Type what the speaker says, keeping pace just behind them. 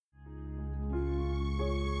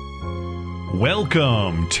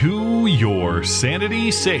Welcome to your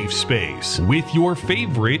Sanity Safe Space with your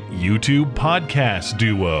favorite YouTube podcast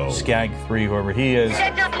duo. Skag3, whoever he is.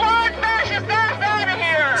 Get your clone fascist ass out of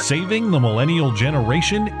here! Saving the millennial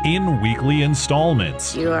generation in weekly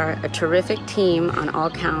installments. You are a terrific team on all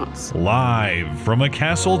counts. Live from a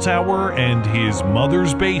castle tower and his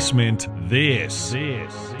mother's basement, this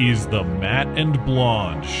is the Matt and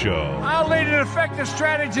Blonde Show. I'll lead an effective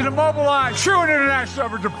strategy to mobilize true international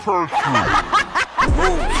effort to pursue.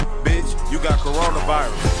 Move, bitch, you got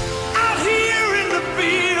coronavirus. Out here in the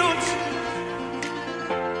fields,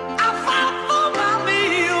 I fight for my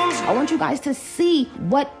meals. I want you guys to see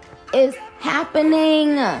what is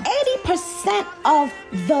happening. 80% of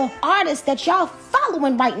the artists that y'all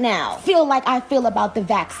following right now feel like I feel about the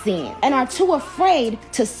vaccine and are too afraid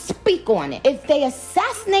to speak on it. If they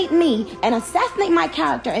assassinate me and assassinate my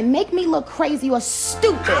character and make me look crazy or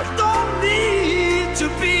stupid, I don't need to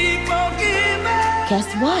be forgiven. guess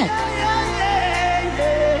what?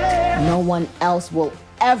 No one else will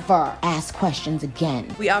ever ask questions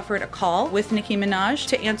again. We offered a call with Nicki Minaj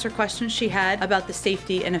to answer questions she had about the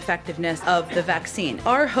safety and effectiveness of the vaccine.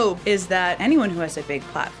 Our hope is that anyone who has a big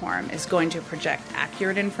platform is going to project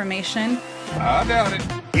accurate information. I doubt it.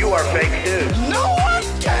 You are fake news. No one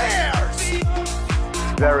cares.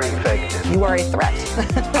 Very fake news. You are a threat.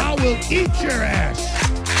 I will eat your ass.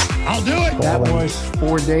 I'll do it. That was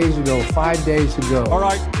 4 days ago, 5 days ago. All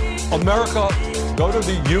right, America, go to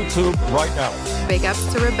the YouTube right now. Big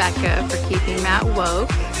ups to Rebecca for keeping Matt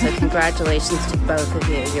woke. So congratulations to both of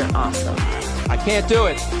you. You're awesome. I can't do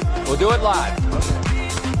it. We'll do it live.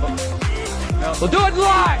 We'll do it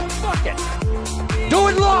live. Fuck it. Do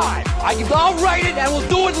it live. I'll write it and we'll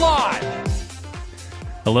do it live.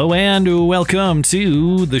 Hello and welcome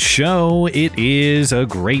to the show. It is a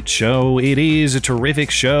great show. It is a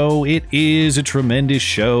terrific show. It is a tremendous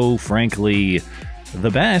show, frankly.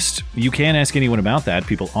 The best. You can't ask anyone about that.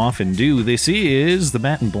 People often do. This is the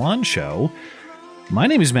Matt and Blonde Show. My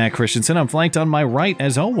name is Matt Christensen. I'm flanked on my right,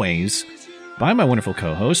 as always, by my wonderful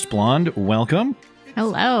co-host, Blonde. Welcome.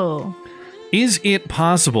 Hello. Is it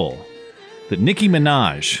possible that Nicki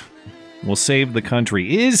Minaj will save the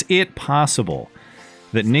country? Is it possible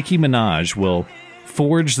that Nicki Minaj will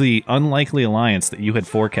forge the unlikely alliance that you had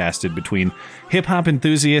forecasted between hip-hop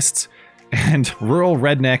enthusiasts and rural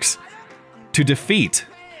rednecks to defeat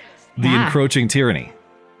the encroaching tyranny?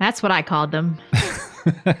 That's what I called them.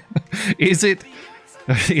 Is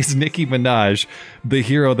Nicki Minaj the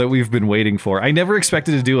hero that we've been waiting for? I never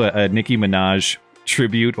expected to do a Nicki Minaj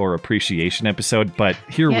tribute or appreciation episode, but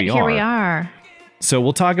here we are. So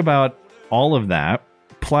we'll talk about all of that,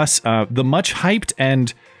 plus the much hyped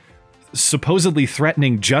and supposedly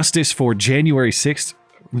threatening Justice for January 6th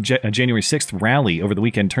rally over the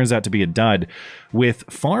weekend turns out to be a dud, with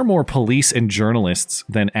far more police and journalists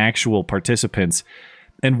than actual participants.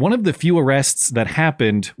 And one of the few arrests that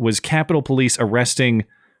happened was Capitol Police arresting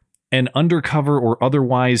an undercover or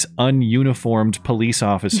otherwise ununiformed police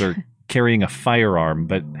officer carrying a firearm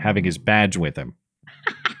but having his badge with him.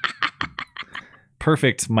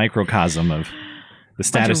 Perfect microcosm of the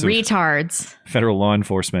status of retards. Federal law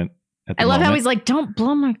enforcement at the I love moment. how he's like, don't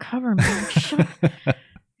blow my cover, man. Shut up.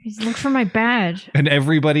 He's look for my badge. And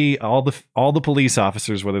everybody, all the police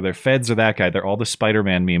officers, whether they're feds or that guy, they're all the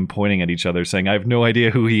Spider-Man meme pointing at each other saying, I have no idea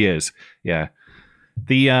who he is. Yeah.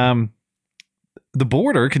 The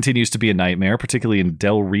border continues to be a nightmare, particularly in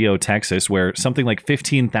Del Rio, Texas, where something like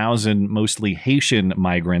 15,000 mostly Haitian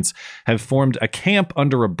migrants have formed a camp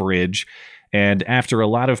under a bridge. And after a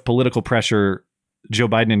lot of political pressure, Joe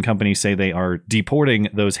Biden and company say they are deporting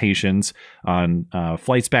those Haitians on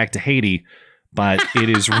flights back to Haiti. But it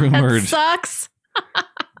is rumored. That sucks.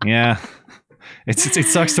 Yeah. It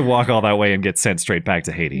sucks to walk all that way and get sent straight back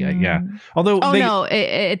to Haiti. Yeah. Although no,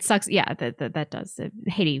 it sucks. Yeah, that does.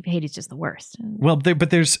 Hades just the worst. Well,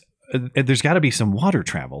 there's got to be some water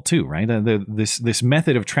travel too, right? This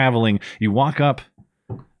method of traveling, you walk up,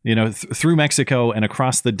 through Mexico and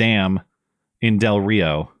across the dam in Del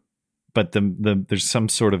Rio, but there's some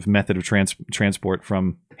sort of method of transport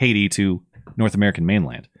from Haiti to North American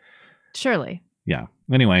mainland. Surely. Yeah.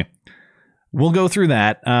 Anyway, we'll go through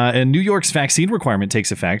that. And New York's vaccine requirement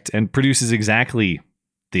takes effect and produces exactly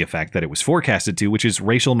the effect that it was forecasted to, which is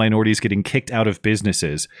racial minorities getting kicked out of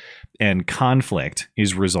businesses, and conflict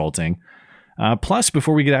is resulting. Plus,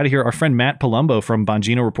 before we get out of here, our friend Matt Palumbo from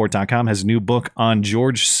BonginoReport.com has a new book on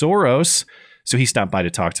George Soros. So he stopped by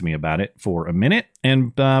to talk to me about it for a minute.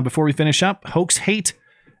 And before we finish up, Hoax Hate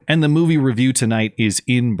and the movie review tonight is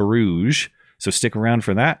in Bruges. So stick around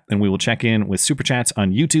for that, and we will check in with Super Chats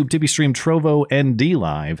on YouTube, Tibby Stream, Trovo, and D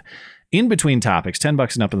Live In between topics,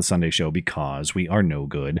 $10 and up on the Sunday show because we are no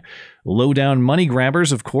good. Lowdown money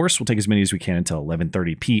grabbers, of course. We'll take as many as we can until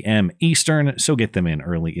 11:30 p.m. Eastern, so get them in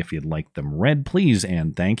early if you'd like them read, please,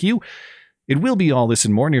 and thank you. It will be all this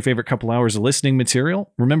and more in your favorite couple hours of listening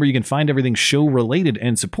material. Remember, you can find everything show-related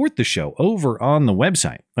and support the show over on the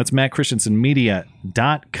website. That's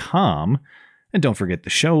mattchristiansenmedia.com. And don't forget, the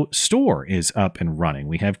show store is up and running.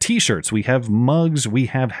 We have t-shirts, we have mugs, we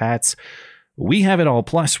have hats. We have it all.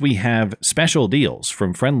 Plus, we have special deals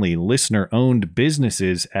from friendly listener-owned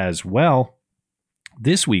businesses as well.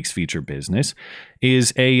 This week's feature business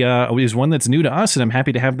is one that's new to us, and I'm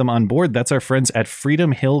happy to have them on board. That's our friends at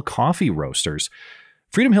Freedom Hill Coffee Roasters.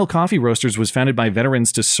 Freedom Hill Coffee Roasters was founded by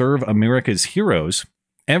veterans to serve America's heroes.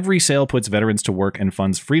 Every sale puts veterans to work and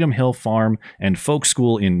funds Freedom Hill Farm and Folk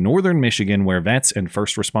School in northern Michigan, where vets and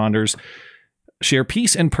first responders share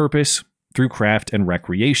peace and purpose through craft and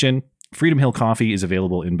recreation. Freedom Hill Coffee is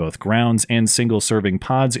available in both grounds and single-serving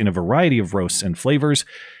pods in a variety of roasts and flavors.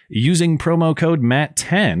 Using promo code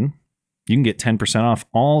MATT10, you can get 10% off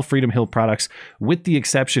all Freedom Hill products with the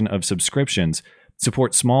exception of subscriptions.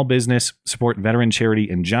 Support small business, support veteran charity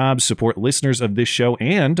and jobs, support listeners of this show,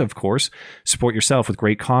 and, of course, support yourself with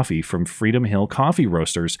great coffee from Freedom Hill Coffee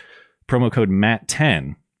Roasters. Promo code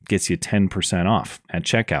MATT10 gets you 10% off at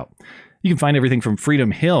checkout. You can find everything from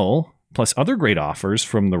Freedom Hill, plus other great offers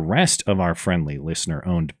from the rest of our friendly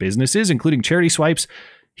listener-owned businesses, including Charity Swipes,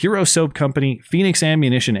 Hero Soap Company, Phoenix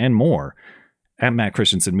Ammunition, and more at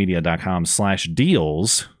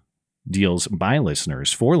mattchristiansenmedia.com/deals. Deals by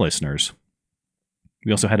listeners, for listeners.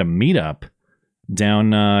 We also had a meetup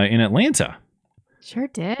down in Atlanta. Sure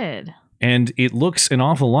did. And it looks an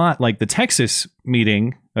awful lot like the Texas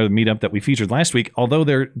meetup that we featured last week, although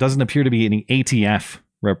there doesn't appear to be any ATF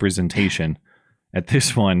representation at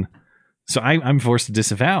this one. So I'm forced to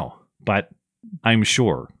disavow, but I'm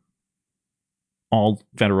sure all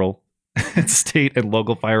federal, state, and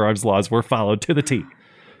local firearms laws were followed to the T.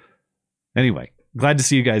 Anyway, glad to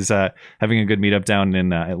see you guys having a good meetup down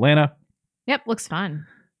in Atlanta. Yep, looks fun.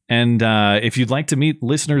 And if you'd like to meet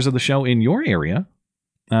listeners of the show in your area,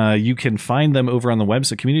 you can find them over on the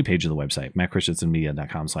website, community page of the website,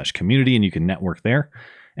 mattchristiansenmedia.com/community, and you can network there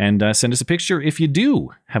and send us a picture if you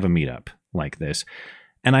do have a meetup like this.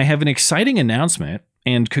 And I have an exciting announcement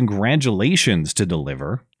and congratulations to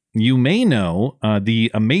deliver. You may know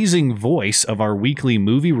the amazing voice of our weekly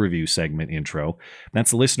movie review segment intro.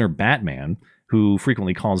 That's the listener Batman, who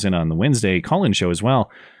frequently calls in on the Wednesday call-in show as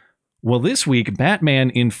well. Well, this week,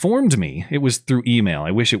 Batman informed me, it was through email.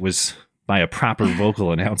 I wish it was by a proper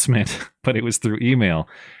vocal announcement, but it was through email,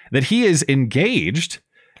 that he is engaged.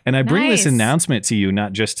 And I bring this announcement to you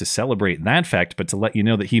not just to celebrate that fact, but to let you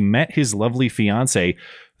know that he met his lovely fiance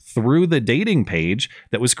through the dating page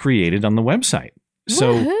that was created on the website.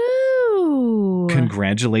 So Woo-hoo.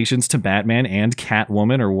 Congratulations to Batman and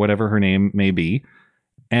Catwoman, or whatever her name may be.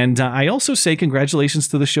 And I also say congratulations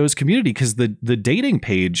to the show's community, because the dating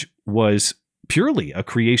page was purely a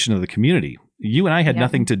creation of the community. You and I had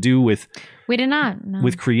nothing to do with We did not. No.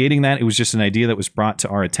 with creating that. It was just an idea that was brought to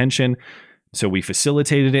our attention. So we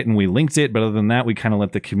facilitated it and we linked it. But other than that, we kind of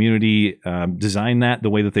let the community design that the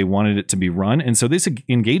way that they wanted it to be run. And so this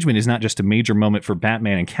engagement is not just a major moment for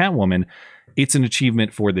Batman and Catwoman. It's an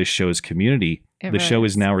achievement for this show's community. The show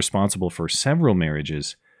is now responsible for several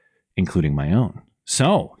marriages, including my own.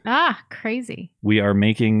 So crazy. We are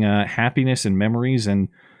making happiness and memories and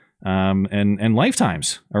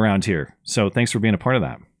lifetimes around here. So thanks for being a part of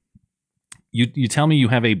that. You tell me you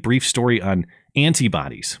have a brief story on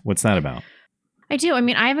antibodies. What's that about? I do. I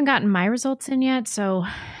mean, I haven't gotten my results in yet, so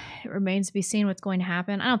it remains to be seen what's going to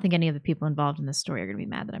happen. I don't think any of the people involved in this story are going to be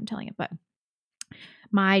mad that I'm telling it, but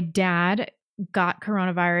my dad got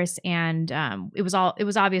coronavirus, and it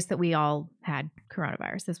was obvious that we all had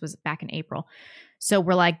coronavirus. This was back in April. So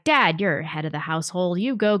we're like, Dad, you're head of the household.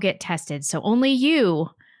 You go get tested. So only you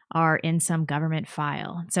are in some government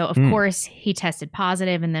file. So of course he tested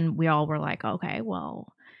positive, and then we all were like, okay,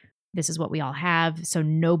 well, this is what we all have. So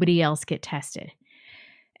nobody else get tested.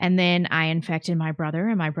 And then I infected my brother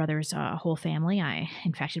and my brother's whole family. I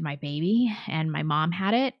infected my baby, and my mom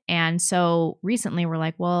had it. And so recently we're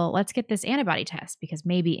like, well, let's get this antibody test, because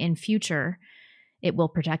maybe in future it will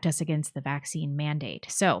protect us against the vaccine mandate.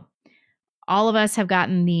 So all of us have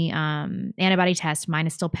gotten the antibody test. Mine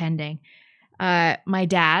is still pending. My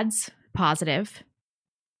dad's positive.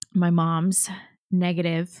 My mom's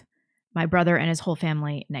negative. My brother and his whole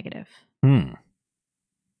family negative.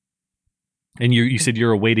 And you said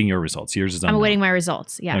you're awaiting your results. Yours is unknown. I'm awaiting my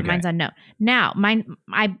results. Yeah, okay. Mine's unknown. Now,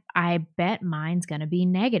 I bet mine's going to be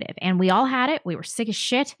negative. And we all had it. We were sick as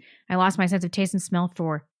shit. I lost my sense of taste and smell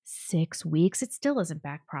for 6 weeks. It still isn't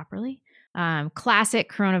back properly.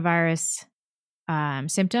 Classic coronavirus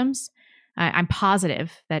symptoms. I'm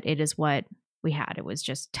positive that it is what we had. It was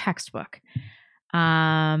just textbook.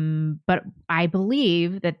 But I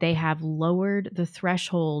believe that they have lowered the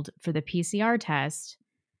threshold for the PCR test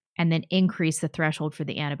and then increased the threshold for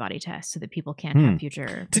the antibody test so that people can't have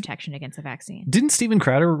future protection against the vaccine. Didn't Steven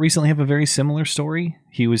Crowder recently have a very similar story?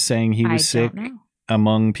 He was saying he was sick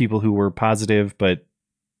among people who were positive, but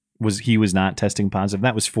he was not testing positive.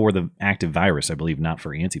 That was for the active virus, I believe, not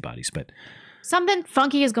for antibodies. But something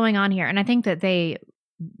funky is going on here. And I think that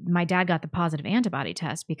my dad got the positive antibody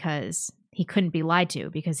test because he couldn't be lied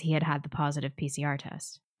to because he had the positive PCR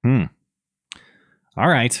test. All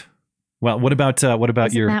right. Well, what about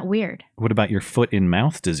Isn't that weird? What about your foot and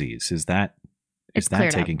mouth disease? Is that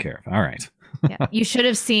taken care of? All right. Yeah. You should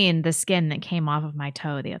have seen the skin that came off of my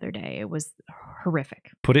toe the other day. It was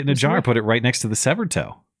horrific. Put it in a jar. Horrific. Put it right next to the severed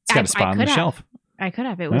toe. It's got a spot on the shelf. I could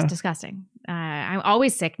have. It was disgusting. I'm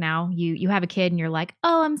always sick now. You have a kid and you're like,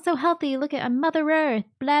 oh, I'm so healthy. Look at Mother Earth,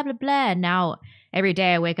 blah, blah, blah. And now every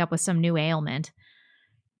day I wake up with some new ailment.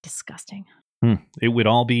 Disgusting. It would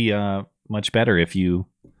all be much better if you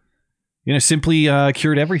simply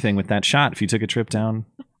cured everything with that shot. If you took a trip down,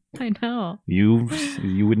 I know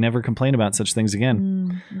you would never complain about such things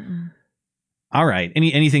again. All right.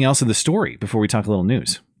 Anything else in the story before we talk a little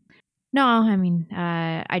news? No, I mean,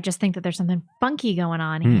 I just think that there's something funky going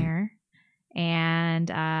on here,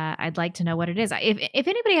 and I'd like to know what it is. If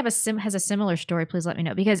anybody has a similar story, please let me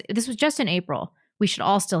know, because this was just in April. We should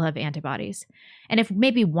all still have antibodies, and if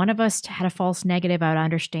maybe one of us had a false negative, I would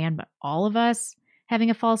understand. But all of us having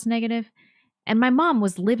a false negative, and my mom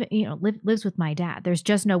was lives with my dad. There's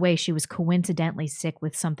just no way she was coincidentally sick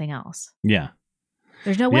with something else. Yeah.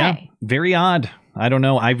 There's no way. Very odd. I don't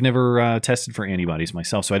know. I've never tested for antibodies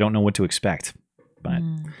myself, so I don't know what to expect. But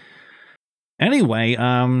anyway,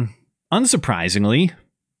 unsurprisingly,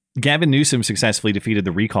 Gavin Newsom successfully defeated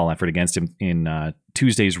the recall effort against him in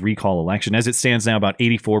Tuesday's recall election. As it stands now, about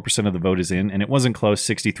 84% of the vote is in, and it wasn't close.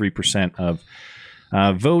 63% of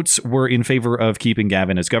votes were in favor of keeping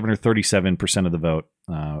Gavin as governor, 37% of the vote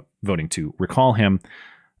voting to recall him.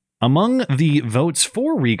 Among the votes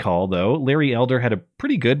for recall, though, Larry Elder had a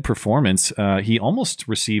pretty good performance. He almost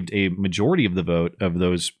received a majority of the vote of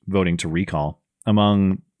those voting to recall.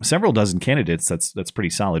 Among several dozen candidates, that's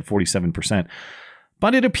pretty solid, 47%.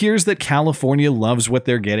 But it appears that California loves what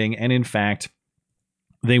they're getting, and in fact,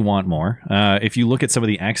 they want more. If you look at some of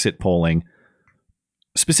the exit polling,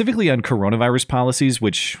 specifically on coronavirus policies,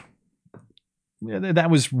 which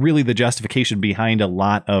that was really the justification behind a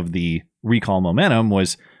lot of the recall momentum,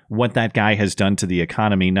 was what that guy has done to the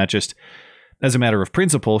economy, not just as a matter of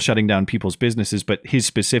principle, shutting down people's businesses, but his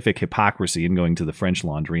specific hypocrisy in going to the French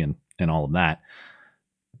Laundry and all of that.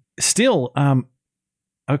 Still,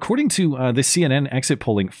 according to the CNN exit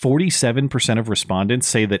polling, 47% of respondents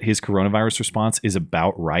say that his coronavirus response is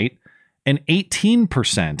about right. And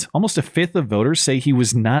 18%, almost a fifth of voters, say he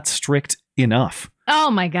was not strict enough.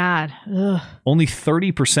 Oh, my God. Ugh. Only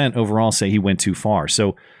 30% overall say he went too far.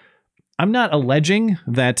 So I'm not alleging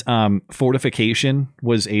that fortification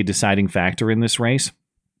was a deciding factor in this race.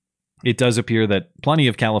 It does appear that plenty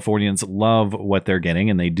of Californians love what they're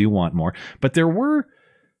getting and they do want more. But there were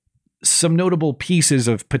some notable pieces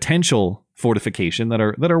of potential fortification that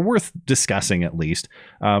are worth discussing, at least.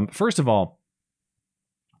 First of all,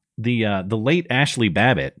 the late Ashley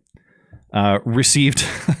Babbitt received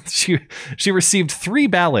she received 3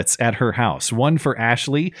 ballots at her house, 1 for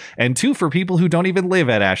Ashley and 2 for people who don't even live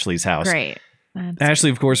at Ashley's house. Great. Ashley,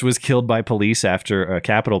 of course, was killed by police after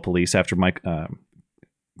Capitol Police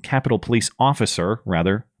officer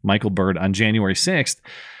Michael Byrd on January 6th.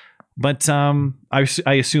 But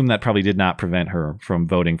I assume that probably did not prevent her from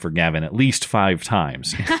voting for Gavin at least 5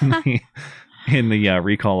 times in the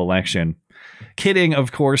recall election. Kidding,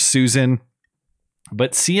 of course, Susan.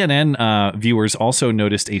 But CNN viewers also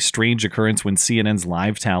noticed a strange occurrence when CNN's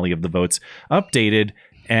live tally of the votes updated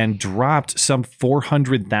and dropped some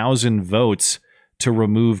 400,000 votes to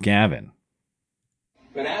remove Gavin.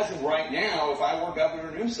 But as of right now, if I were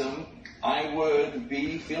Governor Newsom, I would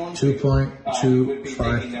be feeling 2.25. would be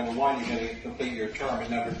thinking, number one, you're going to complete your term, and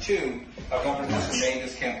number two, Governor Newsom made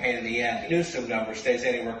this campaign in the end. Newsom number stays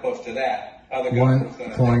anywhere close to that.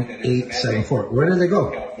 1.874. Where did they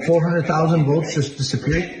go? 400,000 votes just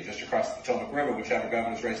disappeared? Just across the Potomac River, whichever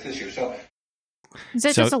governor's race this year. So, is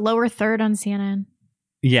it just a lower third on CNN?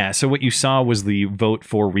 Yeah. So what you saw was the vote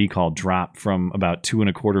for recall drop from about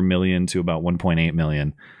 2.25 million to about 1.8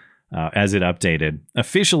 million as it updated.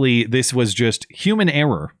 Officially, this was just human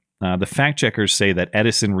error The fact checkers say that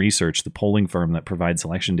Edison Research, the polling firm that provides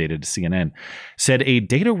election data to CNN, said a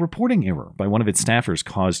data reporting error by one of its staffers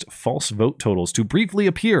caused false vote totals to briefly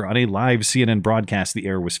appear on a live CNN broadcast. The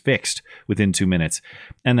error was fixed within 2 minutes,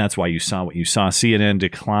 and that's why you saw what you saw. CNN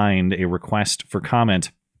declined a request for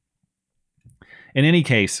comment. In any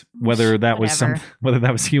case, whether that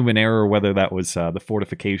was human error, or whether that was the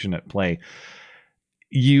fortification at play,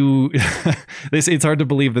 it's hard to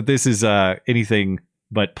believe that this is anything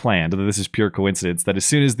but planned, that this is pure coincidence, that as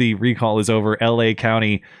soon as the recall is over, LA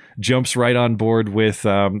County jumps right on board with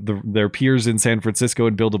their peers in San Francisco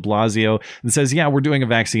and Bill de Blasio and says, yeah, we're doing a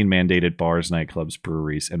vaccine mandate at bars, nightclubs,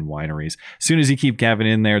 breweries, and wineries. As soon as you keep Gavin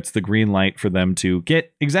in there, it's the green light for them to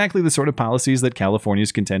get exactly the sort of policies that California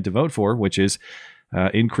is content to vote for, which is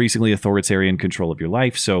increasingly authoritarian control of your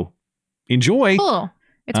life. So enjoy. Cool.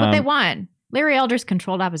 It's what they want. Larry Elder's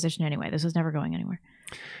controlled opposition anyway. This was never going anywhere.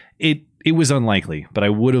 It was unlikely, but I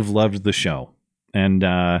would have loved the show. And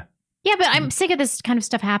yeah, but I'm sick of this kind of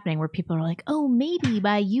stuff happening where people are like, oh, maybe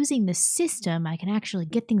by using the system, I can actually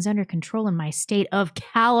get things under control in my state of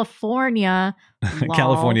California.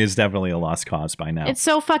 California is definitely a lost cause by now. It's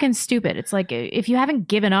so fucking stupid. It's like, if you haven't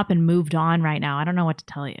given up and moved on right now, I don't know what to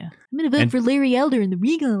tell you. I'm going to vote for Larry Elder in the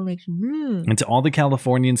recall election. And to all the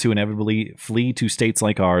Californians who inevitably flee to states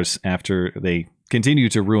like ours after they continue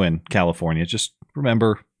to ruin California, just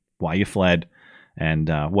remember why you fled and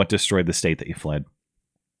what destroyed the state that you fled.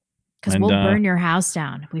 Because we'll burn your house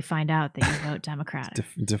down if we find out that you vote Democrat.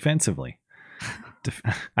 Defensively.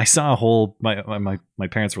 I saw a whole, my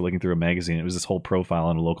parents were looking through a magazine. It was this whole profile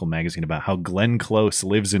in a local magazine about how Glenn Close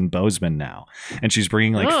lives in Bozeman now. And she's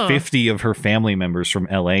bringing like 50 of her family members from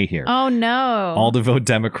LA here. Oh, no. All to vote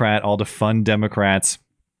Democrat, all to fund Democrats,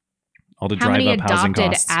 all to drive up housing costs. How many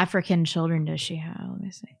adopted African children does she have? Let me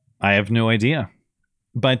see. I have no idea.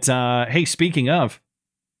 But hey, speaking of,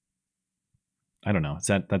 I don't know.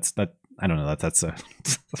 That's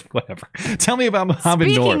whatever. Tell me about Mohammed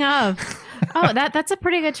Noor. Speaking of, that's a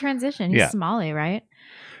pretty good transition. He's Somali, right?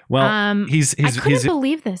 Well, I couldn't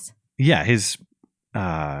believe this. Yeah, his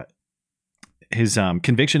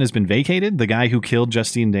conviction has been vacated. The guy who killed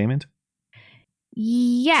Justine Damond.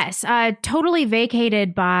 Yes, totally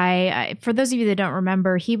vacated by. For those of you that don't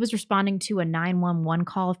remember, he was responding to a 911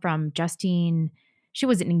 call from Justine. She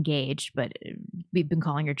wasn't engaged, but we've been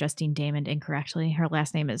calling her Justine Damond incorrectly. Her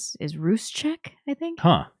last name is Ruschek, I think.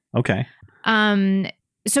 Huh. Okay.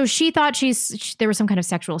 So she thought there was some kind of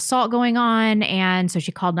sexual assault going on, and so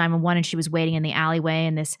she called 911, and she was waiting in the alleyway,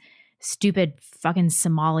 and this stupid fucking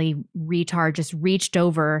Somali retard just reached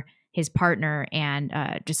over his partner and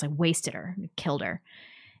just like wasted her, killed her.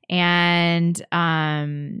 And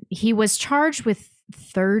he was charged with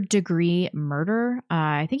third-degree murder.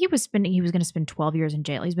 I think he was going to spend 12 years in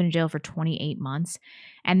jail. He's been in jail for 28 months.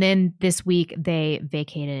 And then this week, they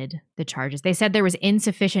vacated the charges. They said there was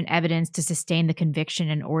insufficient evidence to sustain the conviction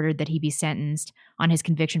and ordered that he be sentenced on his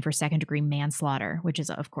conviction for second-degree manslaughter, which is,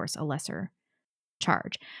 of course, a lesser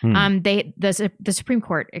charge. The Supreme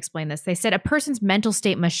Court explained this. They said a person's mental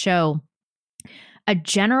state must show a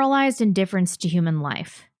generalized indifference to human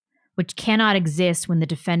life, which cannot exist when the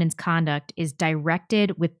defendant's conduct is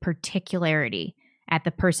directed with particularity at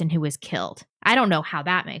the person who was killed. I don't know how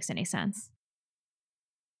that makes any sense.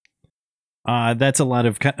 That's a lot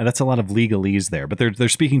of legalese there, but they're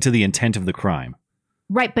speaking to the intent of the crime,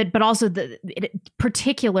 right? But also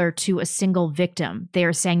particular to a single victim. They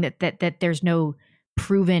are saying that there's no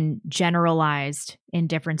proven generalized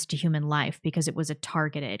indifference to human life because it was a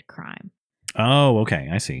targeted crime. Oh, okay,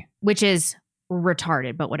 I see. Which is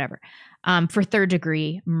retarded, but whatever. For third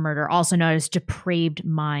degree murder, also known as depraved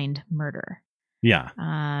mind murder. Yeah.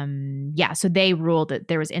 So they ruled that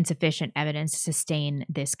there was insufficient evidence to sustain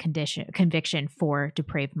this conviction for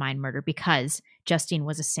depraved mind murder because Justine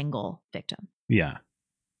was a single victim. Yeah.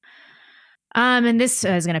 And this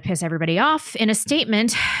is going to piss everybody off. In a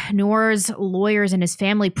statement, Noor's lawyers and his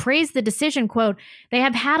family praised the decision, quote, "They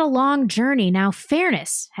have had a long journey. Now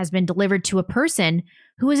fairness has been delivered to a person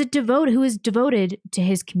who is devoted to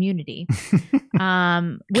his community.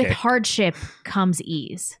 With hardship comes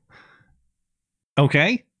ease."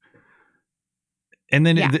 Okay. And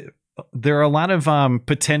then there are a lot of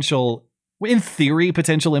potential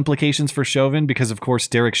implications for Chauvin, because of course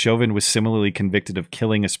Derek Chauvin was similarly convicted of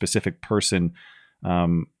killing a specific person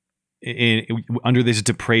under this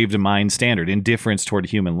depraved mind standard, indifference toward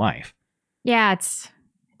human life. Yeah, it's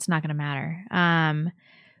not going to matter.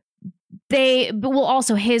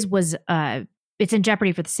 Also his was it's in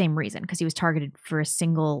jeopardy for the same reason, because he was targeted for a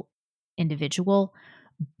single individual,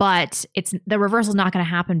 but the reversal is not going to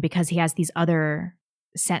happen because he has these other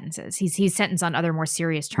sentences. He's sentenced on other more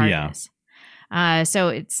serious charges. So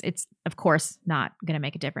it's of course not going to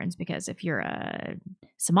make a difference, because if you're a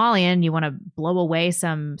Somalian, you want to blow away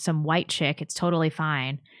some white chick, it's totally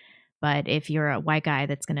fine. But if you're a white guy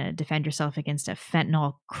that's going to defend yourself against a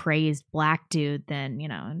fentanyl crazed black dude, then, you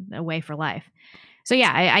know, away for life. So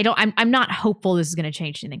yeah, I'm not hopeful this is going to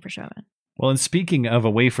change anything for Chauvin. Well, and speaking of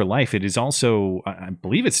away for life, it is also, I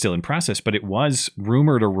believe it's still in process, but it was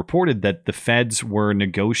rumored or reported that the feds were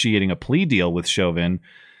negotiating a plea deal with Chauvin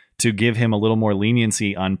to give him a little more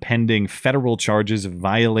leniency on pending federal charges of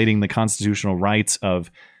violating the constitutional rights of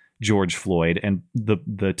George Floyd. And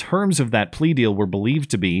the terms of that plea deal were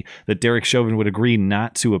believed to be that Derek Chauvin would agree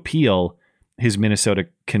not to appeal his Minnesota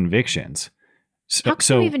convictions. How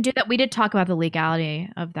can we even do that? We did talk about the legality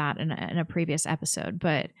of that in a previous episode,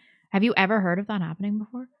 but have you ever heard of that happening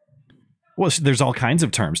before? Well, there's all kinds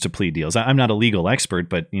of terms to plea deals. I'm not a legal expert,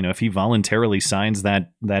 but you know, if he voluntarily signs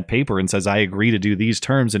that paper and says, I agree to do these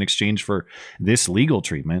terms in exchange for this legal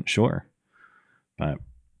treatment, sure. But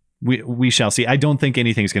we shall see. I don't think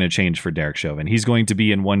anything's going to change for Derek Chauvin. He's going to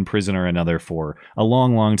be in one prison or another for a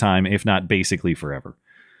long, long time, if not basically forever,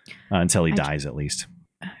 until he dies at least.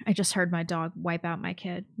 I just heard my dog wipe out my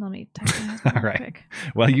kid. Let me text him. All right. Quick.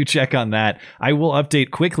 Well, you check on that. I will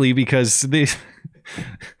update quickly because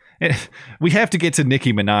we have to get to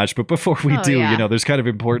Nicki Minaj, but before we do, you know, there's kind of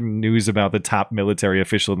important news about the top military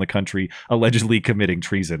official in the country allegedly committing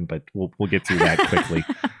treason, but we'll get through that quickly.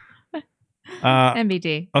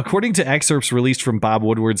 MBD. According to excerpts released from Bob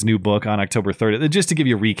Woodward's new book on October 3rd, just to give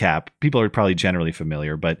you a recap, people are probably generally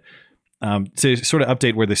familiar, but to sort of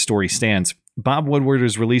update where this story stands, Bob Woodward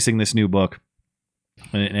is releasing this new book,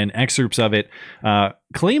 and excerpts of it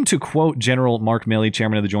claim to quote General Mark Milley,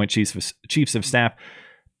 chairman of the Joint Chiefs of Staff,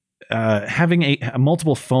 having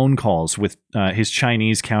multiple phone calls with his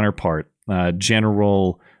Chinese counterpart,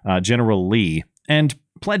 General Lee, and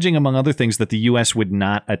pledging, among other things, that the U.S. would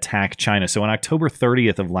not attack China. So on October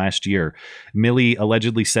 30th of last year, Milley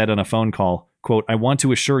allegedly said on a phone call, quote, I want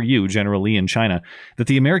to assure you, General Lee in China, that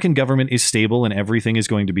the American government is stable and everything is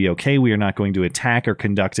going to be okay. We are not going to attack or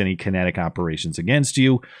conduct any kinetic operations against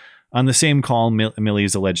you. On the same call, Milley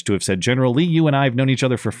is alleged to have said, General Lee, you and I have known each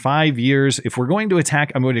other for 5 years. If we're going to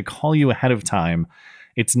attack, I'm going to call you ahead of time.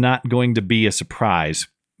 It's not going to be a surprise.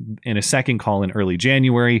 In a second call in early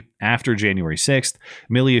January, after January 6th,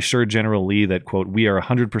 Milley assured General Lee that, quote, we are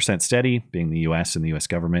 100% steady, being the U.S. and the U.S.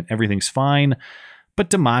 government. Everything's fine, but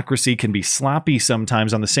democracy can be sloppy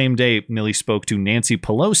sometimes. On the same day, Milley spoke to Nancy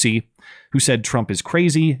Pelosi, who said Trump is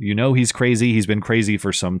crazy. You know he's crazy. He's been crazy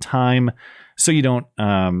for some time. So don't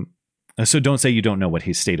say you don't know what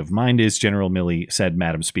his state of mind is. General Milley said,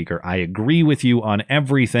 Madam Speaker, I agree with you on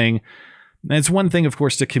everything. It's one thing, of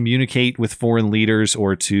course, to communicate with foreign leaders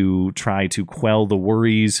or to try to quell the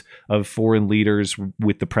worries of foreign leaders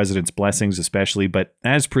with the president's blessings, especially. But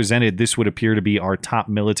as presented, this would appear to be our top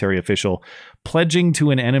military official pledging to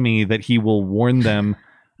an enemy that he will warn them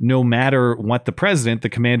no matter what the president, the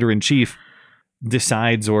commander in chief,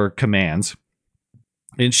 decides or commands.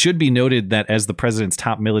 It should be noted that as the president's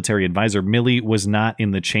top military advisor, Milley was not in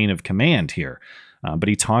the chain of command here, but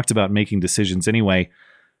he talked about making decisions anyway.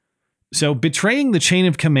 So betraying the chain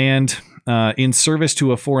of command in service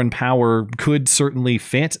to a foreign power could certainly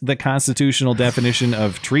fit the constitutional definition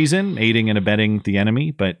of treason, aiding and abetting the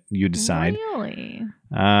enemy, but you decide. Really?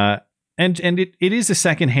 And it is a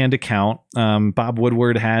secondhand account. Bob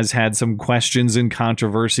Woodward has had some questions and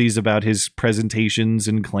controversies about his presentations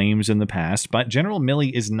and claims in the past, but General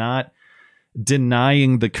Milley is not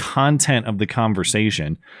denying the content of the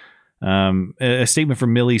conversation. A statement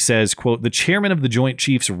from Milley says, quote, the chairman of the Joint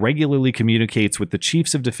Chiefs regularly communicates with the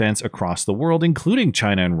chiefs of defense across the world, including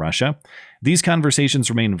China and Russia. These conversations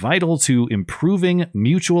remain vital to improving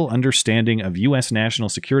mutual understanding of U.S. national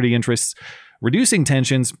security interests, reducing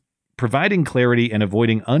tensions, providing clarity, and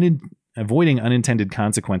avoiding unintended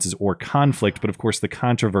consequences or conflict. But of course, the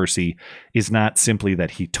controversy is not simply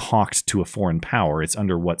that he talked to a foreign power. It's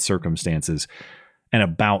under what circumstances and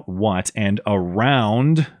about what and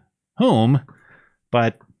around whom.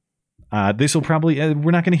 But this will probably, we're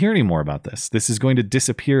not going to hear any more about this. This is going to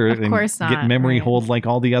disappear and get memory hold like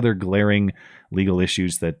all the other glaring legal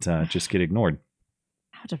issues that just get ignored.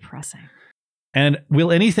 How depressing. And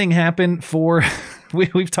will anything happen for,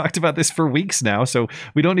 we've talked about this for weeks now, so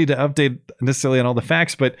we don't need to update necessarily on all the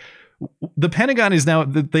facts, but the Pentagon is now,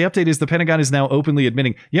 the update is the Pentagon is now openly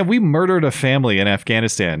admitting, yeah, we murdered a family in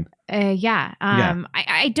Afghanistan. I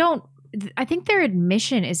think their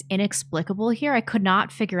admission is inexplicable here. I could not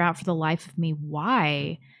figure out for the life of me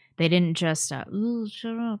why They didn't just shut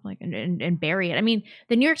up and bury it. I mean,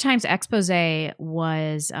 the New York Times expose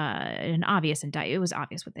was an obvious indictment. It was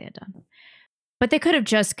obvious what they had done. But they could have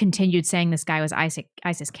just continued saying this guy was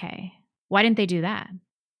ISIS-K. Why didn't they do that?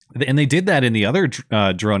 And they did that in the other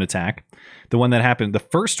drone attack, the one that happened, the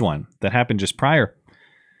first one that happened just prior.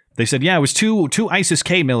 They said, yeah, it was two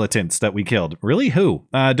ISIS-K militants that we killed. Really? Who?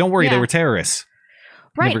 Don't worry, they were terrorists.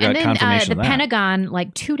 Right, and then the Pentagon,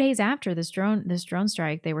 like 2 days after this drone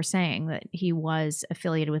strike, they were saying that he was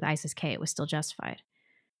affiliated with ISIS-K. It was still justified,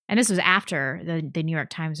 and this was after the New York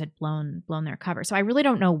Times had blown their cover. So I really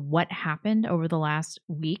don't know what happened over the last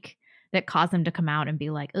week that caused them to come out and be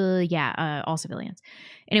like, all civilians.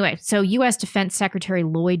 Anyway, so U.S. Defense Secretary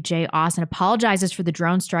Lloyd J. Austin apologizes for the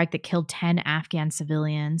drone strike that killed 10 Afghan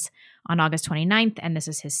civilians on August 29th, and this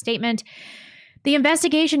is his statement. The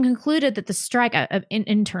investigation concluded that the strike,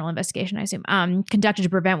 internal investigation, I assume, conducted to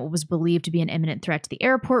prevent what was believed to be an imminent threat to the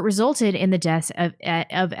airport, resulted in the deaths of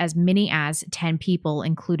as many as 10 people,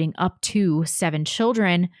 including up to 7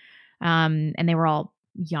 children, and they were all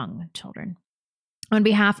young children. On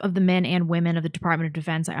behalf of the men and women of the Department of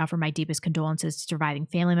Defense, I offer my deepest condolences to surviving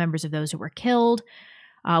family members of those who were killed.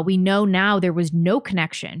 We know now there was no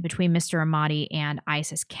connection between Mr. Ahmadi and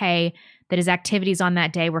ISIS-K, that his activities on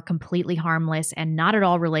that day were completely harmless and not at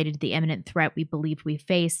all related to the imminent threat we believed we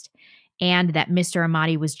faced, and that Mr.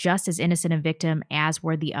 Ahmadi was just as innocent a victim as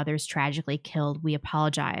were the others tragically killed. We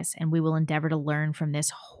apologize, and we will endeavor to learn from this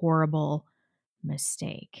horrible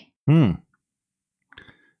mistake.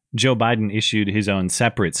 Joe Biden issued his own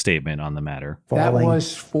separate statement on the matter. That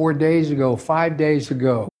was 4 days ago, 5 days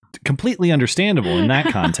ago. Completely understandable in that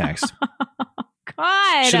context.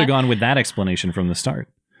 God. Should have gone with that explanation from the start.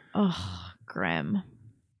 Oh, grim.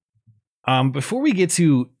 Before we get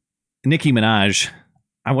to Nicki Minaj,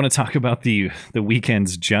 I want to talk about the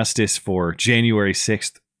weekend's Justice for January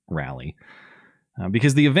 6th rally.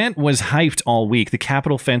 Because the event was hyped all week. The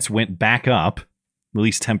Capitol fence went back up, at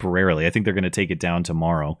least temporarily. I think they're going to take it down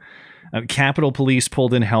tomorrow. Capitol Police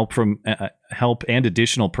pulled in help and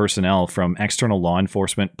additional personnel from external law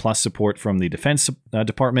enforcement, plus support from the Defense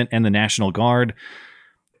Department and the National Guard.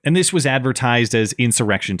 And this was advertised as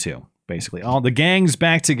Insurrection 2, basically. All the gangs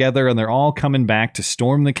back together, and they're all coming back to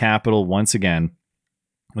storm the Capitol once again.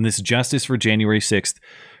 When this Justice for January 6th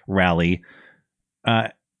rally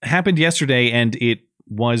happened yesterday, and it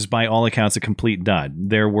was, by all accounts, a complete dud.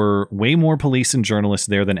 There were way more police and journalists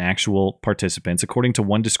there than actual participants. According to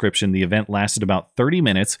one description, the event lasted about 30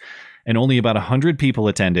 minutes, and only about 100 people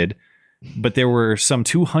attended. But there were some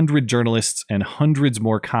 200 journalists and hundreds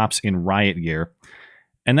more cops in riot gear.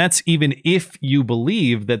 And that's even if you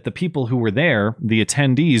believe that the people who were there, the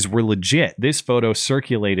attendees, were legit. This photo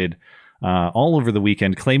circulated all over the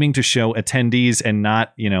weekend, claiming to show attendees and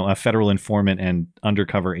not, a federal informant and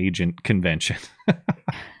undercover agent convention.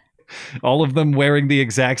 All of them wearing the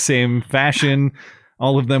exact same fashion,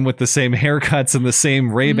 all of them with the same haircuts and the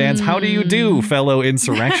same Ray-Bans. How do you do, fellow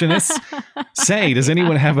insurrectionists? Say, does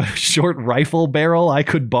anyone have a short rifle barrel I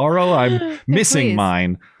could borrow? I'm missing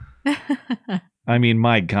mine. I mean,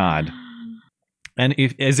 my God. And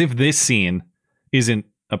as if this scene isn't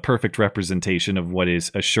a perfect representation of what is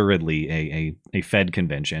assuredly a Fed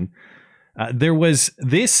convention, there was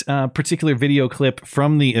this particular video clip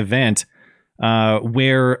from the event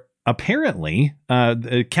where apparently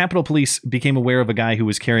the Capitol Police became aware of a guy who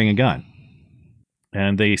was carrying a gun.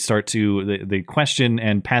 And they start to they question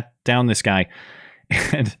and pat down this guy.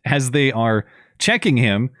 And as they are checking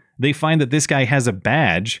him, they find that this guy has a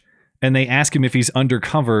badge. And they ask him if he's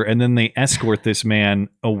undercover, and then they escort this man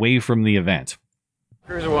away from the event.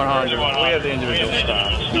 Cruiser 100. We have the individual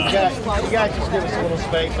stops. You guys just give us a little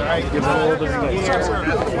space, all right? Give us a little bit of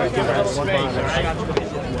space. Give us a little space, all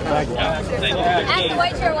right? Ask the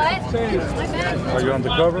white chair what? Are you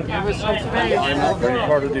undercover? Give us some space. Are you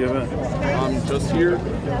part of the event? I'm just here.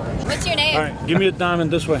 What's your name? All right, give me a diamond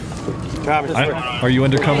this way. Copy. Are you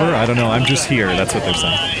undercover? I don't know. I'm just here. That's what they're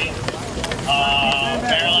saying.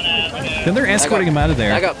 Then they're escorting him out of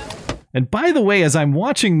there. And by the way, as I'm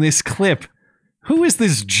watching this clip, who is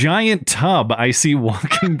this giant tub I see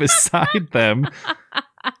walking beside them?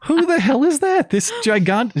 Who the hell is that? This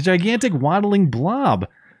gigantic waddling blob.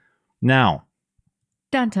 Now,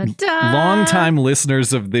 dun, dun, dun. Longtime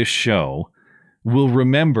listeners of this show will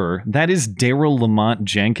remember that is Daryl Lamont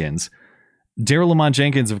Jenkins. Daryl Lamont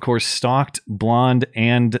Jenkins, of course, stalked Blonde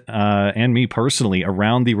and me personally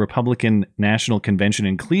around the Republican National Convention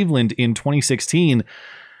in Cleveland in 2016,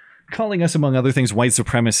 calling us, among other things, white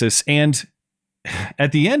supremacists. And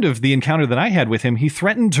at the end of the encounter that I had with him, he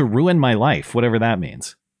threatened to ruin my life, whatever that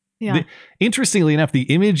means. Yeah. Interestingly enough,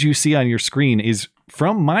 the image you see on your screen is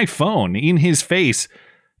from my phone in his face,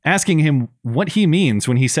 asking him what he means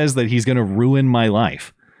when he says that he's going to ruin my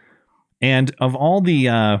life. And of all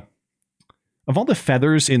the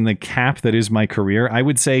feathers in the cap that is my career, I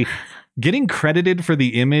would say getting credited for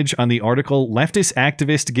the image on the article, leftist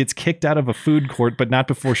activist gets kicked out of a food court, but not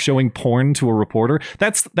before showing porn to a reporter.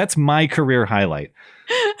 That's my career highlight.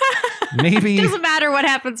 Maybe it doesn't matter what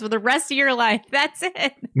happens for the rest of your life. That's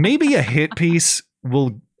it. Maybe a hit piece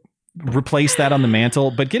will replace that on the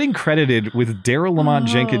mantle, but getting credited with Daryl Lamont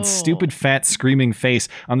Jenkins' stupid, fat, screaming face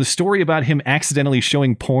on the story about him accidentally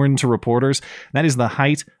showing porn to reporters, that is the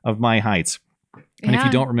height of my heights. And if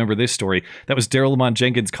you don't remember this story, that was Daryl Lamont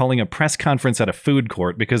Jenkins calling a press conference at a food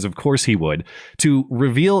court, because of course he would, to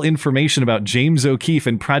reveal information about James O'Keefe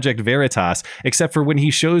and Project Veritas, except for when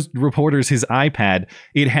he shows reporters his iPad,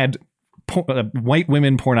 it had white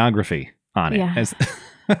women pornography on it. Yeah.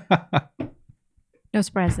 No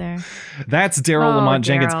surprise there. That's Daryl Lamont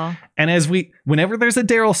Jenkins. And whenever there's a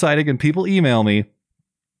Daryl sighting and people email me,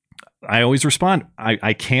 I always respond,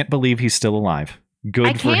 I can't believe he's still alive.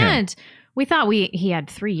 Good for him. We thought he had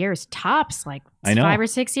 3 years tops, like I know. 5 or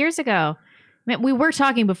 6 years ago. I mean, we were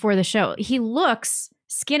talking before the show. He looks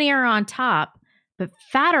skinnier on top, but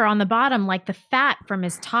fatter on the bottom, like the fat from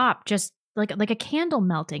his top, just like a candle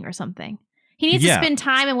melting or something. He needs to spend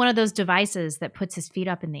time in one of those devices that puts his feet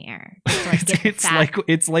up in the air.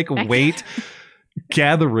 It's like weight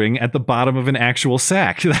gathering at the bottom of an actual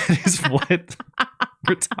sack. That is what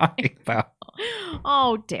we're talking about.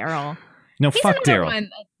 Oh, Daryl. No, fuck Daryl.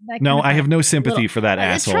 No, I have no sympathy for that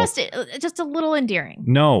asshole. Trust it. Just a little endearing.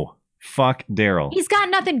 No, fuck Daryl. He's got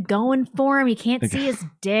nothing going for him. He can't see his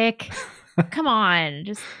dick. Come on,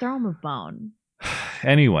 just throw him a bone.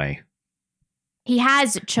 Anyway. He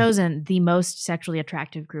has chosen the most sexually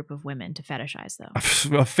attractive group of women to fetishize,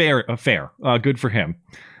 though. Fair. Good for him.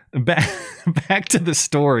 Back to the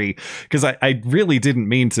story, because I really didn't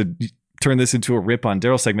mean to turn this into a rip on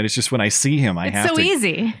Daryl segment. It's just when I see him, I have to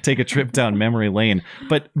easy. Take a trip down memory lane.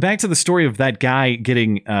 But back to the story of that guy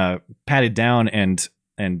getting patted down and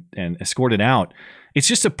escorted out. It's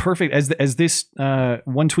just a perfect, as this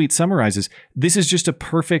one tweet summarizes, this is just a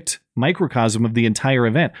perfect microcosm of the entire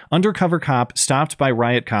event. Undercover cop stopped by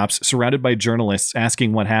riot cops, surrounded by journalists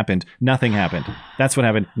asking what happened. Nothing happened. That's what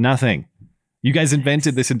happened. Nothing. You guys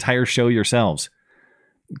invented this entire show yourselves.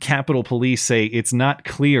 Capitol Police say it's not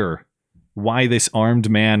clear why this armed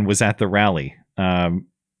man was at the rally.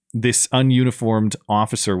 This ununiformed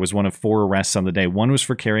officer was one of 4 arrests on the day. One was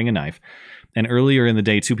for carrying a knife. And earlier in the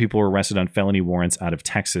day, 2 people were arrested on felony warrants out of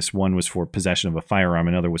Texas. One was for possession of a firearm.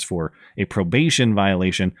 Another was for a probation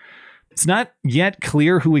violation. It's not yet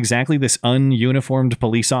clear who exactly this ununiformed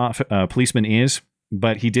policeman is,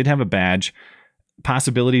 but he did have a badge.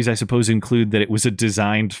 Possibilities, I suppose, include that it was a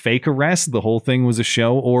designed fake arrest. The whole thing was a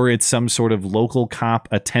show, or it's some sort of local cop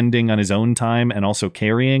attending on his own time and also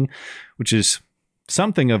carrying, which is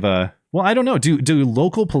something of a... Well, I don't know. Do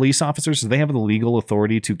local police officers, do they have the legal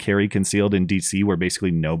authority to carry concealed in D.C. where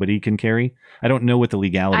basically nobody can carry? I don't know what the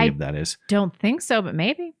legality of that is. Don't think so, but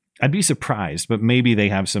maybe. I'd be surprised, but maybe they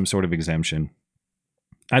have some sort of exemption.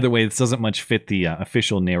 Either way, this doesn't much fit the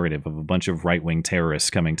official narrative of a bunch of right-wing terrorists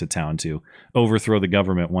coming to town to overthrow the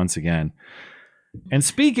government once again. And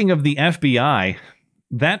speaking of the FBI,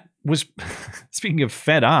 that was, speaking of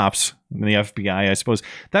Fed Ops, the FBI, I suppose,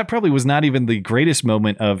 that probably was not even the greatest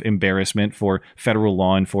moment of embarrassment for federal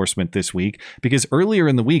law enforcement this week, because earlier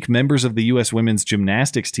in the week, members of the U.S. women's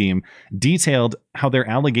gymnastics team detailed how their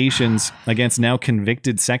allegations against now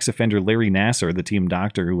convicted sex offender Larry Nassar, the team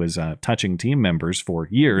doctor who was touching team members for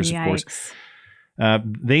years, of course.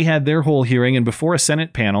 They had their whole hearing, and before a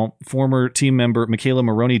Senate panel, former team member Michaela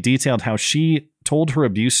Maroney detailed how she told her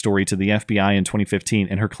abuse story to the FBI in 2015,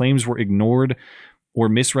 and her claims were ignored or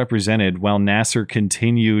misrepresented while Nassar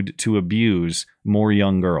continued to abuse more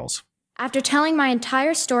young girls. After telling my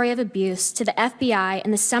entire story of abuse to the FBI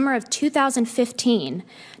in the summer of 2015,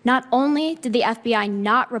 not only did the FBI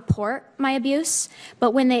not report my abuse,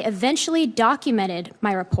 but when they eventually documented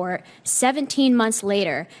my report 17 months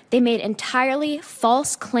later, they made entirely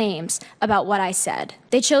false claims about what I said.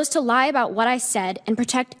 They chose to lie about what I said and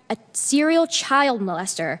protect a serial child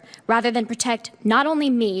molester rather than protect not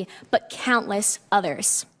only me, but countless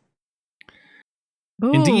others.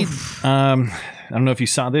 Oof. Indeed. I don't know if you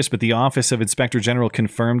saw this, but the Office of Inspector General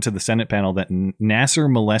confirmed to the Senate panel that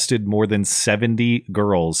Nassar molested more than 70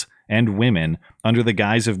 girls and women under the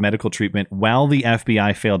guise of medical treatment while the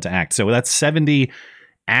FBI failed to act. So that's 70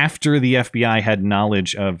 after the FBI had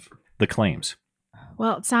knowledge of the claims.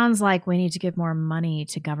 Well, it sounds like we need to give more money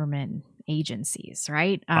to government agencies,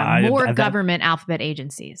 right? More government alphabet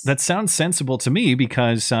agencies. That sounds sensible to me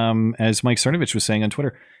because, as Mike Cernovich was saying on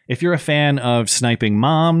Twitter, if you're a fan of sniping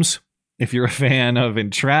moms, if you're a fan of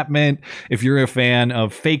entrapment, if you're a fan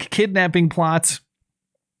of fake kidnapping plots,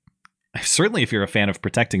 certainly if you're a fan of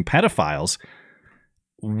protecting pedophiles,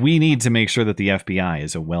 we need to make sure that the FBI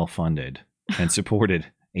is a well-funded and supported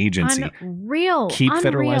agency. Unreal. Keep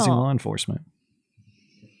federalizing law enforcement.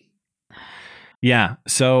 Yeah,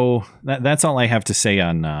 so that's all I have to say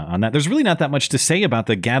on that. There's really not that much to say about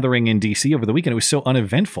the gathering in D.C. over the weekend. It was so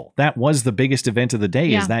uneventful. That was the biggest event of the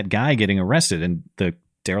day, is that guy getting arrested and the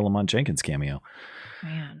Daryl Lamont Jenkins cameo.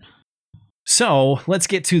 Man. So let's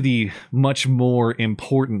get to the much more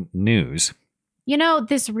important news. You know,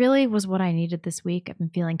 this really was what I needed this week. I've been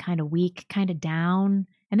feeling kind of weak, kind of down.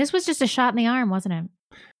 And this was just a shot in the arm, wasn't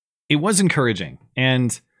it? It was encouraging.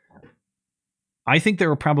 And I think there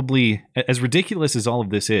are probably, as ridiculous as all of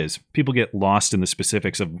this is, people get lost in the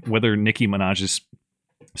specifics of whether Nicki Minaj's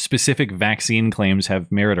specific vaccine claims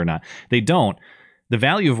have merit or not. They don't. The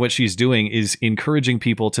value of what she's doing is encouraging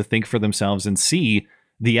people to think for themselves and see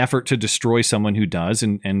the effort to destroy someone who does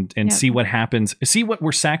and see what happens, see what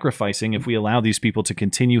we're sacrificing if we allow these people to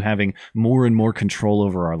continue having more and more control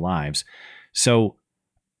over our lives. So,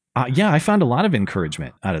 I found a lot of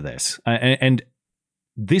encouragement out of this. And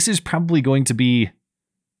this is probably going to be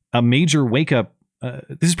a major wake up.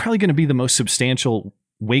 This is probably going to be the most substantial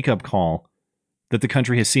wake up call that the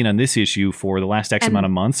country has seen on this issue for the last X amount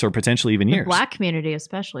of months or potentially even years. The Black community,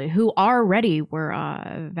 especially, who already were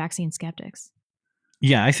vaccine skeptics.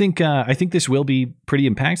 Yeah, I think this will be pretty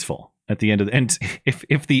impactful at the end of the, and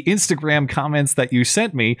if the Instagram comments that you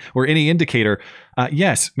sent me were any indicator,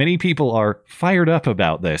 yes, many people are fired up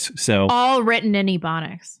about this. So all written in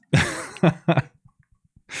Ebonics.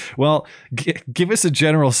 Well, give us a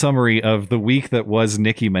general summary of the week that was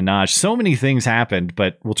Nicki Minaj. So many things happened,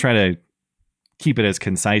 but we'll try to keep it as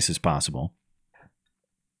concise as possible.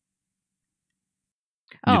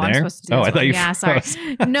 Oh, I'm supposed to do this. I thought you sorry.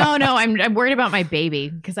 No, I'm worried about my baby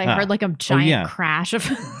because I heard like a giant crash of.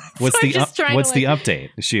 What's the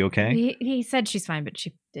update? Is she okay? He said she's fine, but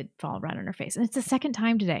she did fall right on her face, and it's the second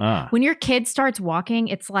time today. When your kid starts walking,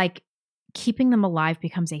 it's like keeping them alive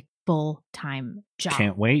becomes a full-time job.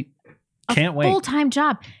 Can't wait. Full-time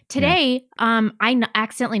job. Today, I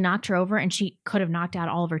accidentally knocked her over, and she could have knocked out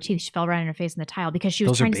all of her teeth. She fell right on her face in the tile because she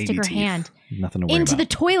was trying to stick her hand into the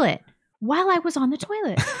toilet while I was on the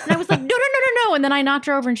toilet. And I was like, no. And then I knocked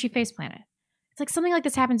her over and she face planted. It's like something like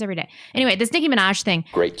this happens every day. Anyway, this Nicki Minaj thing.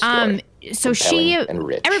 Great story. So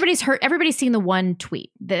everybody's seen the one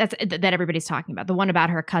tweet that everybody's talking about. The one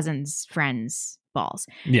about her cousin's friend's balls.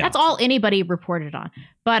 Yeah. That's all anybody reported on.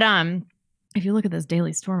 But if you look at this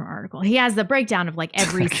Daily Storm article, he has the breakdown of like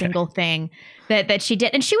every single thing that she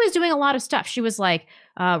did. And she was doing a lot of stuff. She was like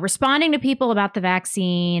responding to people about the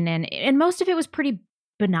vaccine. And most of it was pretty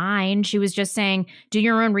benign. She was just saying, do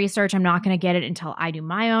your own research. I'm not going to get it until I do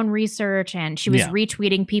my own research. And she was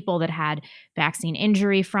retweeting people that had vaccine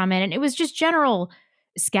injury from it. And it was just general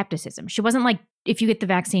skepticism. She wasn't like, if you get the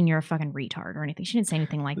vaccine, you're a fucking retard or anything. She didn't say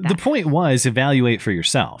anything like that. The point was evaluate for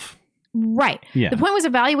yourself. Right. Yeah. The point was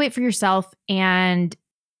evaluate for yourself. And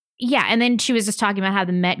then she was just talking about how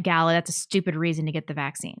the Met Gala, that's a stupid reason to get the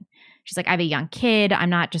vaccine. She's like, I have a young kid. I'm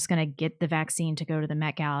not just going to get the vaccine to go to the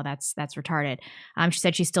Met Gala. That's retarded. She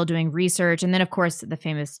said she's still doing research. And then, of course, the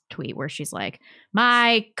famous tweet where she's like,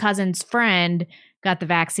 my cousin's friend got the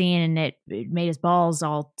vaccine and it made his balls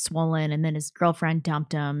all swollen. And then his girlfriend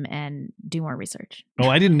dumped him and do more research. Oh,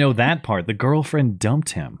 I didn't know that part. The girlfriend dumped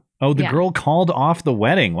him. Oh, the girl called off the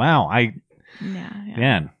wedding. Wow.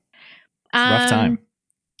 Man, rough time.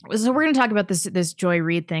 So we're going to talk about this Joy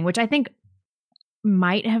Reid thing, which I think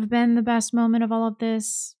might have been the best moment of all of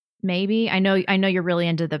this. Maybe. I know you're really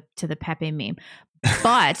into the Pepe meme,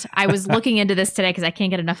 but I was looking into this today because I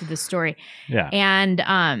can't get enough of this story. Yeah. And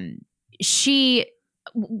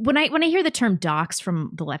when I hear the term dox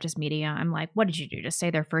from the leftist media, I'm like, what did you do? Just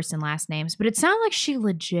say their first and last names? But it sounded like she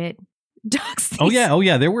legit doxed these. Oh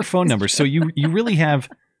yeah. There were phone numbers. So you really have.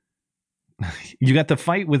 You got the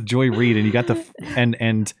fight with Joy Reid, and you got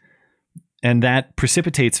and that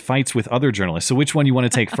precipitates fights with other journalists. So which one you want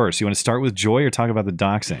to take first? You want to start with Joy or talk about the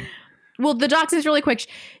doxing? Well, the doxing is really quick.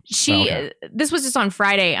 This was just on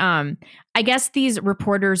Friday. I guess these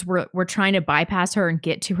reporters were trying to bypass her and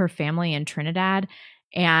get to her family in Trinidad.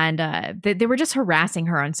 And they were just harassing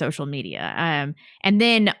her on social media. And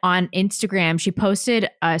then on Instagram, she posted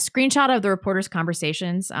a screenshot of the reporters'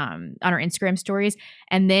 conversations on her Instagram stories.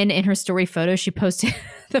 And then in her story photo, she posted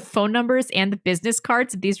the phone numbers and the business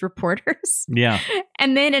cards of these reporters. Yeah.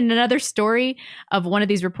 And then in another story of one of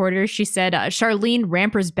these reporters, she said, Charlene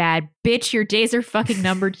Ramper's bad. Bitch, your days are fucking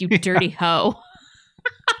numbered, you dirty hoe.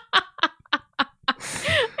 I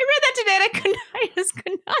read that today and I just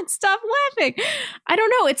could not stop laughing. I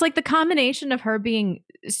don't know. It's like the combination of her being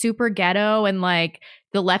super ghetto and like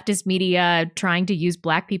the leftist media trying to use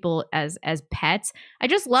black people as pets. I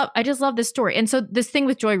just love this story. And so this thing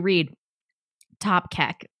with Joy Reid, top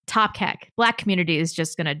keck. Black community is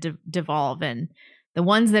just going to devolve, and the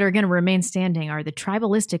ones that are going to remain standing are the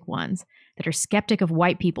tribalistic ones that are skeptic of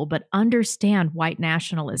white people but understand white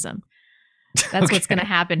nationalism. That's what's going to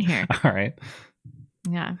happen here. All right.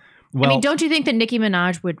 Yeah. Well, I mean, don't you think that Nicki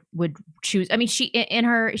Minaj would choose? I mean,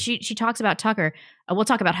 she talks about Tucker. We'll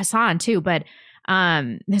talk about Hassan too, but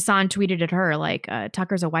Hassan tweeted at her like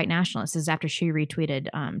Tucker's a white nationalist. This is after she retweeted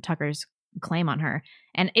Tucker's claim on her,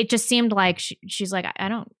 and it just seemed like she's like, I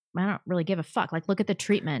don't really give a fuck. Like, look at the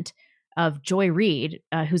treatment of Joy Reid,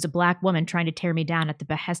 who's a black woman trying to tear me down at the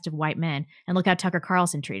behest of white men, and look how Tucker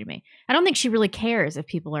Carlson treated me. I don't think she really cares if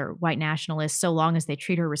people are white nationalists so long as they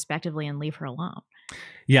treat her respectively and leave her alone.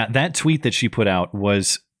 Yeah, that tweet that she put out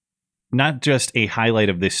was not just a highlight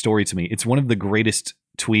of this story to me. It's one of the greatest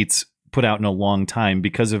tweets put out in a long time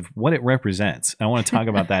because of what it represents. I want to talk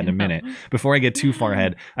about that in a minute. Before I get too far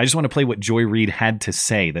ahead, I just want to play what Joy Reid had to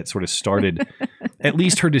say that sort of started at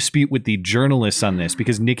least her dispute with the journalists on this,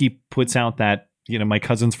 because Nicki puts out that, my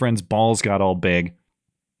cousin's friend's balls got all big,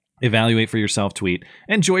 evaluate for yourself tweet.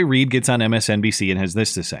 And Joy Reid gets on MSNBC and has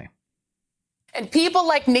this to say. And people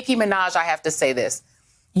like Nicki Minaj, I have to say this.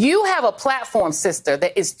 You have a platform, sister,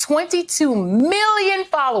 that is 22 million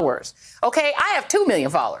followers. Okay, I have 2 million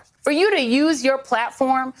followers. For you to use your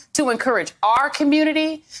platform to encourage our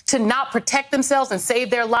community to not protect themselves and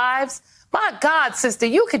save their lives, my God, sister,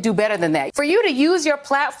 you could do better than that. For you to use your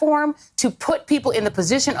platform to put people in the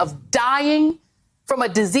position of dying from a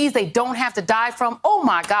disease they don't have to die from, oh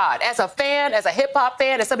my God. As a fan, as a hip hop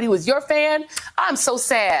fan, as somebody who is your fan, I'm so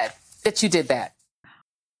sad that you did that.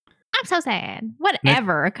 I'm so sad.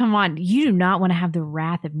 Whatever. Come on. You do not want to have the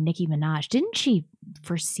wrath of Nicki Minaj. Didn't she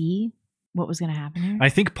foresee what was going to happen here? I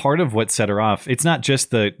think part of what set her off, it's not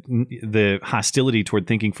just the hostility toward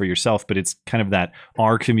thinking for yourself, but it's kind of that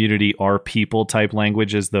our community, our people type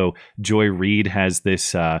language, as though Joy Reid has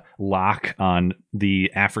this lock on the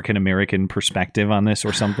African-American perspective on this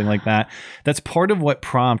or something like that. That's part of what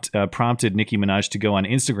prompted Nicki Minaj to go on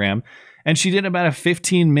Instagram. And she did about a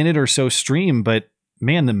 15-minute or so stream, but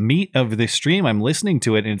man, the meat of the stream, I'm listening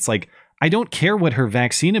to it, and it's like, I don't care what her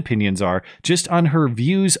vaccine opinions are, just on her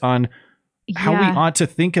views on how we ought to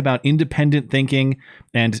think about independent thinking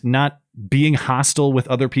and not being hostile with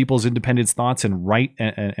other people's independent thoughts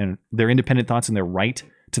and their independent thoughts and their right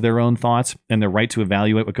to their own thoughts and their right to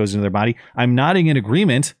evaluate what goes into their body. I'm nodding in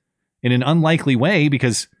agreement in an unlikely way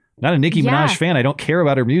because I'm not a Nicki Minaj fan. I don't care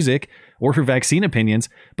about her music or her vaccine opinions,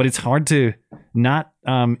 but it's hard to not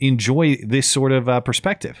enjoy this sort of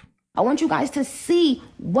perspective. I want you guys to see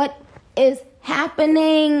what is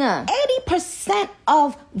happening. 80%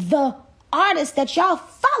 of the artists that y'all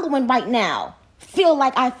following right now feel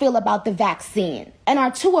like I feel about the vaccine and are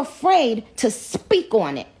too afraid to speak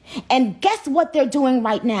on it. And guess what they're doing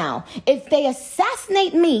right now? If they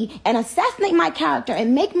assassinate me and assassinate my character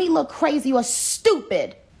and make me look crazy or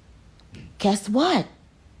stupid, guess what?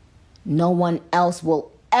 No one else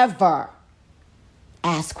will ever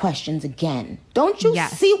ask questions again. Don't you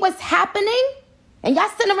see what's happening? And y'all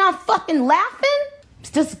sitting around fucking laughing? It's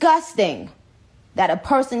disgusting that a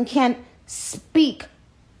person can't speak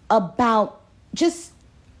about just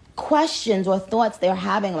questions or thoughts they're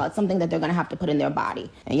having about something that they're going to have to put in their body.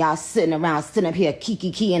 And y'all sitting up here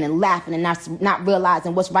kiki-keying and laughing and not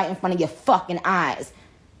realizing what's right in front of your fucking eyes.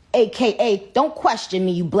 AKA, don't question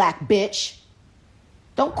me, you black bitch.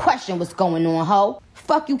 Don't question what's going on, ho.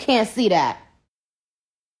 Fuck, you can't see that.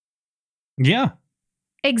 Yeah.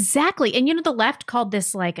 Exactly. And the left called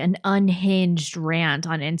this like an unhinged rant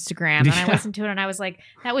on Instagram. And I listened to it and I was like,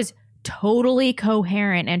 that was totally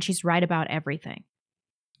coherent. And she's right about everything.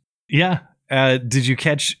 Yeah. Did you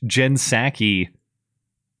catch Jen Psaki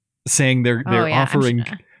saying they're offering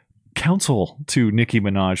counsel to Nicki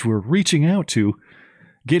Minaj? We're reaching out to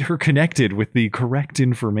get her connected with the correct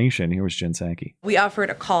information. Here was Jen Psaki. We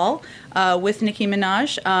offered a call with Nicki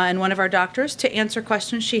Minaj and one of our doctors to answer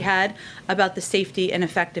questions she had about the safety and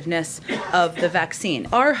effectiveness of the vaccine.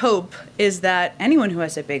 Our hope is that anyone who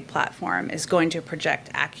has a big platform is going to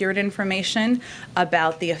project accurate information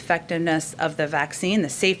about the effectiveness of the vaccine, the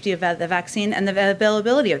safety of the vaccine, and the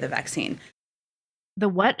availability of the vaccine. The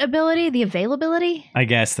what ability? The availability? I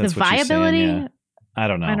guess that's the what viability? she's saying, yeah. I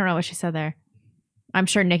don't know. I don't know what she said there. I'm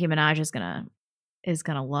sure Nicki Minaj is going to is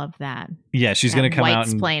gonna love that. Yeah, she's gonna come out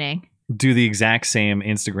and explaining. Do the exact same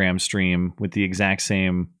Instagram stream with the exact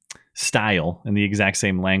same style and the exact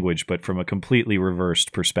same language, but from a completely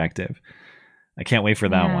reversed perspective. I can't wait for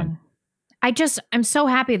that one. I'm so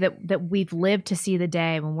happy that we've lived to see the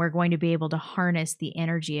day when we're going to be able to harness the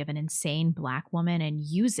energy of an insane Black woman and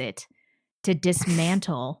use it to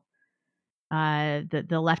dismantle the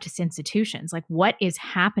leftist institutions. Like, what is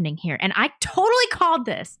happening here? And I totally called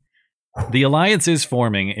this. The alliance is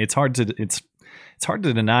forming. It's hard to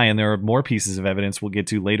deny, and there are more pieces of evidence we'll get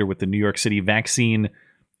to later with the New York City vaccine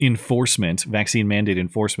mandate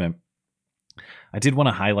enforcement. I did want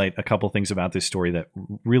to highlight a couple things about this story that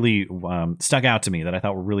really stuck out to me that I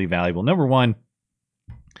thought were really valuable. Number one,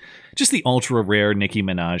 just the ultra rare Nicki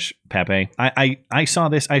Minaj Pepe. I saw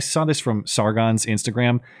this from Sargon's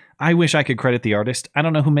Instagram. I wish I could credit the artist. I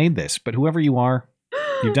don't know who made this, but whoever you are,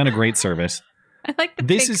 you've done a great service. I like the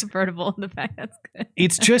pink convertible in the back. That's good.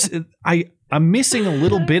 It's just I'm missing a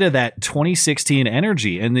little bit of that 2016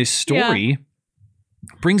 energy, and this story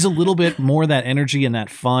brings a little bit more of that energy and that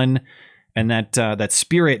fun and that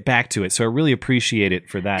spirit back to it. So I really appreciate it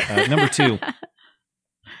for that. Number two,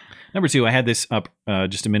 I had this up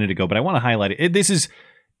just a minute ago, but I want to highlight it. This is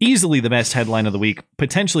easily the best headline of the week,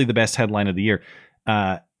 potentially the best headline of the year.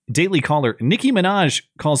 Daily Caller: Nicki Minaj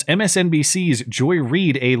calls MSNBC's Joy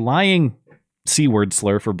Reid a lying C-word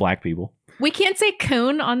slur for Black people. We can't say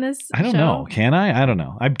coon on this I don't know. Can I? I don't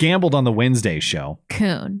know. I've gambled on the Wednesday show.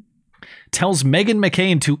 Coon. Tells Meghan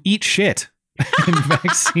McCain to eat shit in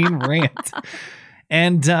vaccine rant.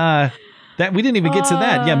 And that we didn't even get to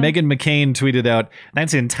that. Yeah, Meghan McCain tweeted out,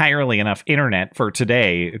 "That's entirely enough internet for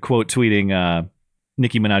today," quote tweeting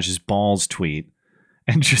Nicki Minaj's balls tweet.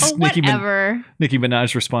 And just Nicki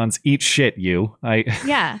Minaj responds, "Eat shit, you."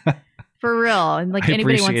 Yeah. For real. And like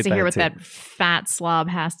anybody wants to hear what that fat slob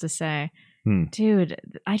has to say. Dude,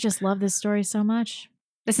 I just love this story so much.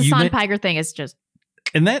 This Hassan Piker thing is just...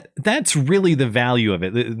 And that's really the value of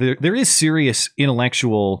it. There is serious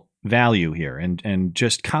intellectual value here and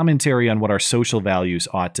just commentary on what our social values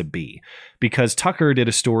ought to be. Because Tucker did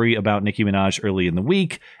a story about Nicki Minaj early in the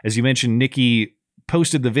week. As you mentioned, Nicki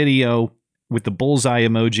posted the video with the bullseye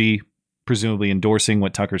emoji, presumably endorsing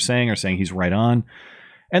what Tucker's saying or saying he's right on.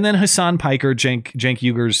 And then Hassan Piker, Cenk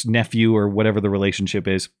Uygur's nephew or whatever the relationship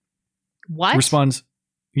is, responds,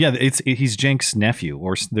 yeah, he's Cenk's nephew,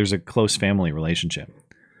 or there's a close family relationship.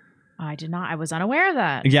 I was unaware of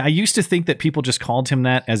that. Yeah, I used to think that people just called him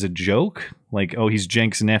that as a joke. Like, oh, he's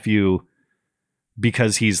Cenk's nephew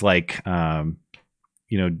because he's like,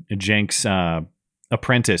 Cenk's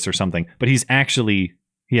apprentice or something. But he's actually,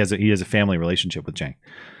 he has a family relationship with Cenk.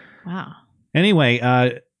 Wow.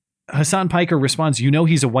 Anyway, Hassan Piker responds,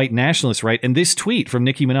 he's a white nationalist, right? And this tweet from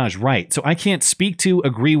Nicki Minaj, right? So I can't speak to,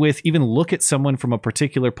 agree with, even look at someone from a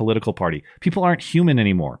particular political party. People aren't human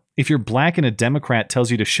anymore. If you're Black and a Democrat tells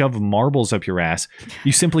you to shove marbles up your ass,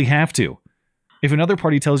 you simply have to. If another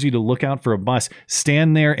party tells you to look out for a bus,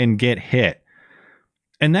 stand there and get hit.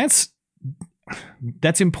 And that's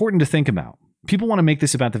important to think about. People want to make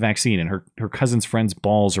this about the vaccine and her cousin's friend's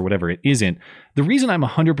balls or whatever. It isn't. The reason I'm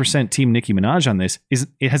 100% team Nicki Minaj on this is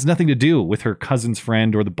it has nothing to do with her cousin's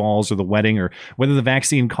friend or the balls or the wedding or whether the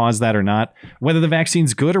vaccine caused that or not, whether the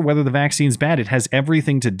vaccine's good or whether the vaccine's bad. It has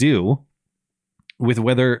everything to do with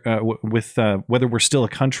whether we're still a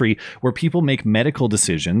country where people make medical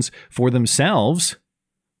decisions for themselves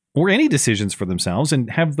or any decisions for themselves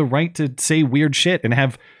and have the right to say weird shit and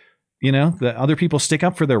have the other people stick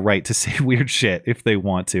up for their right to say weird shit if they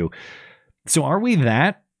want to. So are we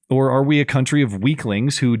that, or are we a country of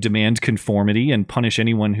weaklings who demand conformity and punish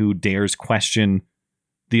anyone who dares question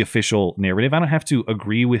the official narrative? I don't have to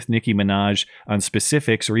agree with Nicki Minaj on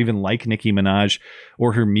specifics or even like Nicki Minaj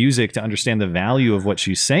or her music to understand the value of what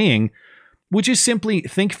she's saying, which is simply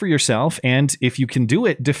think for yourself. And if you can do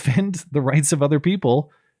it, defend the rights of other people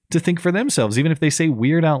to think for themselves, even if they say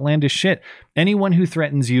weird, outlandish shit. Anyone who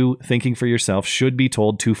threatens you thinking for yourself should be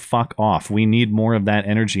told to fuck off. We need more of that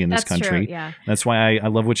energy in this country. True, yeah. That's why I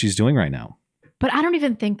love what she's doing right now. But I don't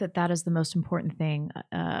even think that is the most important thing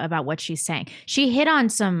about what she's saying. She hit on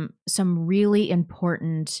some really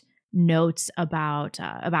important notes about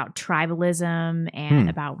tribalism and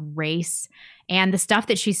about race, and the stuff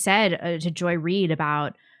that she said to Joy Reid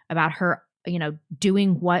about her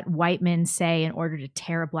doing what white men say in order to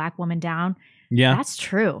tear a Black woman down. Yeah, that's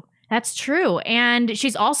true. That's true. And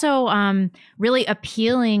she's also really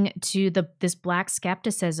appealing to this Black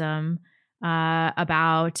skepticism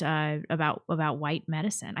about white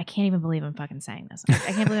medicine. I can't even believe I'm fucking saying this.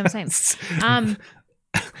 I can't believe I'm saying this.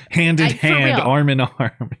 hand in hand, real. arm in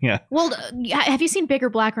arm. Yeah. Well, have you seen Bigger,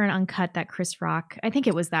 Blacker, and Uncut, that Chris Rock? I think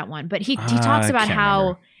it was that one. But he talks about how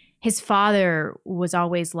remember. his father was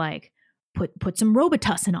always like, put some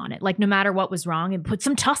Robitussin on it. Like no matter what was wrong, and put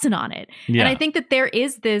some Tussin on it. Yeah. And I think that there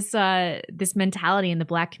is this this mentality in the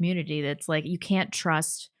Black community that's like, you can't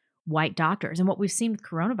trust white doctors. And what we've seen with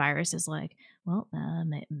coronavirus is like, well,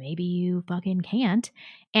 maybe you fucking can't.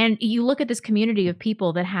 And you look at this community of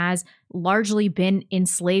people that has largely been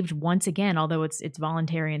enslaved once again, although it's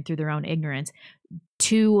voluntary and through their own ignorance,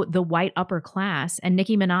 to the white upper class. And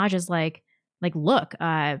Nicki Minaj is like, look,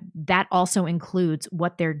 that also includes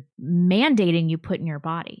what they're mandating you put in your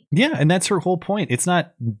body. Yeah, and that's her whole point. It's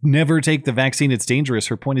not never take the vaccine, it's dangerous.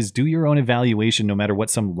 Her point is do your own evaluation no matter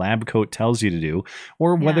what some lab coat tells you to do,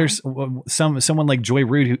 or whether someone like Joy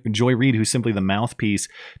Reid, who's simply the mouthpiece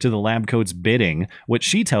to the lab coat's bidding, what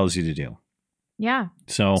she tells you to do. Yeah.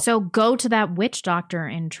 So go to that witch doctor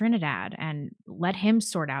in Trinidad and let him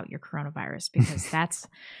sort out your coronavirus, because that's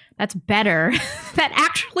better. That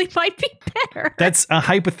actually might be better. That's a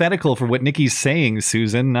hypothetical for what Nikki's saying,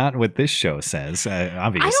 Susan, not what this show says,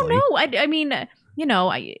 obviously. I don't know. I mean, you know,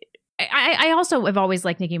 I also have always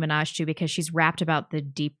liked Nicki Minaj too, because she's rapped about the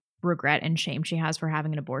deep regret and shame she has for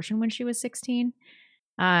having an abortion when she was 16.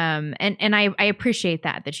 And I appreciate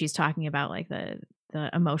that she's talking about like the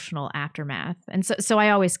emotional aftermath. And so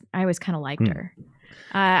I always kind of liked her.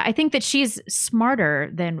 I think that she's smarter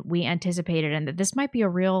than we anticipated, and that this might be a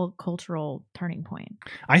real cultural turning point.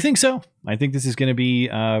 I think so. I think this is going to be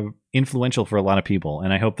influential for a lot of people,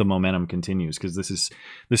 and I hope the momentum continues, because this is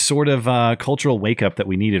the sort of cultural wake up that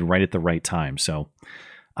we needed right at the right time. So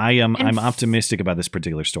I'm optimistic about this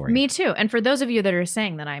particular story. Me too. And for those of you that are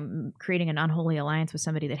saying that I'm creating an unholy alliance with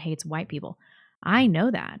somebody that hates white people, I know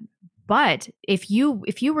that. But if you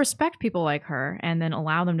respect people like her and then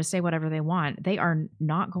allow them to say whatever they want, they are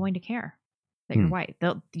not going to care that you're white.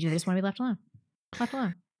 You just want to be left alone. Left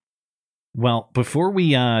alone. Well, before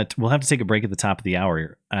we'll have to take a break at the top of the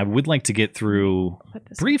hour. I would like to get through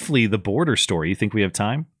briefly the border story. You think we have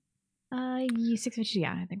time? 6:50.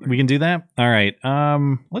 Yeah, I think we can do that. All right.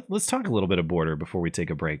 Let's talk a little bit of border before we take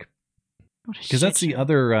a break, because that's the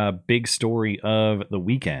other big story of the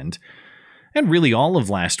weekend. And really all of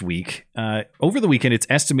last week. Over the weekend, it's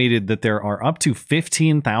estimated that there are up to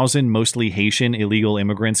 15,000 mostly Haitian illegal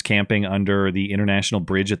immigrants camping under the international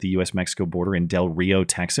bridge at the U.S.-Mexico border in Del Rio,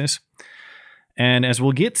 Texas. And as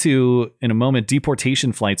we'll get to in a moment,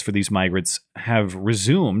 deportation flights for these migrants have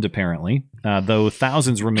resumed, apparently, though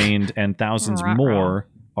thousands remained and thousands more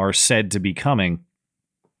are said to be coming.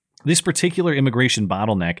 This particular immigration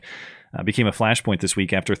bottleneck became a flashpoint this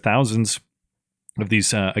week after thousands of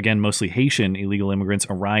these, again, mostly Haitian illegal immigrants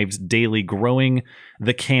arrived daily, growing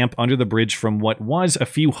the camp under the bridge from what was a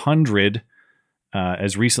few hundred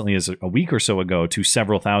as recently as a week or so ago to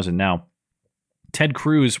several thousand now. Ted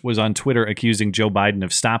Cruz was on Twitter accusing Joe Biden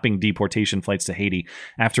of stopping deportation flights to Haiti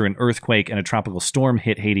after an earthquake and a tropical storm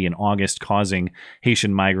hit Haiti in August, causing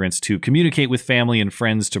Haitian migrants to communicate with family and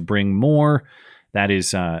friends to bring more. That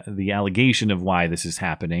is the allegation of why this is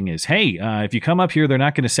happening is, hey, if you come up here, they're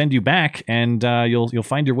not going to send you back, and you'll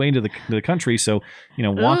find your way into the country. So,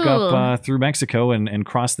 walk up through Mexico and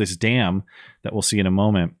cross this dam that we'll see in a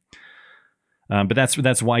moment. But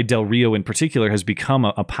that's why Del Rio in particular has become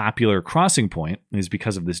a popular crossing point, is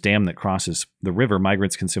because of this dam that crosses the river.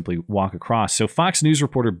 Migrants can simply walk across. So Fox News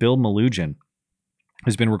reporter Bill Malugin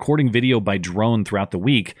has been recording video by drone throughout the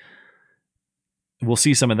week. We'll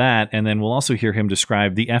see some of that, and then we'll also hear him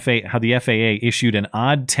describe how the FAA issued an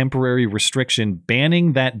odd temporary restriction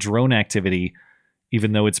banning that drone activity,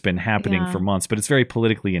 even though it's been happening for months. But it's very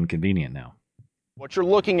politically inconvenient now. What you're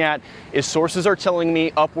looking at is sources are telling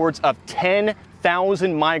me upwards of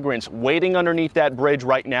 10,000 migrants waiting underneath that bridge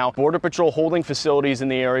right now. Border Patrol holding facilities in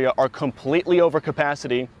the area are completely over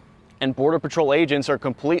capacity, and Border Patrol agents are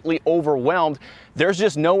completely overwhelmed. There's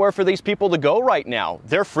just nowhere for these people to go right now.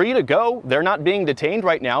 They're free to go. They're not being detained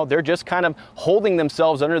right now. They're just kind of holding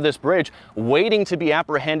themselves under this bridge, waiting to be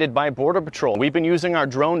apprehended by Border Patrol. We've been using our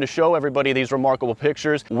drone to show everybody these remarkable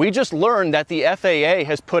pictures. We just learned that the FAA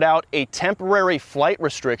has put out a temporary flight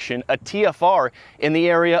restriction, a TFR, in the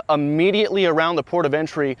area immediately around the port of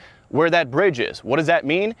entry where that bridge is. What does that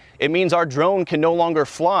mean? It means our drone can no longer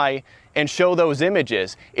fly and show those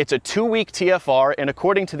images. It's a 2-week TFR, and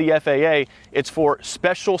according to the FAA, it's for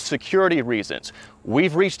special security reasons.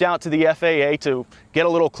 We've reached out to the FAA to get a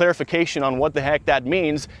little clarification on what the heck that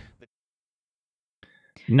means.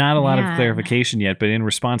 Not a lot of clarification yet, but in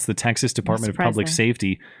response, the Texas Department of Public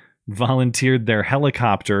Safety volunteered their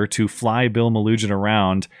helicopter to fly Bill Malugin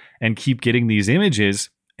around and keep getting these images.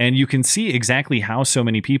 And you can see exactly how so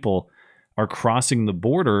many people are crossing the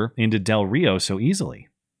border into Del Rio so easily.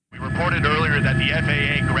 We reported earlier that the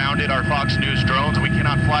FAA grounded our Fox News drones. We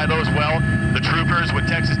cannot fly those well. The troopers with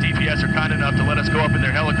Texas DPS are kind enough to let us go up in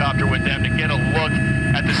their helicopter with them to get a look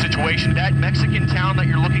at the situation. That Mexican town that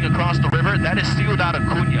you're looking across the river, that is Ciudad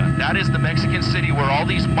Acuña. That is the Mexican city where all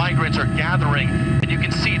these migrants are gathering. And you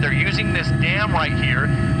can see they're using this dam right here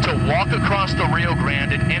to walk across the Rio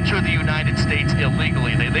Grande and enter the United States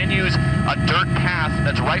illegally. They then use a dirt path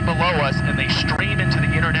that's right below us, and they stream into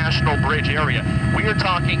the International Bridge area. We are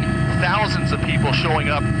talking thousands of people showing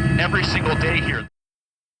up every single day here.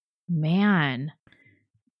 Man.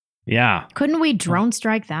 Yeah. Couldn't we drone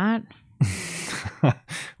strike that?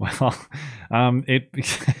 Well,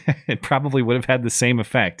 it probably would have had the same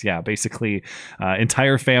effect. Yeah, basically,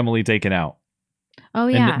 entire family taken out. Oh,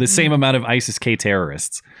 yeah. And the same amount of ISIS-K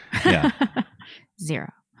terrorists. Yeah.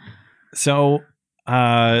 0. So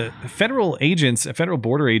federal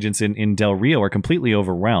border agents in Del Rio are completely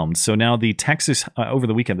overwhelmed. So now over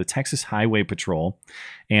the weekend, the Texas Highway Patrol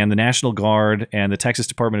and the National Guard and the Texas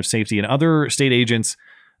Department of Safety and other state agents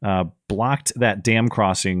blocked that dam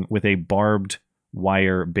crossing with a barbed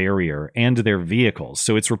wire barrier and their vehicles.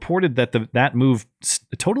 So it's reported that that move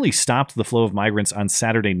totally stopped the flow of migrants on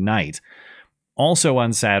Saturday night. Also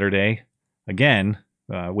on Saturday, again,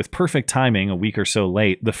 with perfect timing, a week or so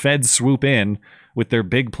late, the feds swoop in with their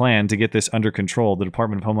big plan to get this under control. The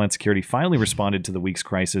Department of Homeland Security finally responded to the week's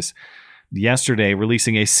crisis yesterday,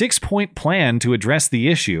 releasing a 6-point plan to address the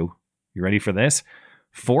issue. You ready for this?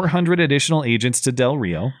 400 additional agents to Del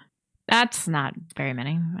Rio. That's not very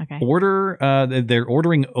many. Okay. They're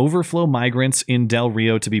ordering overflow migrants in Del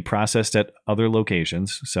Rio to be processed at other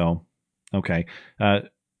locations. So, okay.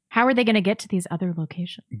 How are they going to get to these other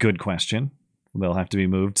locations? Good question. They'll have to be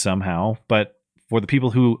moved somehow. But for the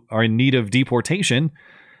people who are in need of deportation,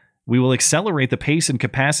 we will accelerate the pace and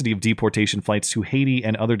capacity of deportation flights to Haiti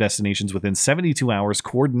and other destinations within 72 hours.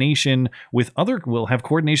 We'll have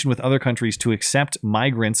coordination with other countries to accept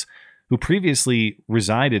migrants who previously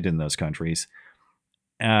resided in those countries.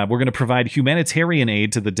 We're going to provide humanitarian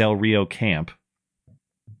aid to the Del Rio camp.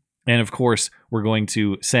 And of course, we're going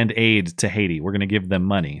to send aid to Haiti. We're going to give them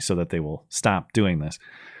money so that they will stop doing this.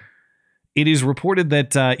 It is reported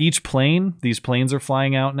that these planes are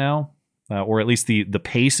flying out now, or at least the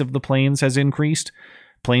pace of the planes has increased.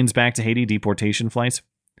 Planes back to Haiti, deportation flights.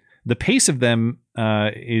 The pace of them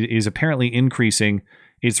is apparently increasing.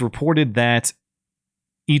 It's reported that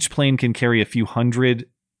each plane can carry a few hundred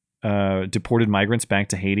deported migrants back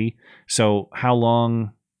to Haiti. So how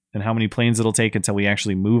long and how many planes it'll take until we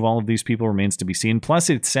actually move all of these people remains to be seen. Plus,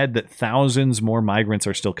 it's said that thousands more migrants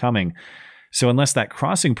are still coming. So unless that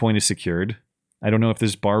crossing point is secured, I don't know if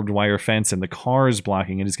this barbed wire fence and the cars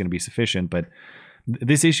blocking it is going to be sufficient, but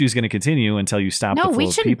this issue is going to continue until you stop the flow of people. No,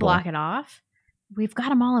 we shouldn't block it off. We've got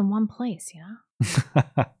them all in one place,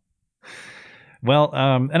 Well,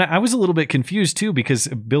 and I was a little bit confused too, because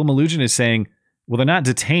Bill Malugin is saying, well, they're not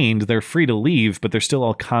detained, they're free to leave, but they're still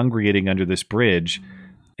all congregating under this bridge.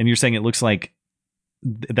 And you're saying it looks like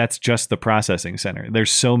that's just the processing center. There's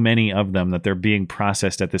so many of them that they're being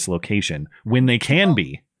processed at this location when they can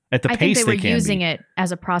be at the pace they can be. I think they were using it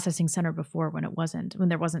as a processing center before when there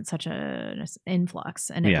wasn't such an influx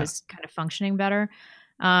and it was kind of functioning better.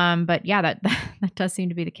 But yeah, that does seem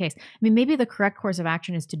to be the case. I mean, maybe the correct course of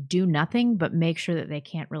action is to do nothing, but make sure that they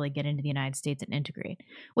can't really get into the United States and integrate.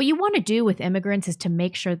 What you want to do with immigrants is to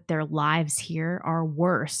make sure that their lives here are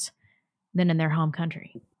worse than in their home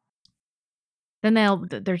country. Then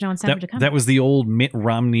there's no incentive to come. That was the old Mitt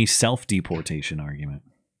Romney self-deportation argument.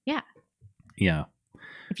 Yeah. Yeah.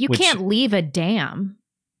 If you can't leave a dam,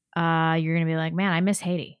 you're going to be like, man, I miss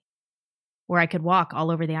Haiti, where I could walk all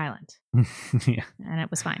over the island. Yeah. And it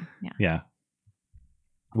was fine. Yeah. Yeah.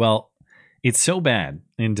 Well, it's so bad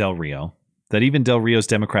in Del Rio that even Del Rio's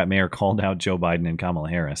Democrat mayor called out Joe Biden and Kamala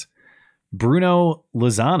Harris. Bruno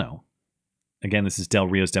Lozano, again, this is Del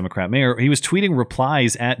Rio's Democrat mayor, he was tweeting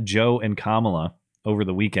replies at Joe and Kamala over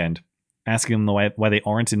the weekend, asking them why they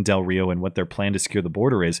aren't in Del Rio and what their plan to secure the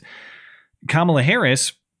border is. Kamala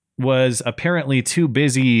Harris was apparently too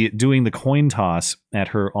busy doing the coin toss at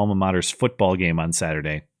her alma mater's football game on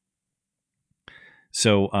Saturday.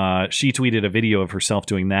 So she tweeted a video of herself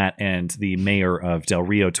doing that, and the mayor of Del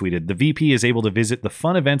Rio tweeted, "The VP is able to visit the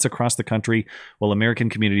fun events across the country while American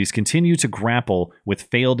communities continue to grapple with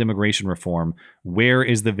failed immigration reform. Where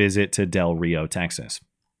is the visit to Del Rio, Texas?"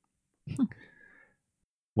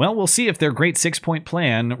 Well, we'll see if their great 6-point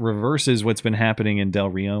plan reverses what's been happening in Del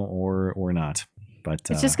Rio or not. But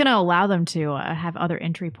it's just going to allow them to have other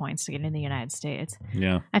entry points to get in the United States.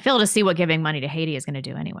 Yeah. I fail to see what giving money to Haiti is going to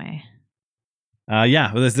do anyway.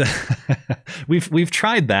 Yeah, we've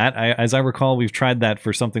tried that. As I recall, we've tried that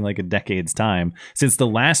for something like a decade's time since the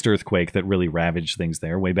last earthquake that really ravaged things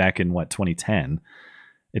there way back in 2010.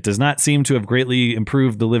 It does not seem to have greatly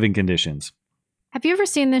improved the living conditions. Have you ever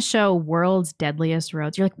seen this show, World's Deadliest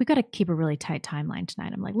Roads? You're like, we got to keep a really tight timeline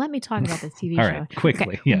tonight. I'm like, let me talk about this TV All show. right,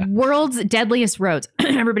 quickly, yeah. World's Deadliest Roads.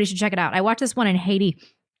 Everybody should check it out. I watched this one in Haiti,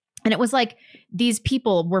 and it was like these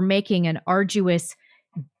people were making an arduous,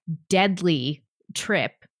 deadly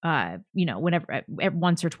trip, whenever,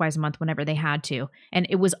 once or twice a month, whenever they had to. And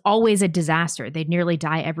it was always a disaster. They'd nearly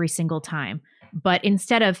die every single time. But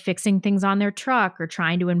instead of fixing things on their truck or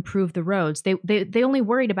trying to improve the roads, they only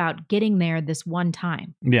worried about getting there this one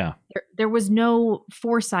time. Yeah. There was no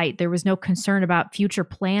foresight. There was no concern about future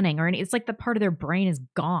planning or any. It's like the part of their brain is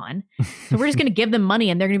gone. So we're just going to give them money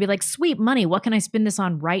and they're going to be like, sweet money. What can I spend this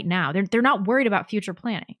on right now? They're not worried about future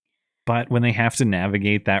planning. But when they have to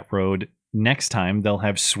navigate that road next time, they'll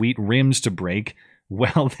have sweet rims to break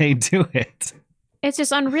while they do it. It's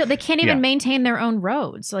just unreal. They can't even maintain their own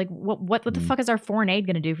roads. Like, what the fuck is our foreign aid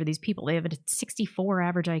going to do for these people? They have a 64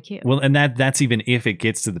 average IQ. Well, and that's even if it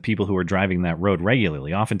gets to the people who are driving that road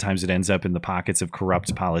regularly. Oftentimes, it ends up in the pockets of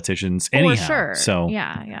corrupt politicians. Anyhow, for sure. So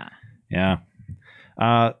yeah.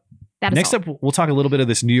 Next up, we'll talk a little bit of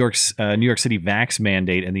this New York City vax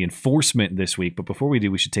mandate and the enforcement this week. But before we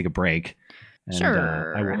do, we should take a break. And,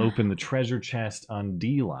 sure. I will open the treasure chest on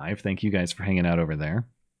D Live. Thank you guys for hanging out over there.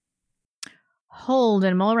 Hold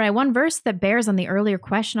and Mulray, one verse that bears on the earlier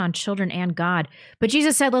question on children and God. But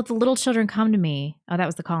Jesus said, let the little children come to me. Oh, that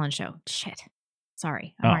was the Collins show. Shit.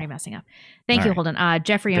 Sorry. I'm already messing up. Thank you, Holden.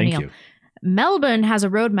 Jeffrey O'Neill. Melbourne has a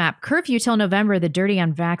roadmap. Curfew till November. The dirty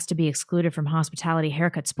unvaxxed to be excluded from hospitality,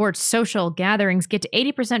 haircut, sports, social gatherings. Get to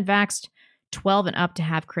 80% vaxxed, 12 and up to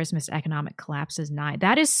have Christmas. Economic collapses nigh.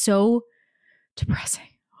 That is so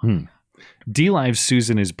depressing. D-Live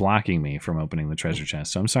Susan is blocking me from opening the treasure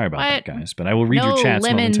chest, so I'm sorry about that, guys. But I will read your chats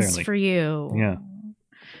momentarily. For you.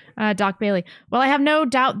 Yeah. Doc Bailey. Well, I have no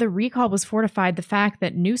doubt the recall was fortified. The fact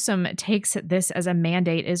that Newsom takes this as a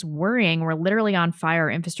mandate is worrying. We're literally on fire.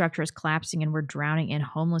 Our infrastructure is collapsing and we're drowning in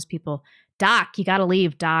homeless people. Doc, you got to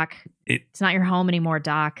leave, Doc. It's not your home anymore,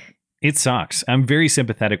 Doc. It sucks. I'm very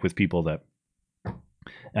sympathetic with people that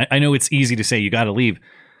I know it's easy to say you got to leave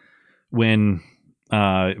when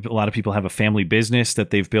a lot of people have a family business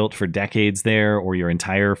that they've built for decades there, or your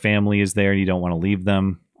entire family is there and you don't want to leave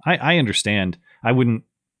them. I understand. I wouldn't.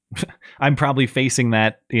 I'm probably facing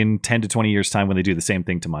that in 10 to 20 years time when they do the same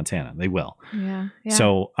thing to Montana. They will. Yeah.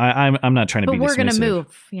 So I'm not trying to be dismissive. But we're going to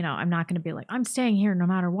move. I'm not going to be like, I'm staying here no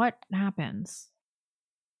matter what happens.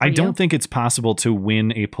 I don't think it's possible to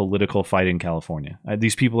win a political fight in California.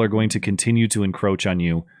 These people are going to continue to encroach on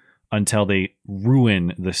you until they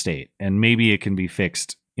ruin the state. And maybe it can be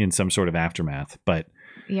fixed in some sort of aftermath. But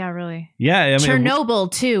yeah, really. Yeah. I mean, Chernobyl,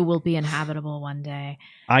 too, will be inhabitable one day.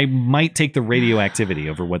 I might take the radioactivity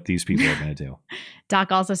over what these people are going to do.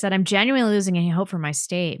 Doc also said, I'm genuinely losing any hope for my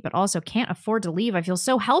state, but also can't afford to leave. I feel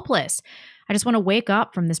so helpless. I just want to wake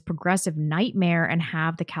up from this progressive nightmare and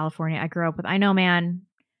have the California I grew up with. I know, man.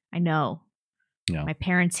 I know. Yeah. My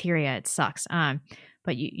parents hear you. It sucks.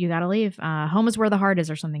 But you got to leave. Home is where the heart is,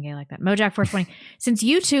 or something gay like that. Mojack 420. Since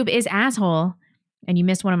YouTube is asshole and you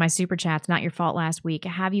missed one of my super chats, not your fault last week,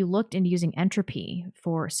 have you looked into using Entropy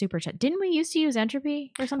for super chat? Didn't we used to use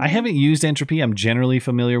Entropy or something? I haven't used Entropy. I'm generally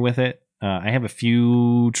familiar with it. I have a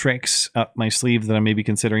few tricks up my sleeve that I may be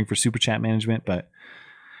considering for super chat management, but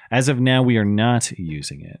as of now, we are not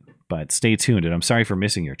using it. But stay tuned, and I'm sorry for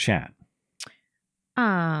missing your chat.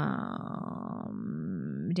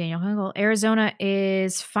 Daniel Hungel. Arizona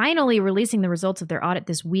is finally releasing the results of their audit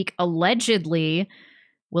this week. Allegedly,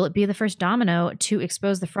 will it be the first domino to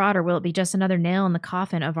expose the fraud, or will it be just another nail in the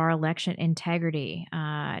coffin of our election integrity?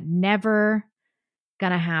 Never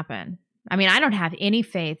gonna happen. I mean, I don't have any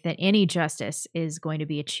faith that any justice is going to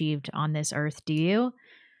be achieved on this earth. Do you?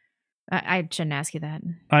 I shouldn't ask you that.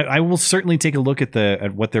 I will certainly take a look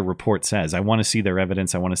at what their report says. I want to see their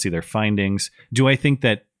evidence. I want to see their findings. Do I think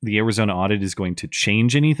that the Arizona audit is going to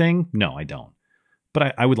change anything? No, I don't.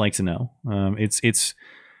 But I would like to know. I'm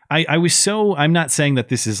not saying that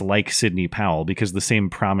this is like Sidney Powell, because the same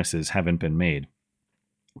promises haven't been made.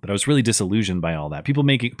 But I was really disillusioned by all that. People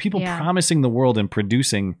promising the world and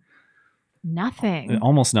producing nothing.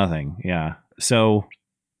 Almost nothing. Yeah. So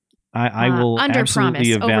I will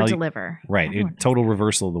absolutely evaluate. Over-deliver. Right. Total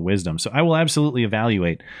reversal of the wisdom. So I will absolutely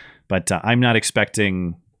evaluate, but I'm not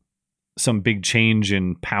expecting some big change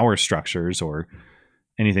in power structures or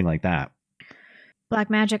anything like that. Black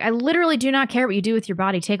Magic, I literally do not care what you do with your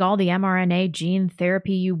body. Take all the mRNA gene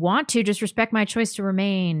therapy you want to. Just respect my choice to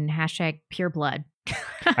remain. # pure blood.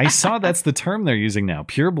 I saw that's the term they're using now.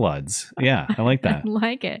 Pure bloods. Yeah, I like that. I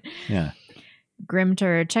like it. Yeah.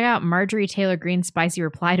 Grimter, check out Marjorie Taylor Greene's spicy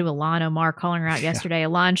reply to Ilhan Omar calling her out yesterday.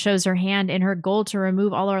 Ilhan shows her hand in her goal to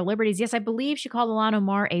remove all our liberties. Yes, I believe she called Ilhan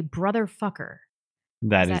Omar a brother fucker.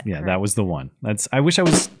 That is correct? That was the one. I wish I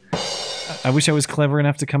was clever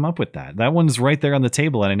enough to come up with that. That one's right there on the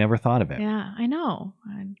table and I never thought of it. Yeah, I know.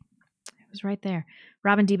 It was right there.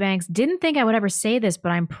 Robin D. Banks, didn't think I would ever say this,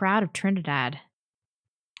 but I'm proud of Trinidad.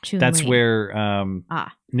 That's where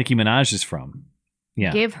Nicki Minaj is from.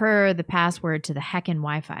 Yeah. Give her the password to the heckin'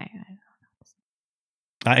 Wi-Fi.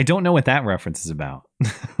 I don't know what that reference is about.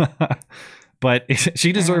 But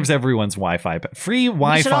she deserves everyone's Wi-Fi. Free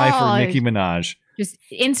Wi-Fi for Nicki Minaj. Just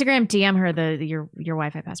Instagram DM her your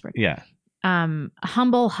Wi-Fi password. Yeah.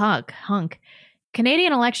 Humble hunk.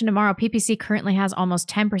 Canadian election tomorrow. PPC currently has almost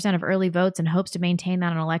 10% of early votes and hopes to maintain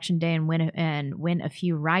that on election day and win a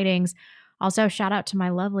few ridings. Also, shout out to my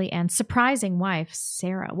lovely and surprising wife,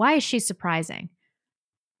 Sarah. Why is she surprising?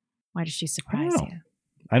 Why does she surprise you?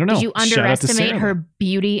 I don't know. Did you underestimate her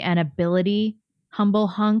beauty and ability, humble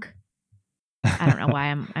hunk? I don't know why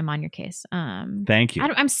I'm on your case. Thank you.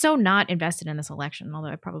 I'm so not invested in this election, although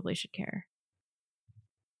I probably should care.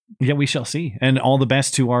 Yeah, we shall see. And all the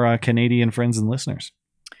best to our Canadian friends and listeners.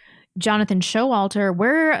 Jonathan Showalter,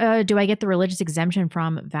 where do I get the religious exemption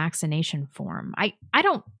from vaccination form? I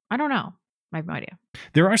don't know. I have no idea.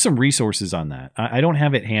 There are some resources on that. I don't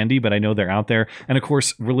have it handy, but I know they're out there. And of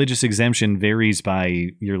course, religious exemption varies by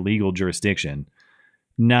your legal jurisdiction.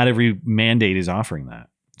 Not every mandate is offering that.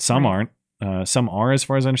 Some aren't. Some are, as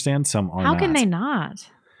far as I understand. Some are not. How can they not?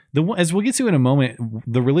 As we'll get to in a moment,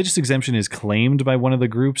 the religious exemption is claimed by one of the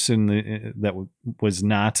groups that was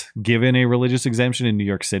not given a religious exemption in New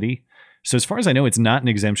York City. So as far as I know, it's not an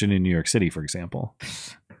exemption in New York City, for example.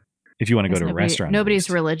 If you want to go to a restaurant. Nobody's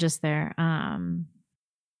religious there.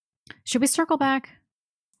 Should we circle back?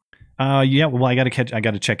 Yeah, well, I got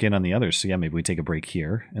to check in on the others. So yeah, maybe we take a break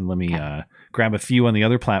here and let me grab a few on the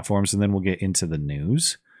other platforms and then we'll get into the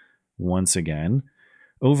news once again.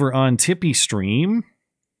 Over on Tippy Stream,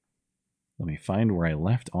 let me find where I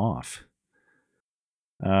left off.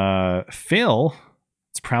 Phil,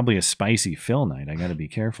 it's probably a spicy Phil night. I got to be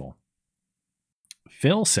careful.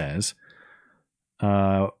 Phil says,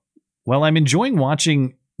 while I'm enjoying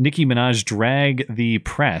watching Nicki Minaj drag the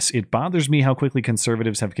press, it bothers me how quickly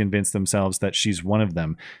conservatives have convinced themselves that she's one of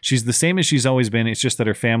them. She's the same as she's always been. It's just that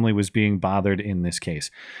her family was being bothered in this case.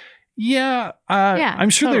 Yeah, I'm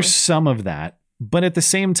sure totally. There's some of that. But at the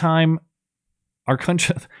same time, our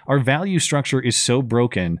country, our value structure is so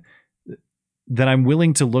broken that I'm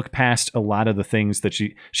willing to look past a lot of the things that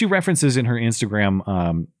she references in her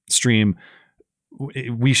Instagram stream.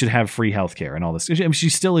 We should have free healthcare and all this. I mean, she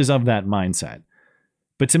still is of that mindset.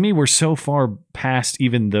 But to me, we're so far past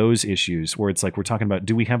even those issues where it's like we're talking about,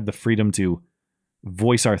 do we have the freedom to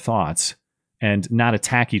voice our thoughts and not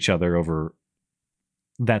attack each other over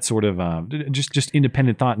that sort of just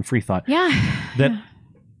independent thought and free thought? Yeah. That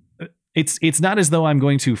it's not as though I'm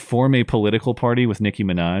going to form a political party with Nicki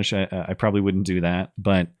Minaj. I probably wouldn't do that,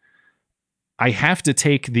 but I have to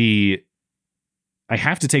take the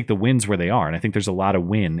wins where they are. And I think there's a lot of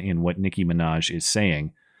win in what Nicki Minaj is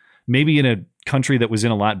saying. Maybe in a country that was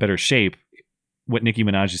in a lot better shape, what Nicki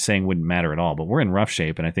Minaj is saying wouldn't matter at all. But we're in rough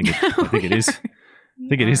shape, and I think it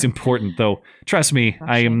is important. Though, trust me,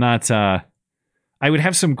 I am not. I would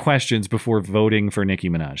have some questions before voting for Nicki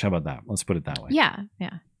Minaj. How about that? Let's put it that way. Yeah.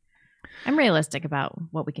 I'm realistic about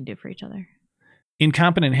what we can do for each other.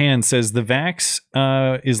 Incompetent Hand says the vax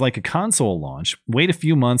is like a console launch. Wait a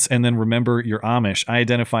few months and then remember you're Amish. I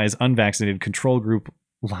identify as unvaccinated. Control group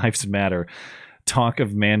lives matter. Talk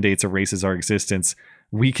of mandates erases our existence.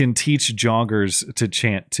 We can teach joggers to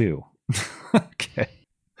chant too. Okay.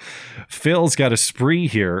 Phil's got a spree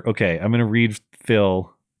here. Okay, I'm going to read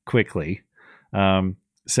Phil quickly.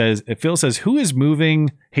 Phil says, who is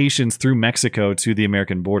moving Haitians through Mexico to the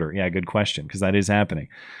American border? Yeah, good question, because that is happening.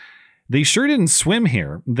 They sure didn't swim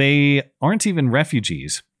here. They aren't even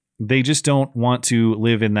refugees. They just don't want to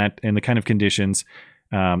live in the kind of conditions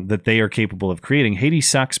that they are capable of creating. Haiti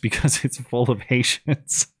sucks because it's full of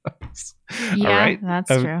Haitians. Yeah, all right? That's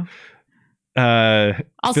true.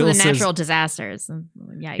 Also, Phil the natural disasters.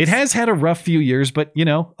 Yikes. It has had a rough few years, but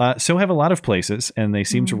so have a lot of places, and they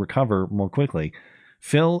seem to recover more quickly.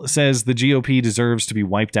 Phil says the GOP deserves to be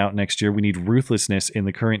wiped out next year. We need ruthlessness in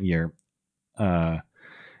the current year.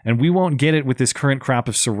 And we won't get it with this current crop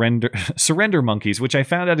of surrender monkeys, which I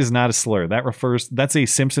found out is not a slur. That's a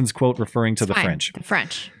Simpsons quote referring to the French. The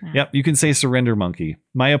French. Yeah. Yep, you can say surrender monkey.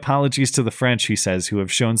 My apologies to the French, he says, who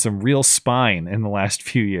have shown some real spine in the last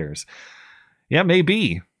few years. Yeah,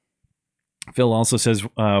 maybe. Phil also says,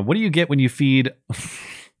 what do you get when you feed...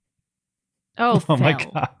 Oh, Phil. My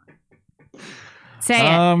God. Say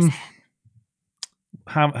it.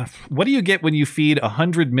 What do you get when you feed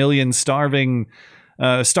 100 million starving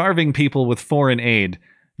people with foreign aid?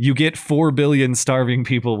 You get 4 billion starving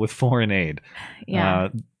people with foreign aid. Yeah.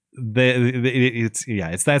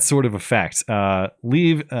 It's that sort of effect.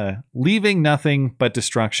 Leaving nothing but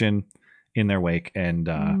destruction in their wake. And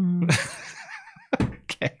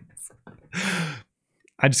okay.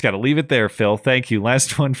 I just got to leave it there, Phil. Thank you.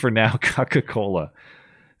 Last one for now. Coca-Cola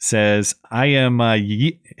says, I am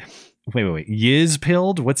wait.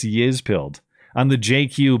 Yiz-pilled? What's yiz-pilled? On the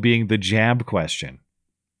JQ being the jab question.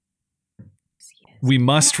 We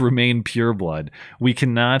must remain pureblood. We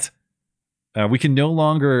cannot. We can no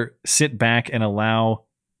longer sit back and allow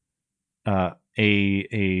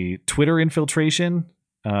a Twitter infiltration.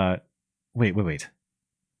 Wait.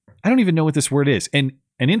 I don't even know what this word is. An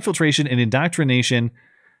infiltration, an indoctrination,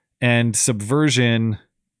 and subversion.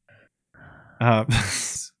 I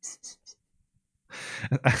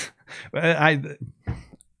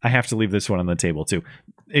have to leave this one on the table too.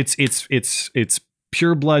 It's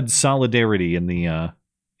pure blood solidarity in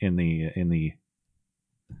the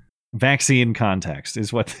vaccine context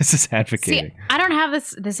is what this is advocating. See, I don't have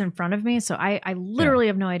this in front of me, so I literally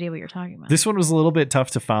have no idea what you're talking about. This one was a little bit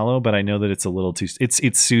tough to follow, but I know that it's a little too.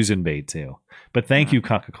 It's Susan bait too. But thank you,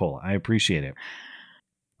 Coca-Cola. I appreciate it.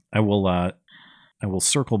 I will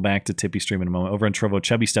circle back to Tippy Stream in a moment. Over on Trovo,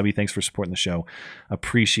 Chubby Stubby, thanks for supporting the show.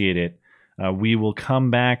 Appreciate it. We will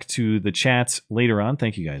come back to the chats later on.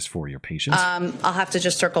 Thank you guys for your patience. I'll have to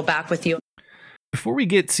just circle back with you. Before we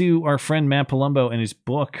get to our friend Matt Palumbo and his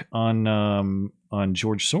book on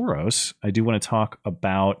George Soros, I do want to talk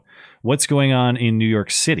about what's going on in New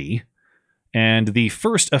York City and the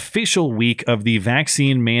first official week of the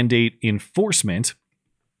vaccine mandate enforcement.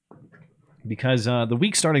 Because the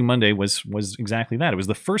week starting Monday was exactly that. It was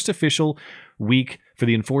the first official week for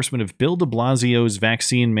the enforcement of Bill de Blasio's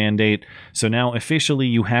vaccine mandate. So now officially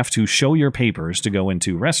you have to show your papers to go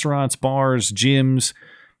into restaurants, bars, gyms,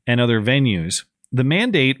 and other venues. The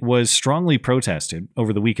mandate was strongly protested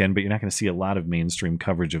over the weekend, but you're not going to see a lot of mainstream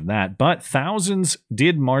coverage of that. But thousands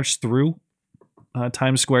did march through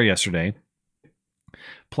Times Square yesterday,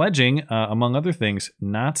 pledging, among other things,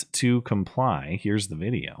 not to comply. Here's the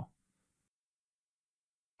video.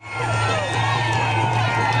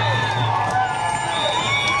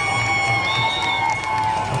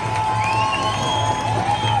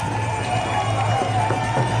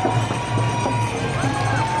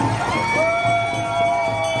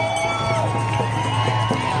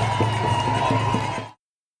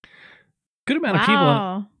 Good amount of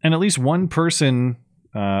people, and at least one person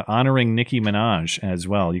honoring Nicki Minaj as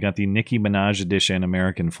well. You got the Nicki Minaj edition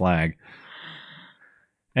American flag.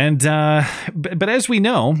 And but as we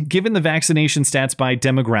know, given the vaccination stats by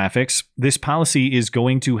demographics, this policy is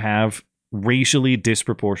going to have racially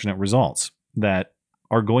disproportionate results that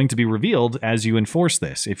are going to be revealed as you enforce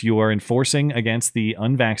this. If you are enforcing against the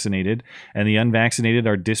unvaccinated and the unvaccinated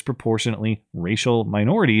are disproportionately racial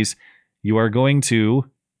minorities, you are going to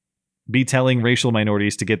be telling racial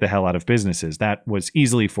minorities to get the hell out of businesses. That was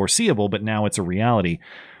easily foreseeable, but now it's a reality.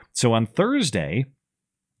 So on Thursday,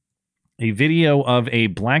 a video of a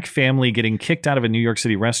black family getting kicked out of a New York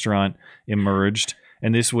City restaurant emerged,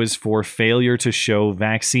 and this was for failure to show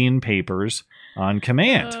vaccine papers on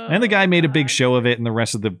command. And the guy made a big show of it, and the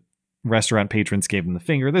rest of the restaurant patrons gave him the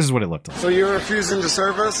finger. This is what it looked like. So you're refusing to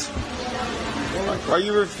serve us? Are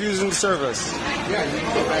you refusing to serve us?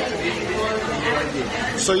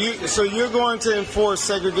 So you're going to enforce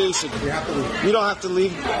segregation. You don't have to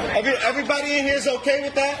leave. Everybody in here is okay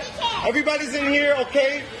with that? Everybody's in here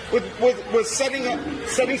okay with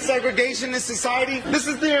setting segregation in society? This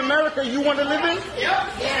is the America you want to live in?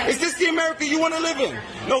 Yeah. Is this the America you want to live in?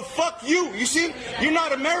 No, fuck you. You see? You're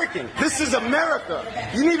not American. This is America.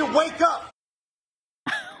 You need to wake up.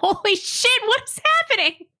 Holy shit, what is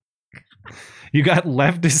happening? You got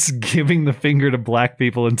leftists giving the finger to black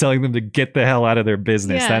people and telling them to get the hell out of their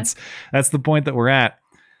business. Yeah. That's the point that we're at.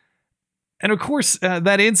 And of course,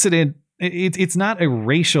 that incident, it's not a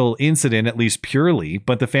racial incident, at least purely,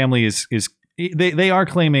 but the family they are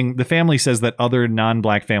claiming, the family says that other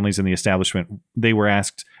non-black families in the establishment, they were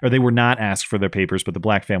not asked for their papers, but the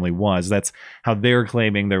black family was. That's how they're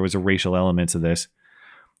claiming there was a racial element to this.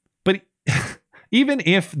 But even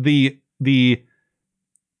if the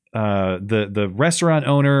the restaurant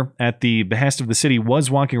owner, at the behest of the city,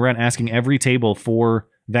 was walking around asking every table for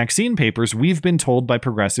vaccine papers. We've been told by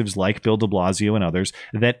progressives like Bill de Blasio and others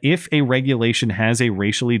that if a regulation has a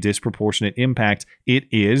racially disproportionate impact, it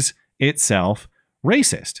is itself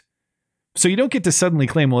racist. So you don't get to suddenly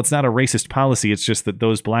claim, well, it's not a racist policy, it's just that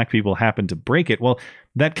those black people happen to break it. Well,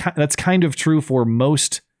 that's kind of true for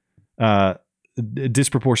most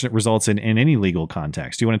disproportionate results in any legal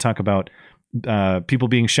context. You want to talk about people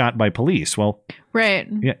being shot by police? Well, right.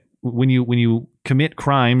 Yeah. When you commit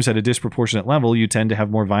crimes at a disproportionate level, you tend to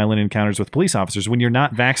have more violent encounters with police officers. When you're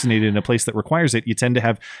not vaccinated in a place that requires it, you tend to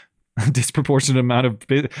have a disproportionate amount of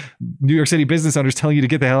New York City business owners telling you to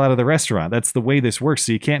get the hell out of the restaurant. That's the way this works.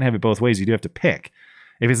 So you can't have it both ways. You do have to pick.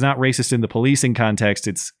 If it's not racist in the policing context,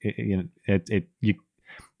 if it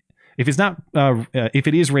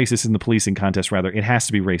is racist in the policing context, rather, it has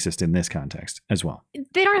to be racist in this context as well.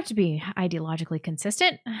 They don't have to be ideologically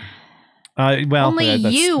consistent. Well, only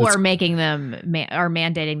you are making them are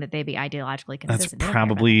mandating that they be ideologically consistent. That's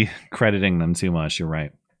probably crediting them too much. You're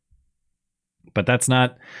right, but that's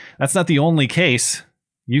not the only case.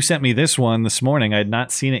 You sent me this one this morning. I had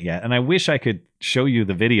not seen it yet, and I wish I could show you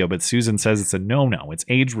the video, but Susan says it's a no. It's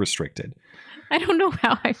age restricted. I don't know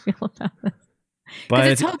how I feel about this. Because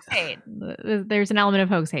it's hoax hate. There's an element of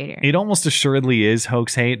hoax hate here. It almost assuredly is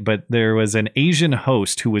hoax hate, but there was an Asian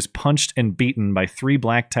host who was punched and beaten by 3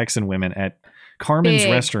 black Texan women at Carmen's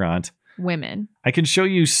restaurant. Women. I can show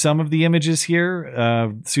you some of the images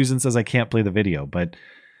here. Susan says I can't play the video, but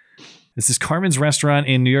this is Carmen's restaurant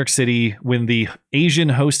in New York City when the Asian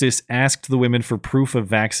hostess asked the women for proof of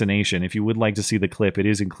vaccination. If you would like to see the clip, it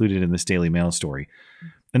is included in this Daily Mail story.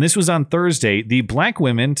 And this was on Thursday. The black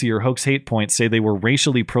women, to your hoax hate point, say they were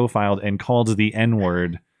racially profiled and called the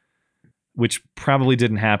N-word, which probably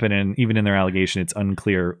didn't happen. And even in their allegation, it's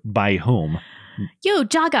unclear by whom. You,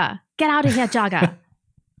 Jaga, get out of here, Jaga.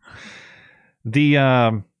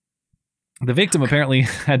 The victim apparently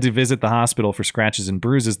had to visit the hospital for scratches and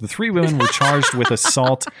bruises. The 3 women were charged with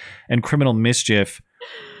assault and criminal mischief.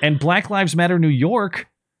 And Black Lives Matter New York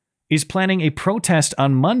is planning a protest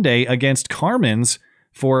on Monday against Carmen's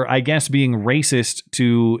for, I guess, being racist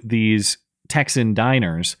to these Texan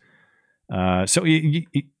diners. So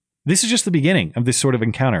this is just the beginning of this sort of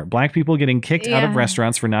encounter. Black people getting kicked out of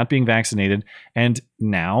restaurants for not being vaccinated. And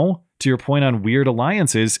now, to your point on weird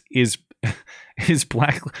alliances,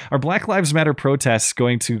 are Black Lives Matter protests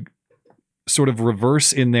going to sort of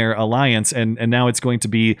reverse in their alliance? And now it's going to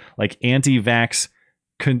be like anti-vax.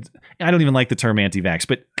 I don't even like the term anti-vax,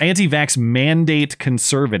 but anti-vax mandate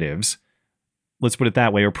conservatives, let's put it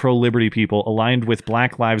that way, or pro-liberty people aligned with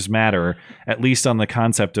Black Lives Matter, at least on the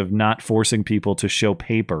concept of not forcing people to show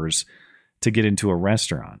papers to get into a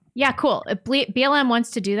restaurant. Yeah, cool. If BLM wants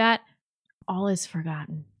to do that, all is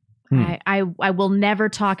forgotten. I will never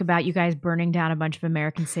talk about you guys burning down a bunch of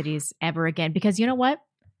American cities ever again, because you know what?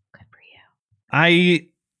 Good for you.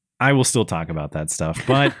 I will still talk about that stuff,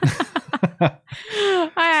 but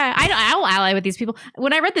I will ally with these people.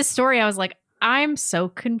 When I read this story, I was like, I'm so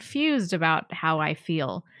confused about how I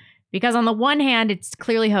feel, because on the one hand, it's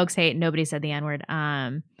clearly hoax hate. Nobody said the N-word.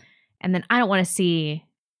 And then I don't want to see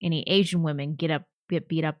any Asian women get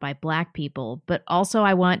beat up by black people, but also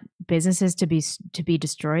I want businesses to be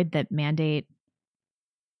destroyed that mandate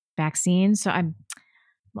vaccines. So I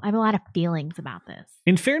have a lot of feelings about this.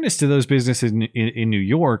 In fairness to those businesses in New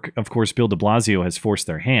York, of course, Bill de Blasio has forced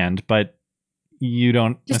their hand, but you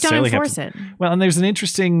don't necessarily don't enforce have to. it. Well, and there's an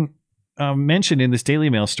interesting mention in this Daily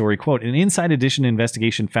Mail story, quote, an Inside Edition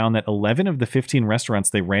investigation found that 11 of the 15 restaurants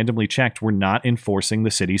they randomly checked were not enforcing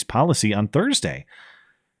the city's policy on Thursday.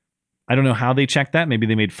 I don't know how they checked that. Maybe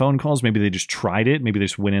they made phone calls. Maybe they just tried it. Maybe they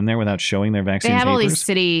just went in there without showing their vaccine papers. They have all these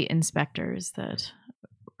city inspectors that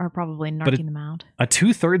are probably narking them out. A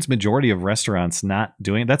 2/3 majority of restaurants not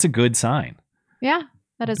doing it, that's a good sign. Yeah,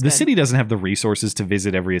 that is the good. city doesn't have the resources to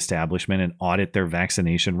visit every establishment and audit their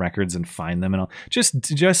vaccination records and find them and all. Just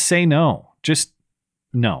say no. Just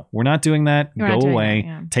no. We're not doing that. We're Go not doing away. that,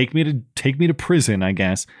 yeah. Take me to prison, I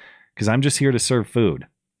guess, because I'm just here to serve food.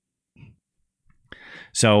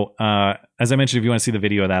 So, as I mentioned, if you want to see the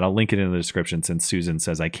video of that, I'll link it in the description, since Susan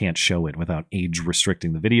says I can't show it without age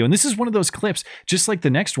restricting the video. And this is one of those clips, just like the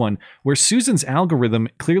next one, where Susan's algorithm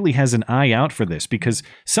clearly has an eye out for this, because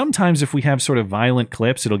sometimes if we have sort of violent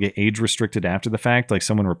clips, it'll get age restricted after the fact, like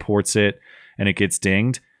someone reports it and it gets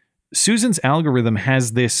dinged. Susan's algorithm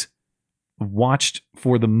has this watched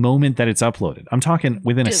for the moment that it's uploaded. I'm talking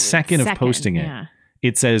within a second of posting it. Yeah.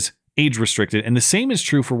 It says age restricted. And the same is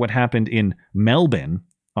true for what happened in Melbourne,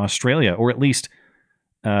 Australia, or at least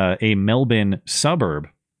a Melbourne suburb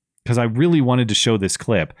because I really wanted to show this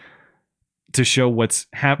clip to show what's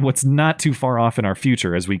not too far off in our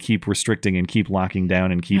future as we keep restricting and keep locking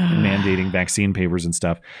down and keep mandating vaccine papers and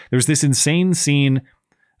stuff. There's this insane scene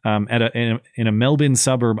in a Melbourne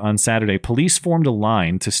suburb on Saturday. Police formed a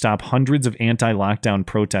line to stop hundreds of anti-lockdown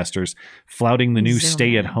protesters flouting the new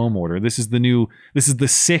stay-at-home order. This is the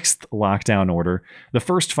 6th lockdown order. The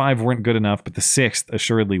first 5 weren't good enough, but the 6th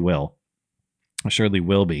assuredly will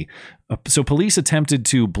be. So police attempted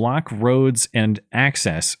to block roads and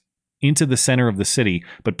access into the center of the city,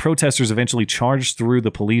 but protesters eventually charged through the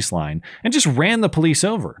police line and just ran the police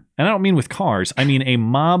over. And I don't mean with cars. I mean a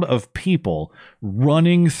mob of people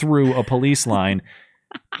running through a police line.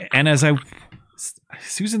 And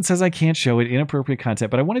Susan says I can't show it, inappropriate content,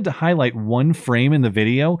 but I wanted to highlight one frame in the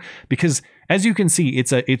video because, as you can see,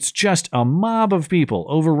 it's just a mob of people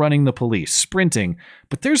overrunning the police, sprinting.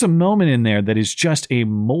 But there's a moment in there that is just a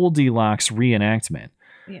Moldilocks reenactment.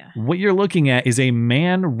 Yeah. What you're looking at is a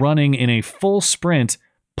man running in a full sprint,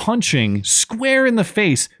 punching square in the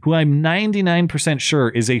face, who I'm 99% sure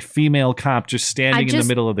is a female cop just standing in the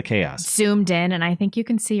middle of the chaos. Zoomed in, and I think you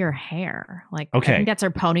can see her hair. Like, okay. I think that's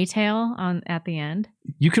her ponytail at the end.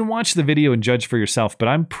 You can watch the video and judge for yourself, but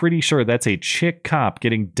I'm pretty sure that's a chick cop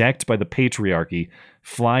getting decked by the patriarchy,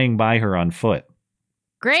 flying by her on foot.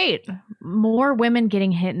 Great. More women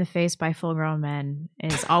getting hit in the face by full-grown men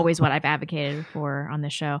is always what I've advocated for on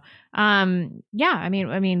this show. Yeah, I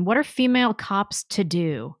mean, what are female cops to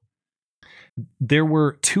do? There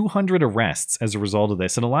were 200 arrests as a result of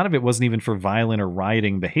this, and a lot of it wasn't even for violent or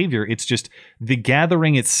rioting behavior. It's just the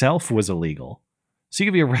gathering itself was illegal. So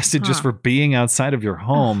you could be arrested just for being outside of your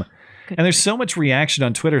home. And there's so much reaction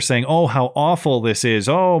on Twitter saying, oh, how awful this is.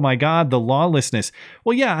 Oh, my God, the lawlessness.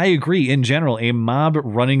 Well, yeah, I agree. In general, a mob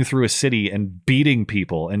running through a city and beating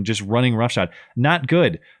people and just running roughshod, not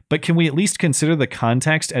good. But can we at least consider the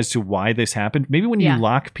context as to why this happened? Maybe when you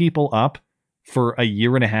lock people up for a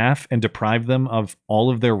year and a half and deprive them of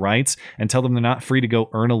all of their rights and tell them they're not free to go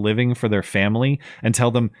earn a living for their family, and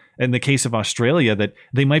tell them, in the case of Australia, that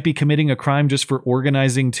they might be committing a crime just for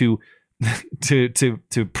organizing to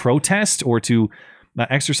protest or to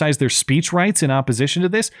exercise their speech rights in opposition to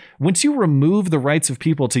this. Once you remove the rights of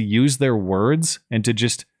people to use their words and to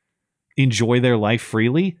just enjoy their life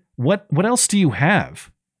freely, what else do you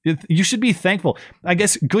have? You should be thankful. I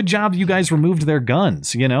guess good job you guys removed their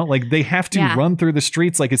guns, like they have to run through the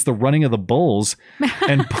streets like it's the running of the bulls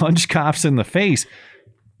and punch cops in the face.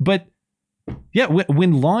 But yeah,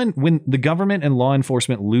 when the government and law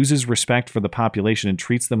enforcement loses respect for the population and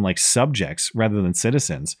treats them like subjects rather than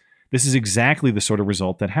citizens, this is exactly the sort of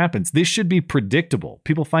result that happens. This should be predictable.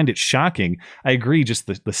 People find it shocking. I agree, just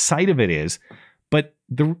the sight of it is. But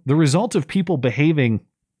the result of people behaving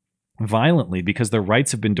violently because their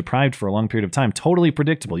rights have been deprived for a long period of time, totally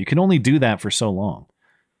predictable. You can only do that for so long.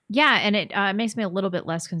 Yeah, and it makes me a little bit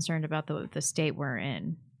less concerned about the state we're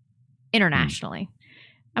in internationally.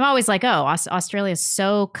 I'm always like, oh, Australia is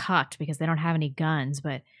so cucked because they don't have any guns,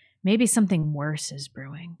 but maybe something worse is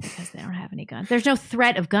brewing because they don't have any guns. There's no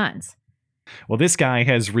threat of guns. Well, this guy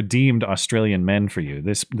has redeemed Australian men for you.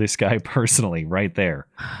 This guy personally, right there.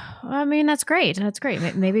 I mean, that's great. That's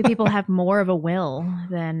great. Maybe people have more of a will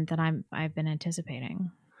than I've been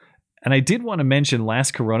anticipating. And I did want to mention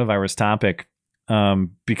last coronavirus topic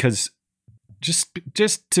because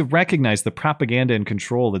just to recognize the propaganda and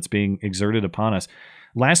control that's being exerted upon us.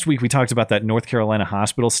 Last week, we talked about that North Carolina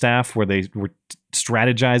hospital staff where they were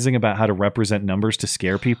strategizing about how to represent numbers to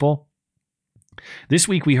scare people. This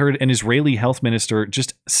week, we heard an Israeli health minister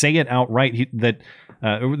just say it outright,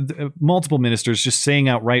 multiple ministers just saying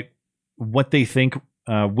outright what they think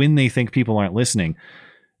when they think people aren't listening.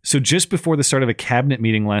 So just before the start of a cabinet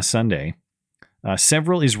meeting last Sunday,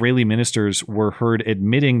 several Israeli ministers were heard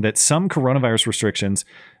admitting that some coronavirus restrictions,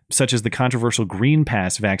 such as the controversial Green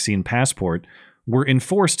Pass vaccine passport, were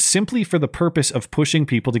enforced simply for the purpose of pushing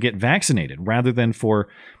people to get vaccinated rather than for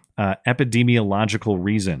epidemiological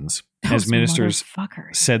reasons. As ministers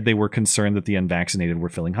said they were concerned that the unvaccinated were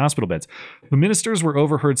filling hospital beds. The ministers were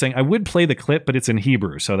overheard saying, I would play the clip, but it's in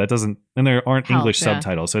Hebrew, so that doesn't, and there aren't English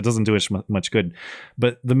subtitles, so it doesn't do us much good.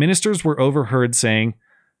 But the ministers were overheard,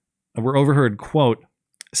 quote,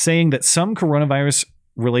 saying that some coronavirus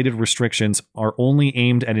related restrictions are only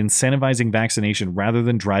aimed at incentivizing vaccination rather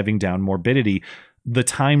than driving down morbidity, the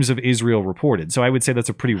Times of Israel reported. So I would say that's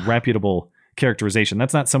a pretty reputable characterization.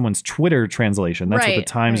 That's not someone's Twitter translation. That's what the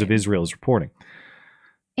Times of Israel is reporting.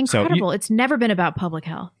 Incredible. So it's never been about public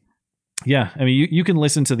health. Yeah. I mean, you can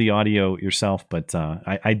listen to the audio yourself, but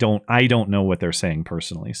I don't know what they're saying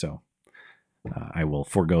personally. So I will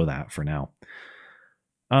forego that for now.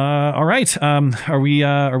 All right. Are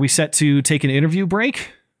we set to take an interview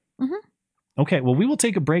break? Mm-hmm. Okay, well, we will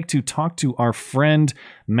take a break to talk to our friend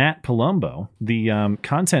Matt Palumbo, the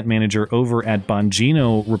content manager over at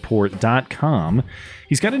BonginoReport.com.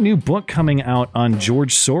 He's got a new book coming out on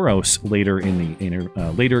George Soros later in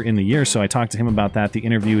the year, so I talked to him about that. The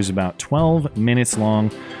interview is about 12 minutes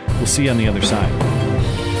long. We'll see you on the other side.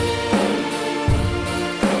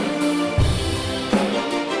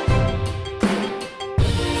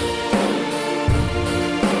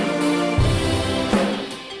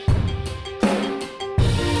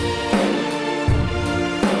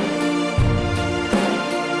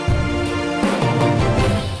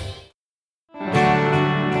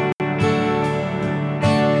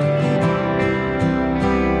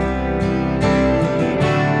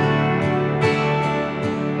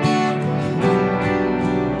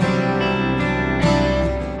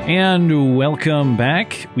 And welcome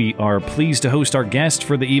back. We are pleased to host our guest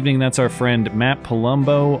for the evening. That's our friend Matt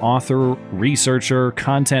Palumbo, author, researcher,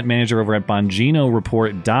 content manager over at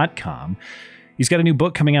BonginoReport.com. He's got a new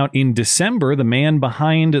book coming out in December, The Man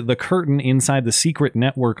Behind the Curtain Inside the Secret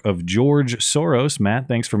Network of George Soros. Matt,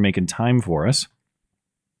 thanks for making time for us.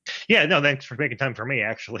 Yeah, no, thanks for making time for me,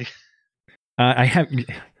 actually.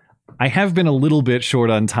 I have been a little bit short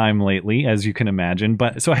on time lately, as you can imagine,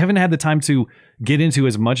 but so I haven't had the time to get into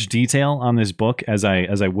as much detail on this book as I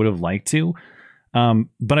would have liked to.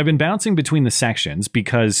 But I've been bouncing between the sections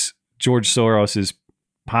because George Soros is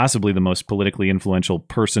possibly the most politically influential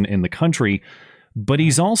person in the country, but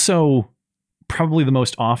he's also probably the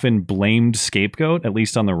most often blamed scapegoat, at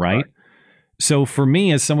least on the right. So for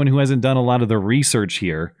me, as someone who hasn't done a lot of the research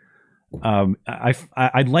here,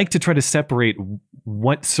 I'd like to try to separate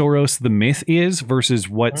what Soros the myth is versus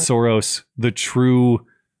what Soros the true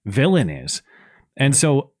villain is. And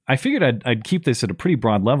so I figured I'd keep this at a pretty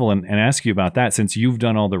broad level and ask you about that since you've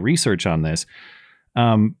done all the research on this.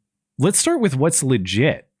 Let's start with what's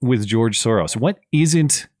legit with George Soros. What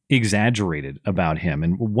isn't exaggerated about him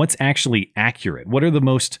and what's actually accurate? What are the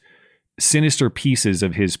most sinister pieces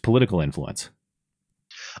of his political influence?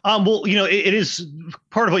 Well, it is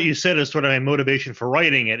part of what you said is sort of my motivation for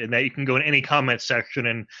writing it, and that you can go in any comment section,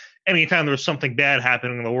 and anytime there's something bad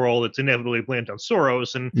happening in the world, it's inevitably blamed on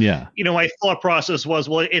Soros. And, yeah, my thought process was,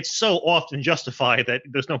 well, it's so often justified that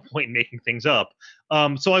there's no point in making things up.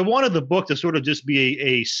 So I wanted the book to sort of just be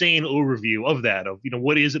a sane overview of that, of,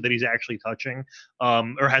 what is it that he's actually touching,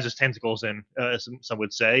 or has his tentacles in, as some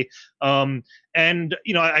would say. And,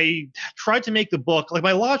 I tried to make the book, like,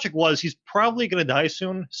 my logic was he's probably going to die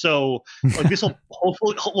soon. So like, this will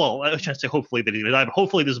hopefully, well, I shouldn't say hopefully that he's going to die, but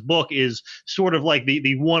hopefully this book is sort of like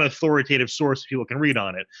the one authoritative source people can read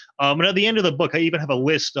on it. And at the end of the book, I even have a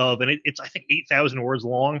list of, and it's I think 8,000 words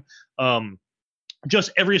long,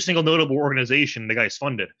 just every single notable organization the guy's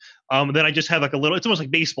funded. Then I just have like a little, it's almost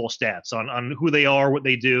like baseball stats on who they are, what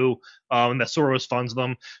they do, and that Soros funds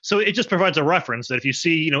them. So it just provides a reference that if you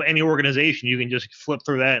see, any organization, you can just flip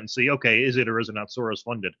through that and see, okay, is it or is it not Soros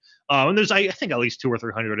funded? And there's, I think, at least 200 or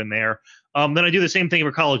 300 in there. Then I do the same thing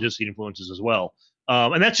for colleges seed influences as well.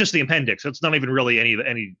 And that's just the appendix. It's not even really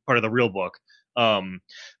any part of the real book. But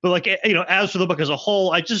like, as for the book as a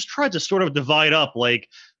whole, I just tried to sort of divide up, like,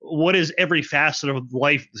 what is every facet of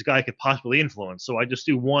life this guy could possibly influence. So I just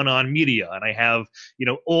do one on media, and I have,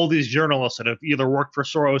 all these journalists that have either worked for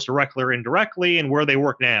Soros directly or indirectly and where they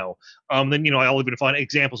work now. Then, I'll even find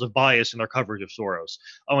examples of bias in their coverage of Soros.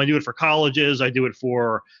 I do it for colleges. I do it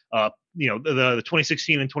for, the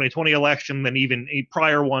 2016 and 2020 election, then even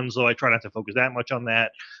prior ones, though I try not to focus that much on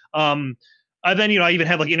that. Then, I even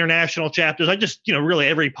have like international chapters. I just, really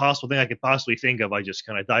every possible thing I could possibly think of, I just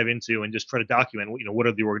kind of dive into and just try to document, what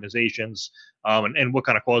are the organizations, and what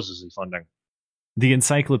kind of causes is he funding. The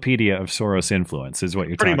encyclopedia of Soros influence is what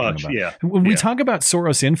you're pretty talking much, about. Yeah. When we talk about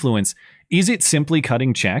Soros influence, is it simply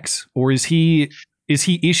cutting checks, or is he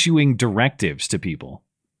issuing directives to people?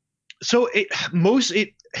 So it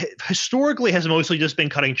historically has mostly just been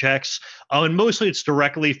cutting checks, and mostly it's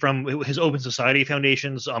directly from his Open Society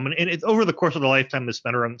foundations. And over the course of the lifetime, they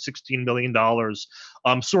spent around $16 billion.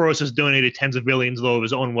 Soros has donated tens of billions, though, of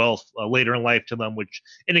his own wealth later in life to them, which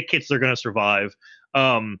indicates they're going to survive.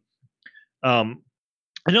 Another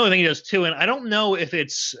thing he does too, and I don't know if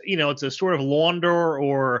it's it's a sort of launder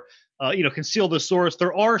or conceal the source.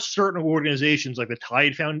 There are certain organizations like the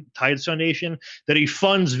Tides Foundation that he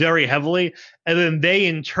funds very heavily, and then they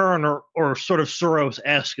in turn are sort of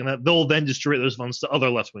Soros-esque, and that they'll then distribute those funds to other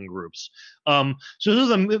left-wing groups. So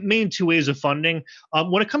those are the main two ways of funding.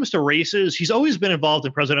 When it comes to races, he's always been involved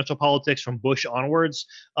in presidential politics from Bush onwards.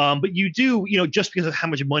 But you do, just because of how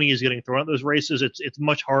much money is getting thrown at those races, it's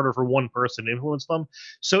much harder for one person to influence them.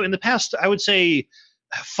 So in the past, I would say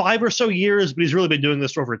 5 or so years, but he's really been doing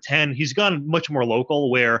this for over 10. He's gone much more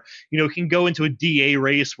local where, he can go into a DA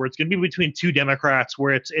race where it's going to be between two Democrats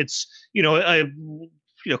where it's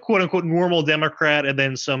a quote unquote normal Democrat and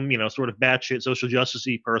then some, sort of batshit social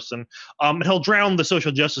justice-y person. And he'll drown the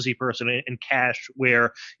social justice-y person in cash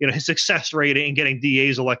where, his success rate in getting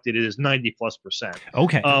DAs elected is 90+%.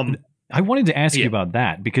 Okay. I wanted to ask you about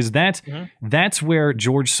that because that's where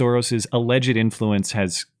George Soros's alleged influence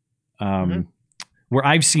has, where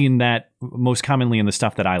I've seen that most commonly in the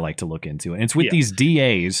stuff that I like to look into. And it's with these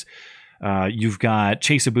DAs. You've got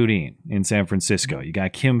Chesa Boudin in San Francisco. You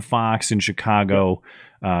got Kim Foxx in Chicago,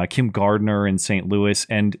 Kim Gardner in St. Louis.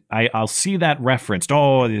 And I'll see that referenced.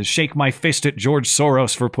 Oh, shake my fist at George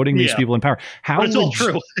Soros for putting these people in power. But it's all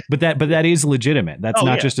true. but that is legitimate. That's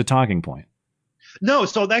not just a talking point. No,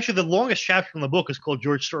 so actually the longest chapter in the book is called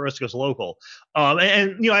George Soros Goes Local.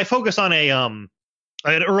 And I focus on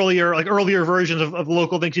I had earlier versions of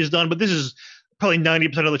local things he's done, but this is probably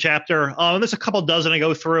 90% of the chapter. And there's a couple dozen I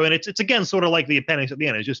go through, and it's again sort of like the appendix at the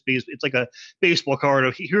end. It's like a baseball card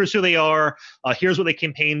of here's who they are, here's what they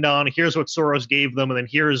campaigned on, here's what Soros gave them, and then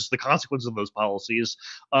here's the consequences of those policies.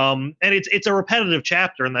 And it's a repetitive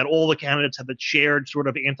chapter in that all the candidates have the shared sort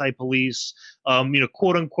of anti-police,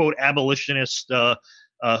 quote unquote abolitionist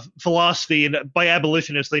philosophy, and by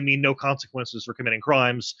abolitionist they mean no consequences for committing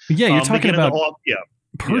crimes. Yeah, you're talking about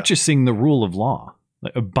purchasing the rule of law,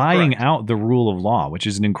 buying out the rule of law, which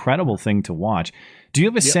is an incredible thing to watch. Do you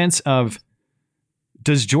have a sense of,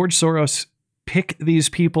 does George Soros pick these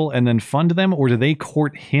people and then fund them, or do they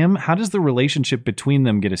court him? How does the relationship between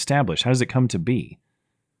them get established? How does it come to be?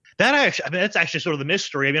 That's actually sort of the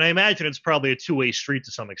mystery. I imagine it's probably a two-way street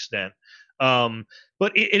to some extent.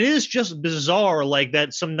 But it is just bizarre, like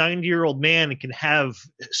that some 90-year-old man can have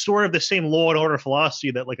sort of the same law and order philosophy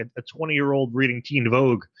that like a 20-year-old reading Teen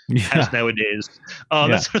Vogue has nowadays.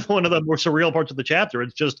 That's sort of one of the more surreal parts of the chapter.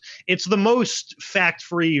 It's the most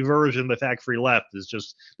fact-free version of the fact-free left, is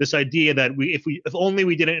just this idea that if only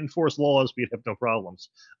we didn't enforce laws, we'd have no problems.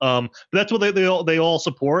 But that's what they all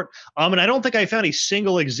support. And I don't think I found a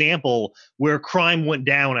single example where crime went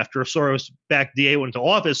down after a Soros-backed DA went into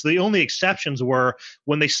office. The only exceptions were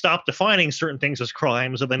when they stopped defining certain things as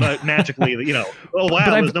crimes, and then magically, oh wow,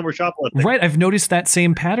 there's no more shoplifting. Right, I've noticed that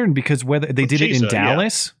same pattern because whether they did it in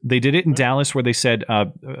Dallas, they did it in Dallas where they said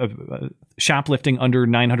shoplifting under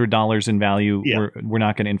 $900 in value, we're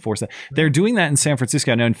not going to enforce that. They're doing that in San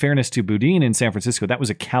Francisco. Now, in fairness to Boudin in San Francisco, that was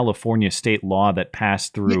a California state law that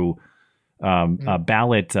passed through a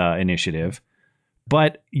ballot initiative.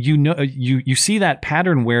 But you see that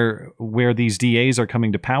pattern where these DAs are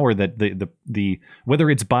coming to power, that the whether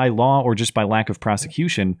it's by law or just by lack of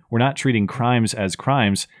prosecution, we're not treating crimes as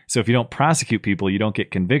crimes. So if you don't prosecute people, you don't get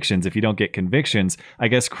convictions. If you don't get convictions, I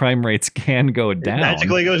guess crime rates can go down. It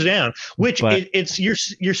magically goes down.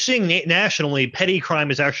 You're seeing nationally, petty crime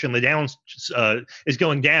is actually on the down, is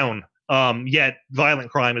going down. Yet violent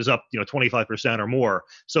crime is up 25% or more.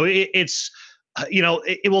 So it's.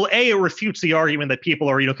 It refutes the argument that people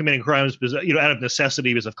are, committing crimes because, out of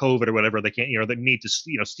necessity because of COVID or whatever. They can't, they need to,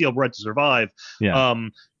 steal bread to survive. Yeah.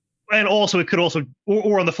 And also it could also,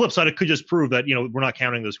 or on the flip side, it could just prove that, we're not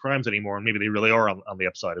counting those crimes anymore. And maybe they really are on the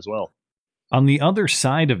upside as well. On the other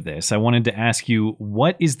side of this, I wanted to ask you,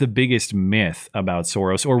 what is the biggest myth about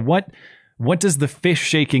Soros, or what does the fish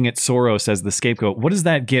shaking at Soros as the scapegoat, what does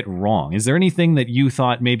that get wrong? Is there anything that you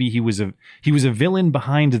thought maybe he was a villain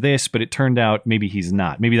behind this, but it turned out maybe he's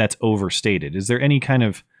not? Maybe that's overstated. Is there any kind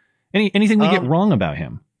of anything we get wrong about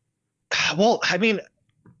him? Well, I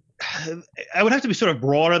would have to be sort of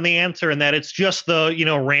broad on the answer, in that it's just the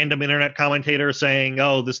random internet commentator saying,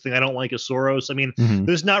 "Oh, this thing I don't like is Soros."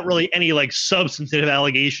 There's not really any like substantive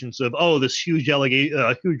allegations of, "Oh, this huge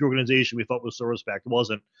organization we thought was Soros backed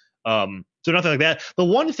wasn't." So nothing like that. The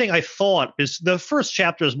one thing I thought is the first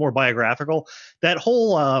chapter is more biographical. That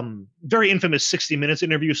whole very infamous 60 Minutes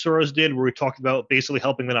interview Soros did, where we talked about basically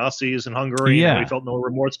helping the Nazis in Hungary, and we felt no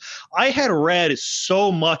remorse. I had read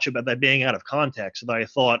so much about that being out of context that I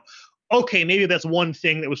thought, okay, maybe that's one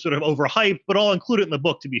thing that was sort of overhyped, but I'll include it in the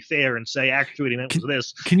book to be fair and say actually what he meant was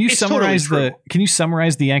this. Can you summarize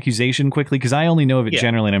the accusation quickly? Because I only know of it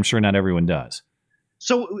generally, and I'm sure not everyone does.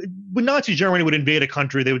 So when Nazi Germany would invade a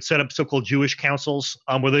country, they would set up so-called Jewish councils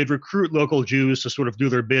where they'd recruit local Jews to sort of do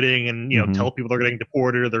their bidding and, tell people they're getting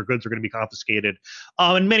deported or their goods are going to be confiscated.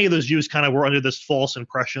 And many of those Jews kind of were under this false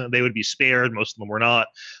impression that they would be spared. Most of them were not.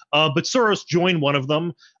 But Soros joined one of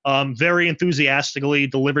them, very enthusiastically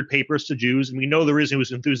delivered papers to Jews. And we know the reason he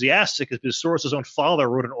was enthusiastic is because Soros' own father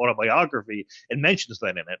wrote an autobiography and mentions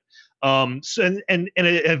that in it. And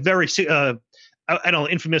a very I don't know,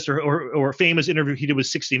 infamous or famous interview he did with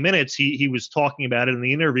 60 Minutes, he was talking about it, and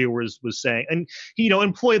the interviewer was saying, and he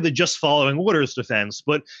employed the just following orders defense.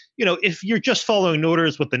 But if you're just following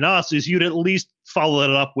orders with the Nazis, you'd at least follow it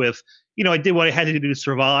up with, I did what I had to do to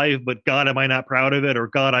survive, but God, am I not proud of it? Or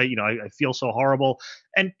God, I feel so horrible.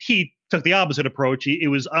 And he took the opposite approach. It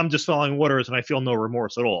was, I'm just following orders and I feel no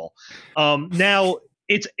remorse at all. Now,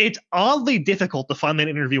 it's oddly difficult to find that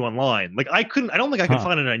interview online. Like I don't think I could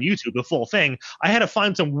find it on YouTube, the full thing. I had to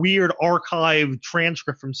find some weird archived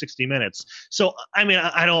transcript from 60 Minutes. So, I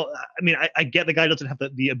get the guy doesn't have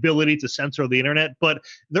the ability to censor the internet, but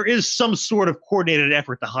there is some sort of coordinated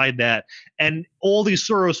effort to hide that. And all these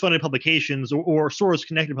Soros-funded publications or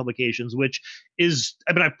Soros-connected publications, which is,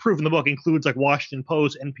 I've proven the book includes like Washington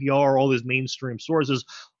Post, NPR, all these mainstream sources,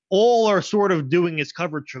 all are sort of doing its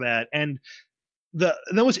coverage for that. And the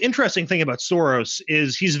most interesting thing about Soros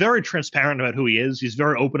is he's very transparent about who he is. He's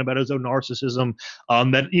very open about his own narcissism,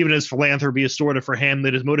 that even his philanthropy is sort of for him,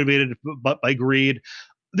 that is motivated by greed.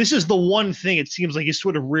 This is the one thing it seems like he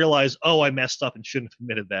sort of realized, I messed up and shouldn't have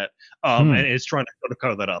admitted that, and is trying to sort of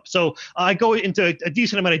cover that up. So I go into a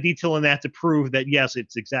decent amount of detail in that to prove that, yes,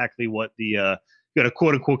 it's exactly what the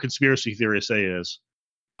quote-unquote conspiracy theorists say it is.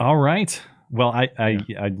 All right. Well, I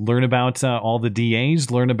learn about all the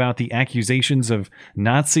DAs, learn about the accusations of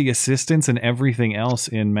Nazi assistance and everything else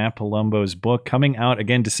in Matt Palumbo's book, coming out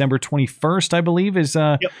again December 21st, I believe, is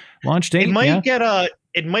launch date.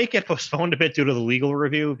 It might get postponed a bit due to the legal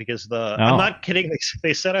review because I'm not kidding.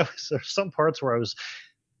 They said there's some parts where I was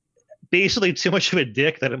basically too much of a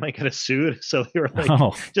dick that it might get us sued. So they were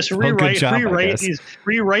like, just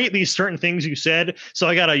rewrite these certain things you said. So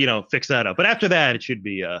I gotta, fix that up. But after that, it should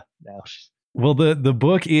be now. Well, the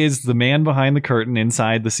book is The Man Behind the Curtain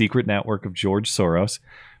Inside the Secret Network of George Soros.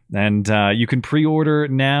 And you can pre-order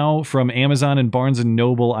now from Amazon and Barnes &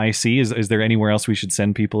 Noble, I see. Is there anywhere else we should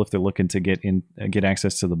send people if they're looking to get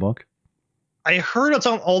access to the book? I heard it's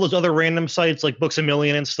on all those other random sites like Books A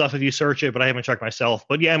Million and stuff if you search it, but I haven't checked myself.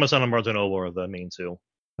 But yeah, Amazon and Barnes & Noble are the main two.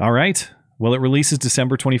 All right. Well, it releases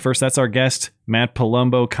December 21st. That's our guest, Matt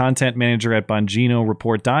Palumbo, content manager at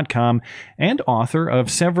BonginoReport.com and author of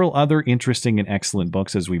several other interesting and excellent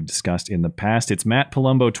books, as we've discussed in the past. It's Matt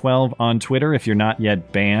Palumbo 12 on Twitter if you're not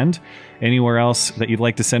yet banned. Anywhere else that you'd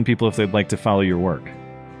like to send people if they'd like to follow your work?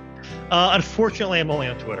 Unfortunately, I'm only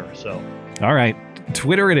on Twitter, so. All right.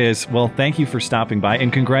 Twitter it is. Well, thank you for stopping by,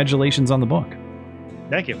 and congratulations on the book.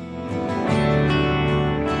 Thank you.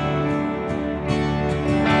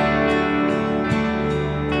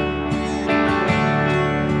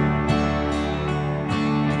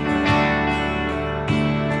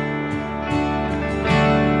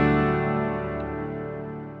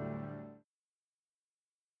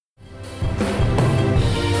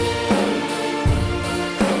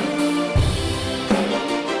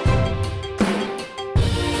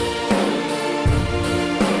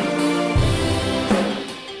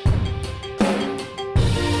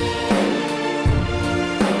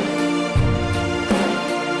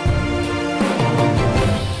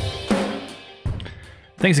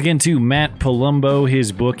 Thanks again to Matt Palumbo.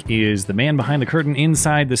 His book is The Man Behind the Curtain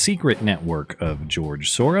Inside the Secret Network of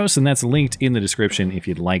George Soros, and that's linked in the description if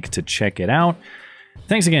you'd like to check it out.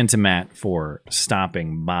 Thanks again to Matt for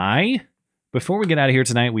stopping by. Before we get out of here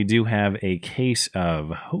tonight, we do have a case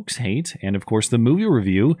of hoax hate, and of course the movie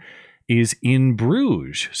review is in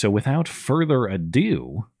Bruges. So without further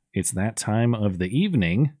ado, it's that time of the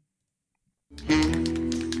evening.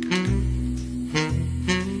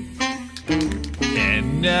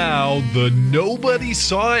 And now, the nobody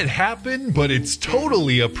saw it happen, but it's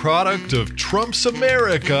totally a product of Trump's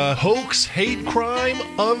America hoax hate crime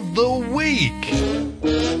of the week.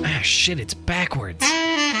 Ah, shit, it's backwards.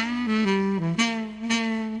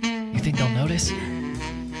 You think they'll notice?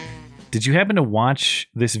 Did you happen to watch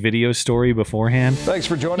this video story beforehand? Thanks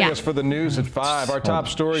for joining us for the news at 5. Our top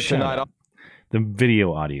story tonight. The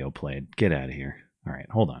video audio played. Get out of here. All right,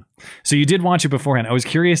 hold on. So you did watch it beforehand. I was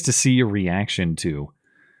curious to see your reaction to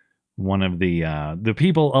one of the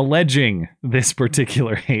people alleging this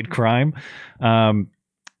particular hate crime.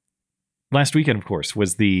 Last weekend, of course,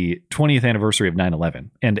 was the 20th anniversary of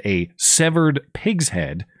 9/11, and a severed pig's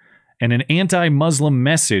head and an anti-Muslim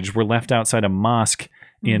message were left outside a mosque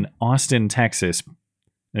in Austin, Texas.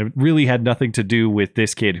 It really had nothing to do with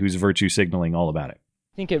this kid who's virtue signaling all about it.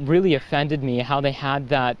 I think it really offended me how they had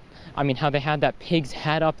that pig's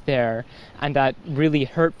head up there and that really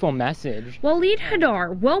hurtful message. Waleed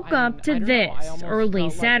Hadar woke up to this early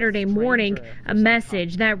Saturday morning, a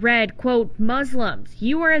message that read, quote, "Muslims,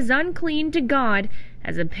 you are as unclean to God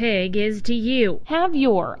as a pig is to you. Have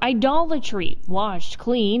your idolatry washed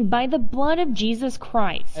clean by the blood of Jesus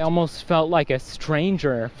Christ." I almost felt like a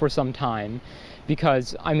stranger for some time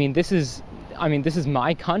because, this is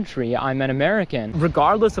my country. I'm an American.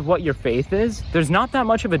 Regardless of what your faith is, there's not that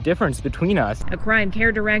much of a difference between us. A crime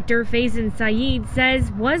care director, Faison Saeed,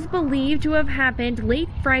 says was believed to have happened late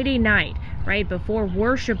Friday night, right before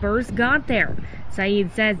worshippers got there.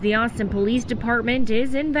 Saeed says the Austin Police Department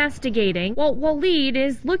is investigating, while Waleed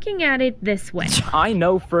is looking at it this way. I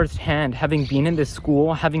know firsthand, having been in this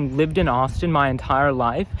school, having lived in Austin my entire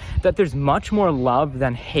life, that there's much more love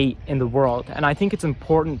than hate in the world, and I think it's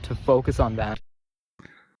important to focus on that.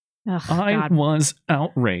 I was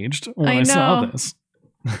outraged when I saw this.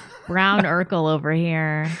 Brown Urkel over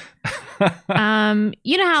here.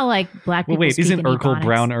 You know how like black people wait, speak isn't in Urkel Ebonics?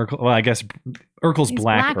 brown Urkel? Well, I guess Urkel's He's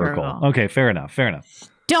black black Urkel. Urkel. Okay, fair enough.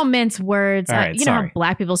 Don't mince words. All right, you know how sorry.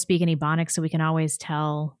 black people speak in Ebonics, so we can always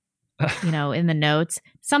tell, in the notes.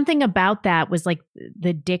 Something about that was like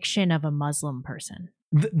the diction of a Muslim person.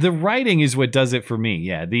 The writing is what does it for me.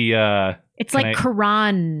 Yeah, It's like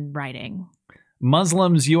Quran writing.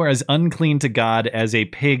 Muslims, you are as unclean to God as a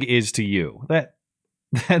pig is to you.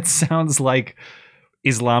 That sounds like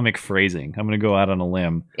Islamic phrasing. I'm going to go out on a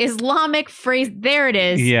limb. Islamic phrase. There it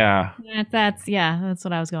is. Yeah. That's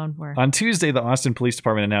what I was going for. On Tuesday, the Austin Police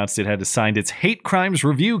Department announced it had assigned its Hate Crimes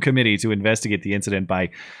Review Committee to investigate the incident by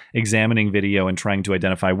examining video and trying to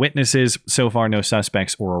identify witnesses. So far, no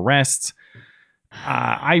suspects or arrests.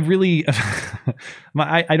 I really,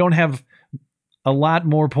 I don't have a lot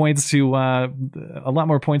more points to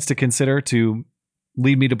consider to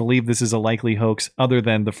lead me to believe this is a likely hoax, other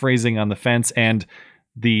than the phrasing on the fence and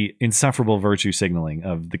the insufferable virtue signaling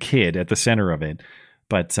of the kid at the center of it.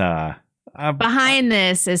 But behind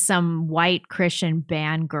this is some white Christian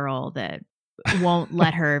band girl that won't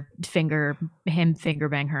let him finger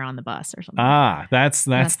bang her on the bus or something.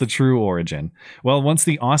 That's the true origin. Well, once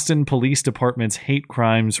the Austin Police Department's Hate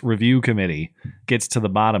Crimes Review Committee gets to the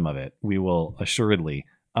bottom of it, we will assuredly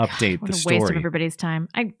update What the a story. waste of everybody's time.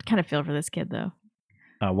 I kind of feel for this kid though.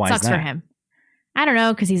 Why Sucks is that? for him. I don't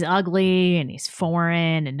know, because he's ugly and he's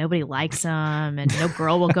foreign and nobody likes him and no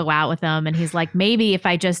girl will go out with him. And he's like, maybe if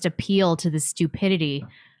I just appeal to the stupidity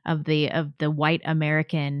of the white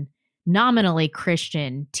American, nominally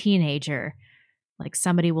Christian teenager, like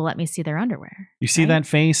somebody will let me see their underwear. You see that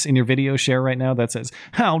face in your video share right now that says,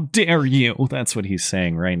 "How dare you?" That's what he's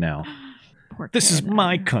saying right now. This is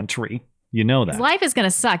my country. You know that. His life is going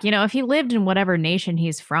to suck. If he lived in whatever nation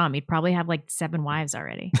he's from, he'd probably have like 7 wives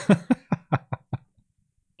already.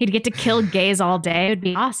 He'd get to kill gays all day. It would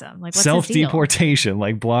be awesome. Like, what's his deal? Self-deportation,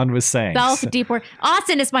 like Blonde was saying. Self-deport.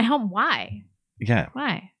 Austin is my home. Why? Yeah.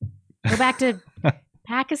 Why? Go back to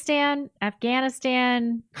Pakistan,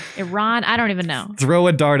 Afghanistan, Iran. I don't even know. Throw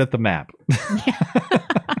a dart at the map.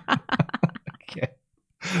 Okay.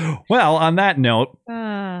 Well, on that note,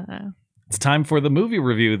 it's time for the movie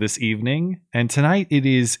review this evening, and tonight it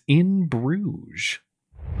is In Bruges.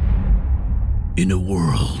 In a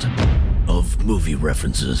world of movie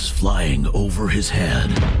references flying over his head,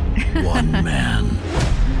 one man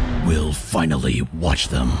will finally watch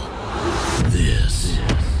them. This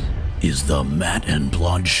is the Matt and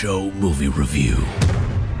Blonde Show movie review.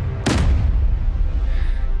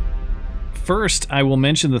 First, I will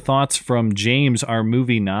mention the thoughts from James, our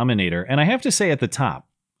movie nominator, and I have to say at the top,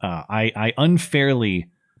 I unfairly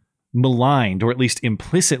maligned, or at least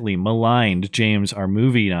implicitly maligned, James, our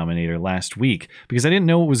movie nominator, last week because I didn't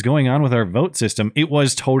know what was going on with our vote system. It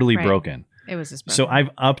was totally broken. It was just broken. So I've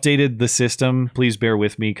updated the system. Please bear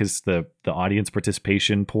with me because the audience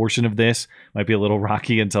participation portion of this might be a little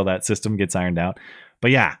rocky until that system gets ironed out.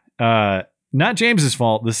 But yeah, not James's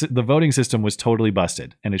fault. The voting system was totally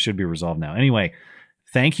busted, and it should be resolved now. Anyway,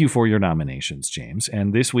 thank you for your nominations, James.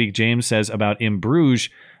 And this week, James says about In Bruges,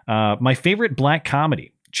 my favorite black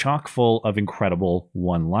comedy, chock full of incredible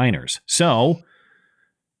one-liners. So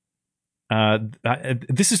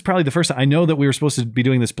this is probably the first time. I know that we were supposed to be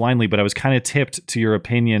doing this blindly, but I was kind of tipped to your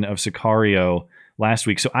opinion of Sicario last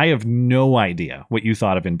week. So I have no idea what you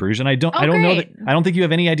thought of In Bruges, and I don't know that. I don't think you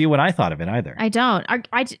have any idea what I thought of it either. I don't.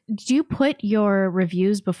 Do you put your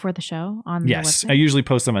reviews before the show on the Yes, website? I usually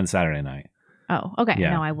post them on Saturday night. Oh, okay.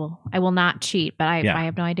 Yeah. No, I will not cheat, but I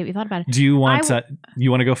have no idea what you thought about it. Do you want you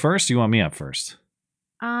want to go first? Or you want me up first?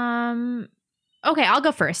 Okay, I'll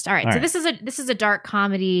go first. All right. All So right. this is a dark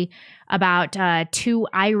comedy about two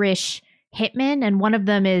Irish hitmen, and one of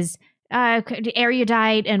them is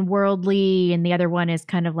erudite and worldly, and the other one is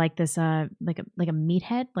kind of like this like a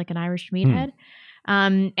meathead, like an Irish meathead.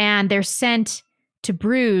 And they're sent to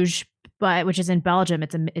Bruges, which is in Belgium.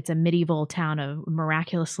 It's a medieval town, a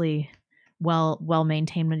miraculously well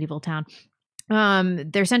maintained medieval town.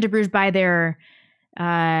 They're sent to Bruges by their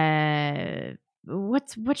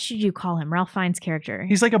what should you call him? Ralph Fiennes' character.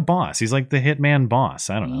 He's like a boss. He's like the hitman boss.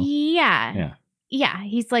 I don't know. Yeah. Yeah,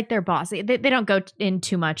 he's like their boss. They don't go in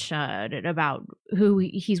too much about who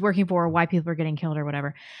he's working for or why people are getting killed or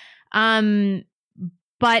whatever.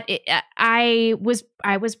 But I was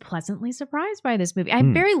pleasantly surprised by this movie. I have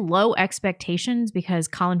very low expectations because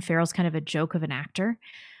Colin Farrell's kind of a joke of an actor.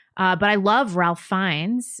 But I love Ralph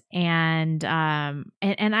Fiennes, and I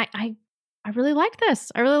really liked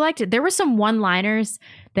this. I really liked it. There were some one-liners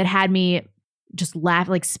that had me just laugh,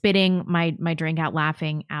 like spitting my drink out,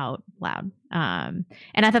 laughing out loud. And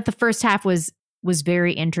I thought the first half was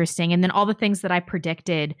very interesting, and then all the things that I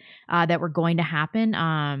predicted that were going to happen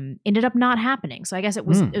ended up not happening. So I guess it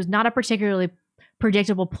was not a particularly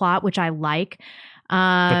predictable plot, which I like.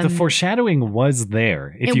 But the foreshadowing was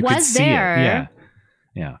there. If you could see it,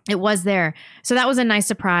 yeah, it was there. So that was a nice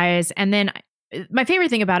surprise. And then my favorite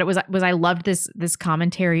thing about it was I loved this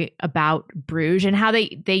commentary about Bruges and how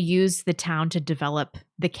they used the town to develop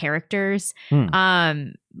the characters.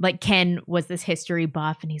 Like Ken was this history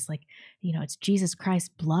buff, and he's like, it's Jesus Christ's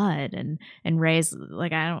blood, and Ray's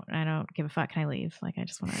like, I don't give a fuck. Can I leave? Like, I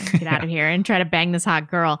just want to get out of here and try to bang this hot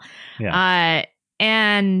girl. Yeah.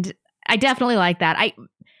 And I definitely like that.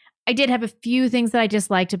 I did have a few things that I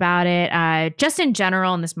disliked about it, just in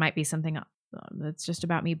general, and this might be something that's just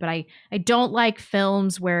about me, but I don't like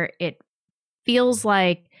films where it feels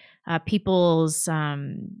like people's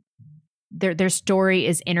their story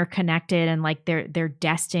is interconnected and like they're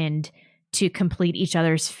destined to complete each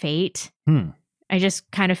other's fate. I just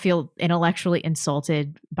kind of feel intellectually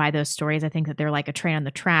insulted by those stories. I think that they're like a train on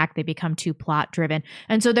the track. They become too plot driven,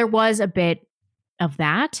 and so there was a bit of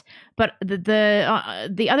that. But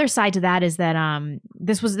the other side to that is that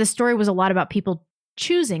this story was a lot about people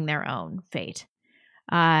choosing their own fate,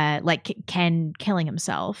 like Ken killing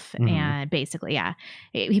himself, and basically,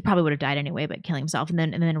 he probably would have died anyway, but killing himself, and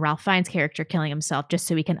then Ralph Fiennes' character killing himself just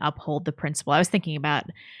so he can uphold the principle. I was thinking about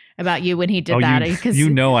you when he did that, because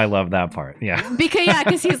I love that part,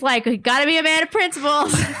 because he's like, gotta be a man of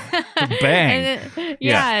principles. Bang.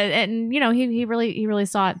 And he really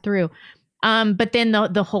saw it through. But then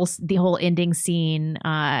the whole ending scene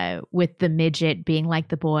with the midget being like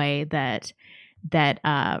the boy that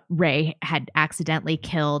Ray had accidentally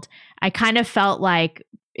killed, I kind of felt like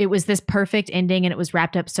it was this perfect ending and it was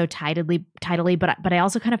wrapped up so tidily, but I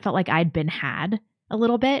also kind of felt like I'd been had a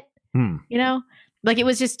little bit, like it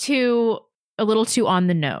was just a little too on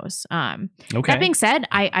the nose. Okay. That being said,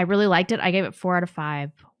 I really liked it. I gave it 4 out of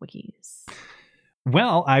 5 wikis.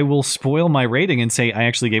 Well, I will spoil my rating and say I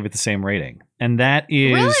actually gave it the same rating. And that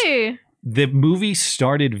is... Really? The movie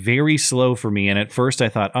started very slow for me. And at first I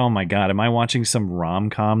thought, oh my God, am I watching some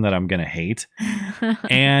rom-com that I'm going to hate?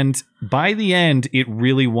 And by the end, it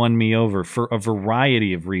really won me over for a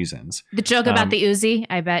variety of reasons. The joke about the Uzi,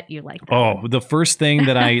 I bet you like that. Oh, the first thing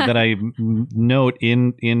that I note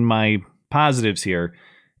in my positives here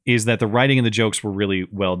is that the writing and the jokes were really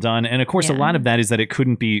well done. And of course, a lot of that is that it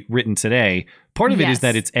couldn't be written today. Part of it is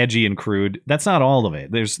that it's edgy and crude. That's not all of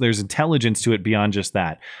it. There's intelligence to it beyond just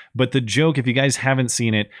that. But the joke, if you guys haven't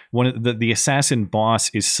seen it, one of the assassin boss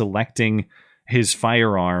is selecting his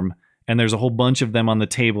firearm, and there's a whole bunch of them on the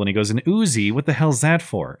table, and he goes, an Uzi? What the hell's that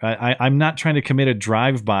for? I'm not trying to commit a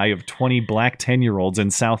drive-by of 20 black 10-year-olds in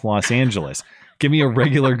South Los Angeles. Give me a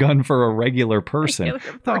regular gun for a regular person.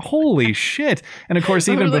 Holy shit. And of course,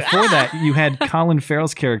 even before that, you had Colin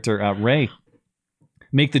Farrell's character, Ray,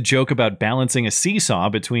 make the joke about balancing a seesaw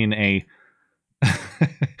between a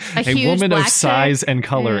woman of size and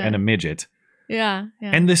color and a midget. Yeah.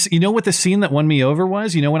 And this, what the scene that won me over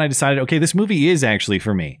was? When I decided, okay, this movie is actually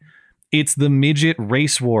for me. It's the midget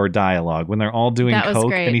race war dialogue when they're all doing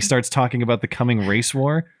coke and he starts talking about the coming race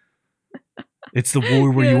war. It's the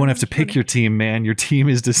war where you won't have to pick your team, man. Your team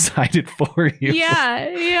is decided for you.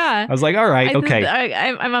 Yeah. I was like, all right, okay.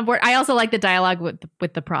 I'm on board. I also like the dialogue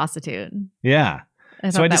with the prostitute. Yeah.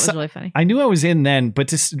 I thought that was really funny. I knew I was in then,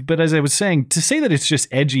 but as I was saying, to say that it's just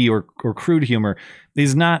edgy or crude humor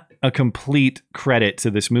is not a complete credit to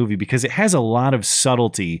this movie, because it has a lot of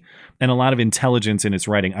subtlety and a lot of intelligence in its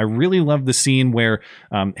writing. I really love the scene where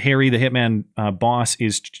Harry, the hitman boss,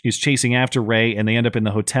 is chasing after Ray, and they end up in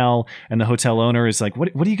the hotel, and the hotel owner is like, what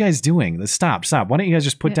are you guys doing? Stop. Why don't you guys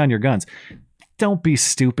just put down your guns? Don't be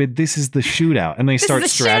stupid. This is the shootout. And they start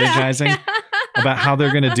strategizing about how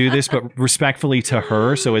they're going to do this, but respectfully to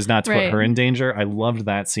her, so as not to put her in danger. I loved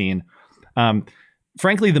that scene.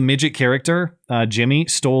 Frankly, the midget character, Jimmy,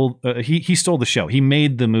 stole the show. He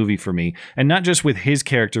made the movie for me. And not just with his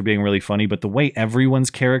character being really funny, but the way everyone's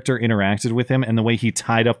character interacted with him and the way he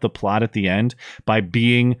tied up the plot at the end by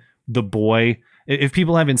being the boy. If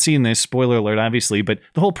people haven't seen this, spoiler alert, obviously, but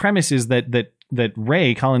the whole premise is that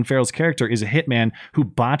Ray, Colin Farrell's character, is a hitman who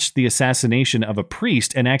botched the assassination of a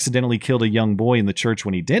priest and accidentally killed a young boy in the church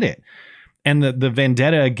when he did it. And the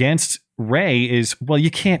vendetta against Ray is, well,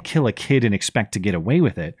 you can't kill a kid and expect to get away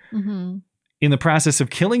with it. Mm-hmm. In the process of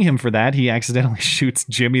killing him for that, he accidentally shoots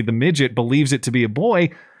Jimmy the midget, believes it to be a boy.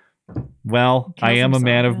 Well, I am a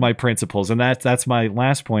man of my principles. And that's my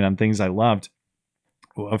last point on things I loved.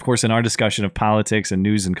 Of course, in our discussion of politics and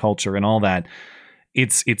news and culture and all that,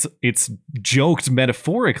 it's joked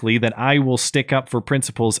metaphorically that I will stick up for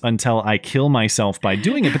principles until I kill myself by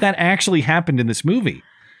doing it. But that actually happened in this movie.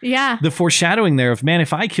 Yeah. The foreshadowing there of, man,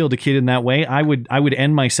 if I killed a kid in that way, I would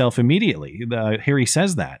end myself immediately. Harry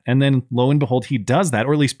says that. And then lo and behold, he does that,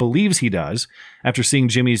 or at least believes he does, after seeing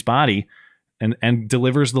Jimmy's body, and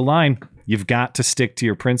delivers the line, you've got to stick to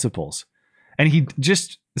your principles. And he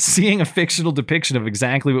just seeing a fictional depiction of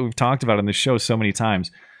exactly what we've talked about on this show so many times.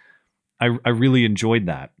 I really enjoyed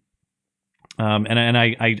that. And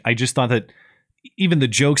I just thought that, even the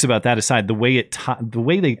jokes about that aside, the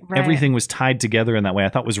way everything was tied together in that way, I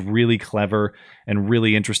thought was really clever and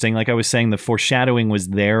really interesting. Like I was saying, the foreshadowing was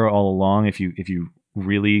there all along if you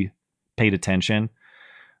really paid attention.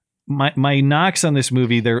 My knocks on this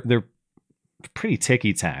movie, they're pretty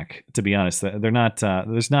ticky-tack, to be honest. They're not.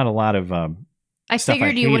 There's not a lot of. I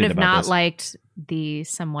figured you would have not liked the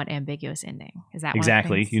somewhat ambiguous ending. Is that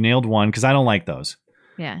exactly? You nailed one, because I don't like those.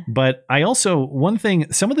 Yeah. But I also,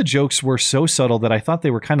 some of the jokes were so subtle that I thought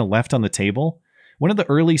they were kind of left on the table. One of the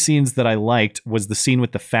early scenes that I liked was the scene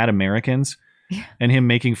with the fat Americans and him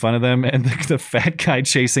making fun of them, and the fat guy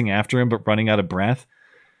chasing after him but running out of breath.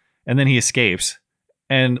 And then he escapes.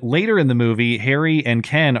 And later in the movie, Harry and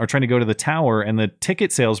Ken are trying to go to the tower, and the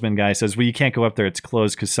ticket salesman guy says, well, you can't go up there, it's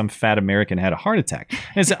closed, because some fat American had a heart attack.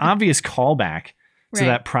 And it's an obvious callback to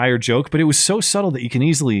that prior joke, but it was so subtle that you can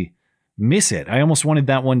easily miss it. I almost wanted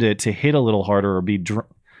that one to hit a little harder or be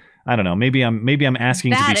I don't know. Maybe I'm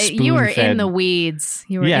asking to be spoon-fed. You were in the weeds.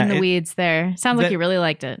 You were in the weeds there. Sounds like you really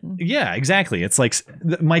liked it. Yeah, exactly. It's like,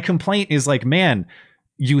 my complaint is like, man,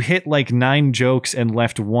 you hit like 9 jokes and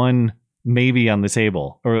left one maybe on the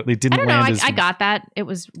table, or it didn't land. I don't know. I got that. It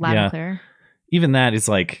was loud and clear. Even that is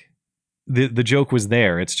like, the joke was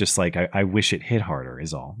there. It's just like, I wish it hit harder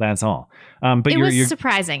is all. That's all. But it was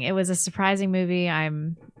surprising. It was a surprising movie.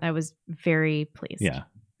 I was very pleased. Yeah.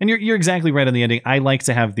 And you're exactly right on the ending. I like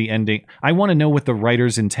to have the ending. I want to know what the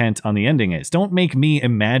writer's intent on the ending is. Don't make me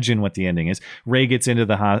imagine what the ending is. Ray gets into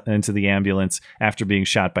the ambulance after being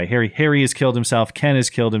shot by Harry. Harry has killed himself. Ken has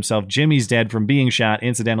killed himself. Jimmy's dead from being shot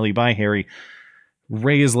incidentally by Harry.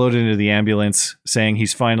 Ray is loaded into the ambulance, saying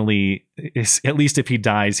he's finally, at least if he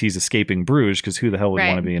dies, he's escaping Bruges, because who the hell would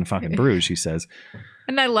want to be in fucking Bruges, he says.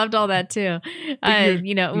 And I loved all that too.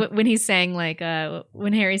 When he's saying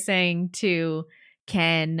when Harry's saying to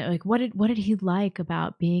Ken, like, what did he like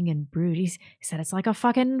about being in Bruges? He said it's like a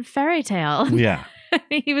fucking fairy tale. Yeah.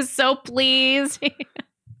 He was so pleased.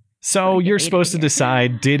 So you're supposed to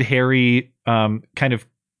decide, did Harry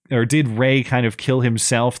did Ray kind of kill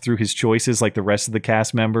himself through his choices like the rest of the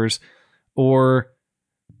cast members? Or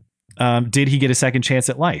did he get a second chance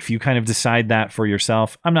at life? You kind of decide that for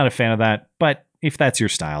yourself. I'm not a fan of that, but if that's your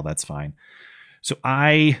style, that's fine. So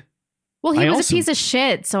he was a piece of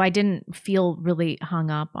shit, so I didn't feel really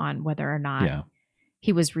hung up on whether or not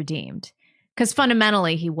he was redeemed. Because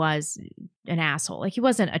fundamentally, he was an asshole. Like, he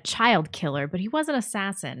wasn't a child killer, but he was an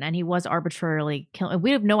assassin, and he was arbitrarily killing.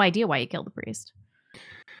 We have no idea why he killed the priest.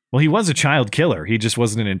 Well, he was a child killer. He just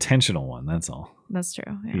wasn't an intentional one. That's all. That's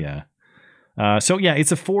true. Yeah.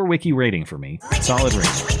 It's a 4 wiki rating for me. Solid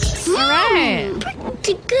rating. All right.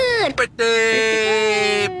 Pretty good.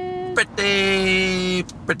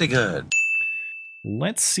 Pretty good.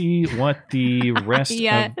 Let's see what the rest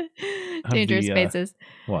of Dangerous Spaces.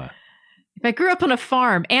 What? If I grew up on a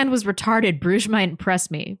farm and was retarded, Bruges might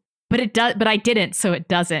impress me. But it does. But I didn't, so it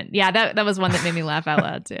doesn't. Yeah, that was one that made me laugh out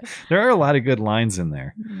loud too. There are a lot of good lines in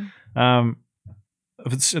there.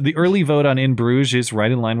 The early vote on In Bruges is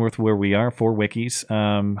right in line with where we are, 4 wikis,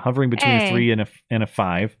 hovering between a 3 and a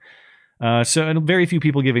 5. So very few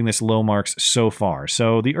people giving this low marks so far.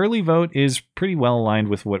 So the early vote is pretty well aligned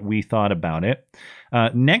with what we thought about it.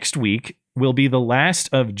 Next week will be the last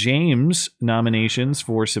of James' nominations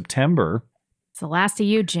for September. It's the last of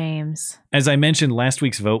you, James. As I mentioned, last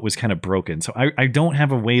week's vote was kind of broken. So I don't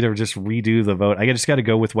have a way to just redo the vote. I just got to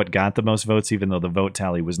go with what got the most votes, even though the vote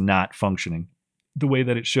tally was not functioning the way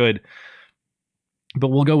that it should. But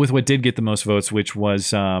we'll go with what did get the most votes, which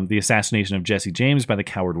was the assassination of Jesse James by the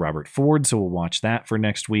coward Robert Ford. So we'll watch that for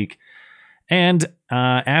next week. And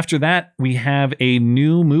after that, we have a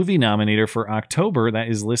new movie nominator for October. That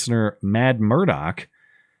is listener Mad Murdoch.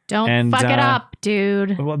 Don't fuck it up,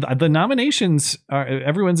 dude. Well, the nominations are,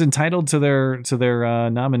 everyone's entitled to their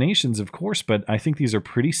nominations, of course, but I think these are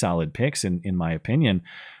pretty solid picks in my opinion.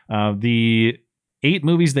 The 8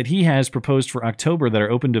 movies that he has proposed for October that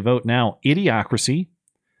are open to vote now: Idiocracy,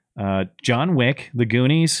 John Wick, The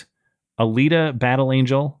Goonies, Alita, Battle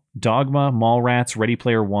Angel, Dogma, Mallrats, Ready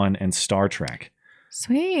Player One, and Star Trek.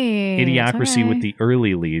 Sweet. Idiocracy with the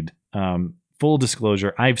early lead. Full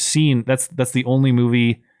disclosure, I've seen that's the only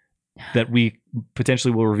movie that we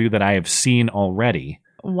potentially will review that I have seen already.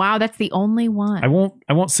 Wow, that's the only one. I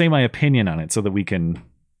won't say my opinion on it so that we can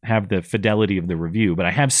have the fidelity of the review, but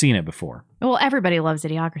I have seen it before. Well, everybody loves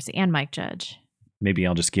Idiocracy and Mike Judge. Maybe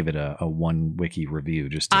I'll just give it a 1 wiki review.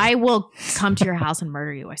 I will come to your house and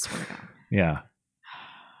murder you, I swear to God. Yeah.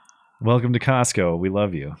 Welcome to Costco. We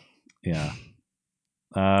love you. Yeah.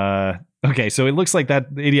 Okay, so it looks like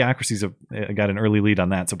that Idiocracy's got an early lead on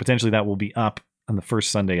that, so potentially that will be up on the first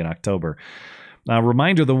Sunday in October.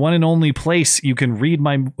 Reminder, the one and only place you can read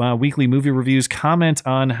my weekly movie reviews, comment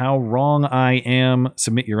on how wrong I am,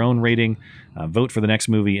 submit your own rating, vote for the next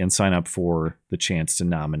movie, and sign up for the chance to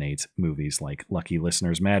nominate movies like lucky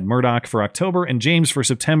listeners Mad Murdoch for October and James for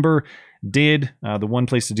September did. The one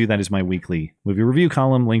place to do that is my weekly movie review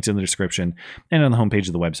column, linked in the description, and on the homepage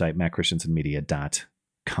of the website,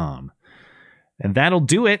 mattchristiansenmedia.com. And that'll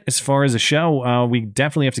do it as far as the show. We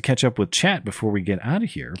definitely have to catch up with chat before we get out of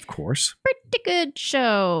here, of course. Pretty good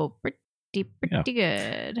show. Pretty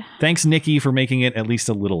good. Thanks, Nicki, for making it at least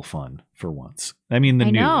a little fun for once. I mean, the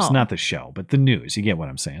news, not the show, but the news. You get what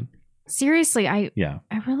I'm saying? Seriously, I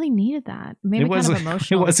really needed that. Maybe kind of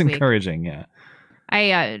emotional. It was encouraging, yeah.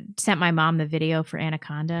 I sent my mom the video for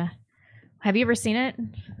Anaconda. Have you ever seen it?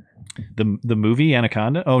 The movie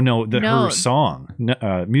Anaconda? Oh, no, her song,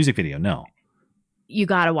 music video, no. You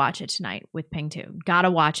got to watch it tonight with Ping too. Got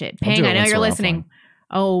to watch it. Ping, I know you're listening.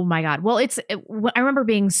 Oh my God. Well, I remember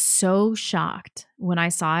being so shocked when I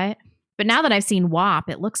saw it, but now that I've seen WAP,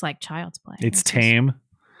 it looks like Child's Play. It's tame.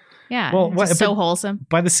 Yeah. Well, it's so wholesome.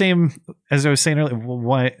 By the same, as I was saying earlier,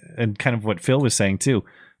 why, and kind of what Phil was saying too,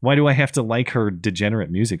 why do I have to like her degenerate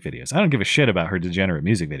music videos? I don't give a shit about her degenerate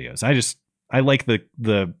music videos. I like the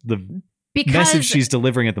message she's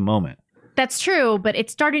delivering at the moment. That's true, but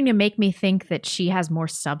it's starting to make me think that she has more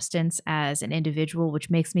substance as an individual, which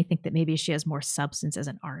makes me think that maybe she has more substance as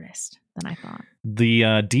an artist than I thought.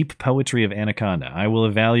 The deep poetry of Anaconda. I will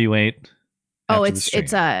evaluate. Oh, it's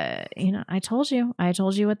I told you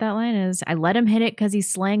what that line is. I let him hit it because he's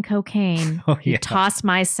slang cocaine. Oh, yeah. He tossed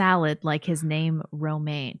my salad like his name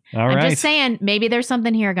Romaine. I'm just saying, maybe there's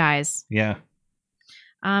something here, guys. Yeah.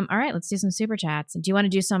 All right, let's do some super chats. Do you want to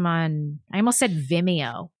do some on? I almost said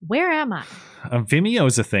Vimeo. Where am I? Vimeo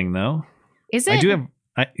is a thing, though. Is it? I do have.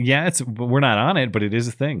 We're not on it, but it is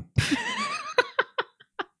a thing.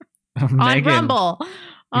 On Rumble,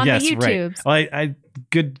 on the YouTubes. Right. Well,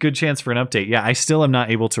 good chance for an update. Yeah, I still am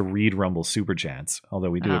not able to read Rumble super chats,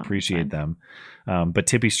 although we do appreciate them. But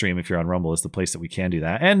Tippy Stream, if you're on Rumble, is the place that we can do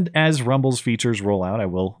that. And as Rumble's features roll out, I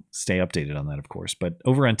will stay updated on that, of course. But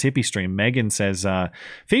over on Tippy Stream, Megan says,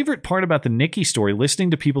 favorite part about the Nicki story, listening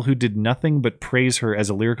to people who did nothing but praise her as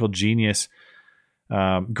a lyrical genius,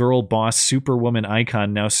 girl boss, superwoman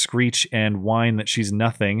icon, now screech and whine that she's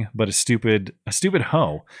nothing but a stupid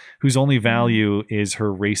hoe whose only value is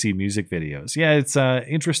her racy music videos. Yeah, it's an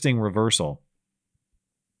interesting reversal.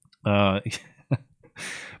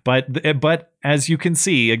 But as you can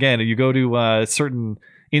see, again, you go to certain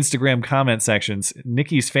Instagram comment sections,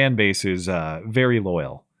 Nicki's fan base is very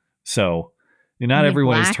loyal. So not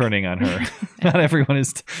everyone is turning on her. Not everyone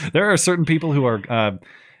is. There are certain people who are,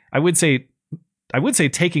 I would say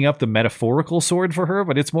taking up the metaphorical sword for her,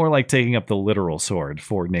 but it's more like taking up the literal sword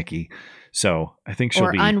for Nicki. So I think she'll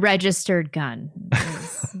be unregistered gun.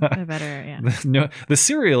 Better, yeah. No, the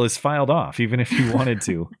serial is filed off, even if you wanted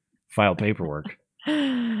to file paperwork.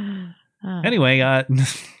 Anyway, I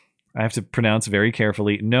have to pronounce very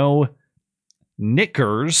carefully. No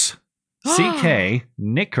knickers, CK,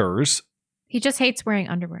 knickers. He just hates wearing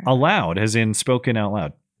underwear. Allowed, as in spoken out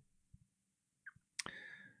loud.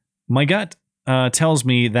 My gut tells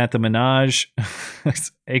me that the Minaj,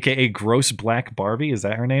 aka Gross Black Barbie, is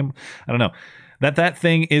that her name? I don't know. That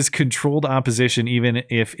thing is controlled opposition, even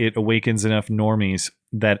if it awakens enough normies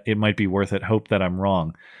that it might be worth it. Hope that I'm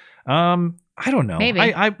wrong. I don't know. Maybe.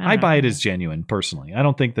 I buy it as genuine personally. I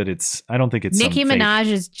don't think it's Nicki some fake. Minaj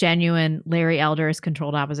is genuine. Larry Elder is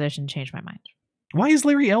controlled opposition. Changed my mind. Why is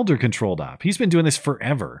Larry Elder controlled op? He's been doing this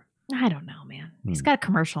forever. I don't know, man. He's got a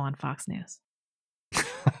commercial on Fox News.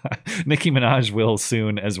 Nicki Minaj will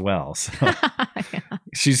soon as well. So. Yeah.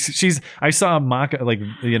 She's. I saw mock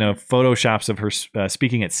photoshops of her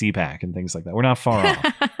speaking at CPAC and things like that. We're not far off.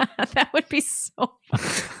 That would be so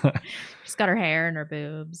funny. She's got her hair and her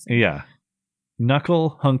boobs. Yeah,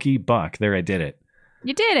 knuckle hunky buck. There, I did it.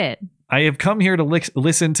 You did it. I have come here to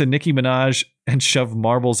listen to Nicki Minaj and shove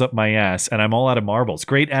marbles up my ass, and I'm all out of marbles.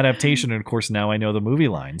 Great adaptation, and of course now I know the movie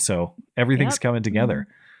line, so everything's coming together.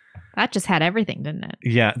 That just had everything, didn't it?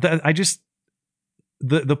 Yeah,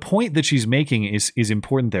 the point that she's making is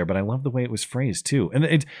important there, but I love the way it was phrased too,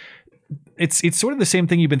 and it's sort of the same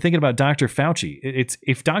thing you've been thinking about Dr. Fauci. It's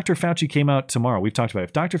if Dr. Fauci came out tomorrow, we've talked about it,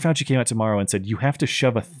 if Dr. Fauci came out tomorrow and said you have to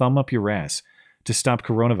shove a thumb up your ass to stop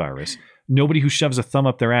coronavirus. Nobody who shoves a thumb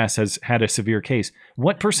up their ass has had a severe case.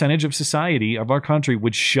 What percentage of society of our country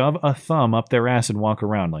would shove a thumb up their ass and walk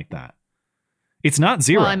around like that? It's not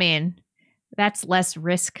zero. Well, I mean, that's less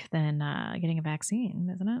risk than getting a vaccine,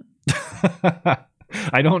 isn't it?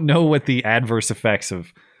 I don't know what the adverse effects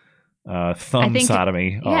of thumb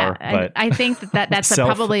sodomy are, but I think that's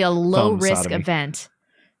probably a low risk event.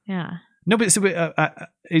 Yeah. No, but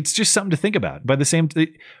it's just something to think about. By the same,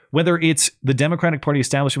 whether it's the Democratic Party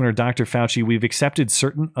establishment or Dr. Fauci, we've accepted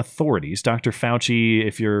certain authorities. Dr. Fauci,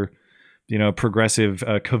 if you're, progressive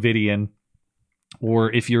COVIDian,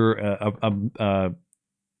 or if you're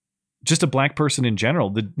just a black person in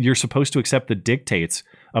general, you're supposed to accept the dictates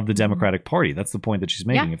of the Democratic Party. That's the point that she's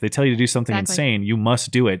making. Yeah. If they tell you to do something insane, you must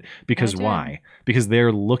do it. Because why? Because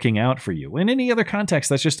they're looking out for you. In any other context,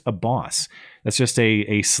 that's just a boss. That's just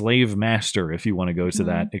a slave master, if you want to go to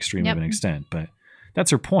that extreme of an extent. But that's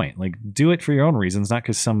her point. Like, do it for your own reasons, not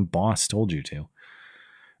because some boss told you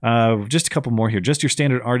to. Just a couple more here. Just your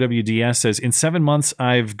standard RWDS says, in 7 months,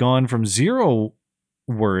 I've gone from 0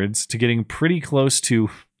 words to getting pretty close to...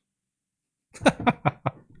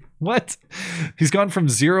 What? He's gone from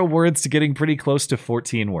 0 words to getting pretty close to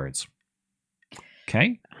 14 words.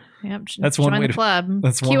 Okay. Yep. That's one way to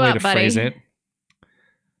That's one way to phrase it.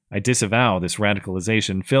 I disavow this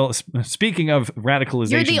radicalization. Phil, speaking of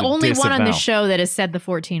radicalization, you're the only one on the show that has said the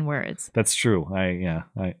 14 words. That's true. I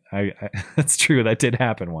that's true. That did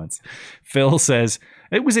happen once. Phil says,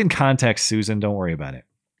 it was in context, Susan. Don't worry about it.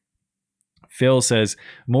 Phil says,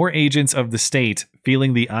 more agents of the state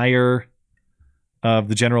feeling the ire of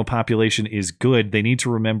the general population is good. They need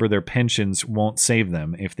to remember their pensions won't save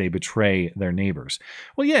them if they betray their neighbors.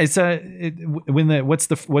 Well, yeah, it's what's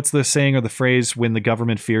the saying or the phrase, when the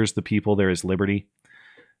government fears the people, there is liberty.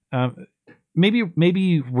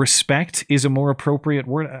 Maybe respect is a more appropriate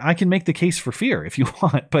word. I can make the case for fear if you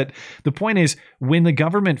want, but the point is, when the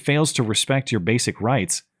government fails to respect your basic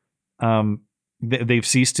rights, they've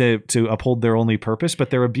ceased to uphold their only purpose,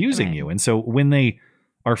 but they're abusing you. And so when they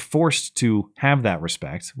are forced to have that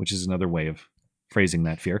respect, which is another way of phrasing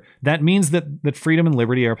that fear, that means that freedom and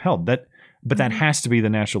liberty are upheld. But that has to be the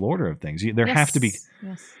natural order of things. There have to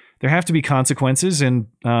be consequences, and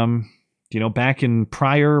back in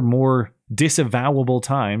prior, more disavowable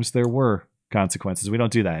times, there were consequences. We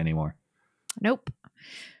don't do that anymore. Nope.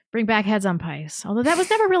 Bring back heads on pikes. Although that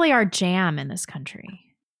was never really our jam in this country.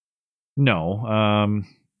 No.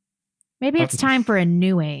 Maybe it's time for a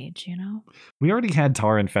new age, We already had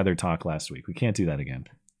tar and feather talk last week. We can't do that again.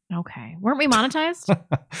 Okay. Weren't we monetized?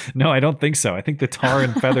 No, I don't think so. I think the tar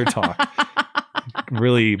and feather talk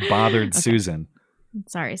really bothered Susan.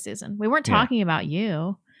 Sorry, Susan. We weren't talking about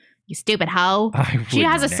you. You stupid hoe. She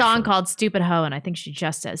has a song called Stupid Hoe, and I think she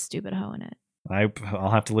just says stupid hoe in it.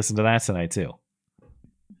 I'll have to listen to that tonight, too.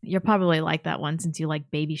 You're probably like that one since you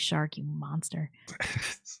like Baby Shark, you monster.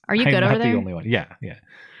 Are you good over there? I'm not the only one. Yeah.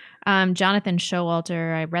 Jonathan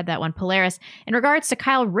Showalter, I read that one. Polaris. In regards to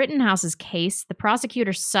Kyle Rittenhouse's case, the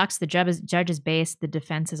prosecutor sucks, the judge is based, the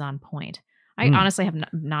defense is on point. I honestly have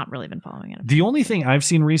not really been following it. The only thing I've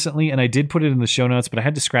seen recently, and I did put it in the show notes, but I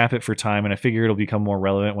had to scrap it for time, and I figure it'll become more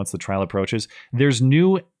relevant once the trial approaches. There's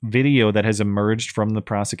new video that has emerged from the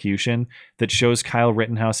prosecution that shows Kyle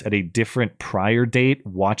Rittenhouse at a different prior date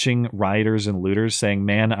watching rioters and looters saying,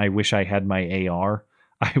 "Man, I wish I had my AR.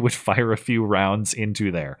 I would fire a few rounds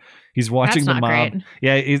into there." He's watching the mob. Great.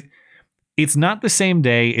 Yeah, it's not the same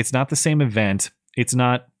day. It's not the same event. It's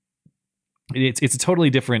a totally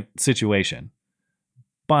different situation.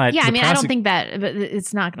 But yeah, I mean, I don't think that, but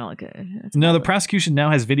it's not going to look good. No, the prosecution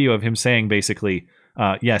now has video of him saying basically,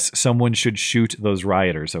 yes, someone should shoot those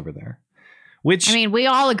rioters over there. Which, I mean, we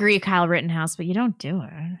all agree, Kyle Rittenhouse, but you don't do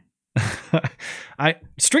it.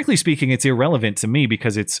 Strictly speaking, it's irrelevant to me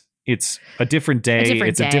because it's a different day.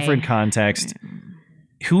 A different context.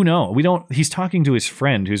 Who knows? He's talking to his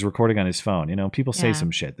friend who's recording on his phone. You know, people say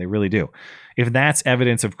some shit. They really do. If that's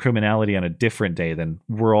evidence of criminality on a different day, then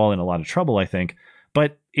we're all in a lot of trouble, I think.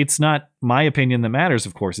 But it's not my opinion that matters,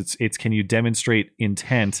 of course. It's can you demonstrate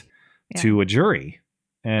intent to a jury?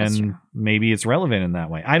 And maybe it's relevant in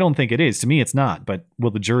that way. I don't think it is. To me, it's not. But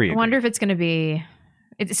will the jury agree? I wonder if it's going to be...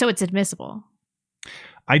 So it's admissible.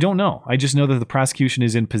 I don't know. I just know that the prosecution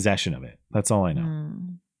is in possession of it. That's all I know.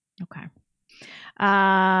 Okay.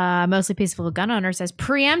 Mostly peaceful gun owner says,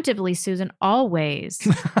 preemptively, Susan, always.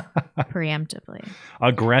 Preemptively.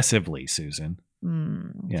 Aggressively, Susan.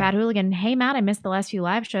 Fat Hooligan, hey Matt, I missed the last few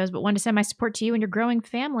live shows, but wanted to send my support to you and your growing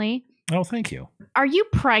family. Oh, thank you. Are you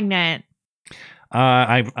pregnant?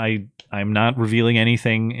 I'm not revealing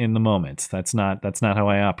anything in the moment. That's not how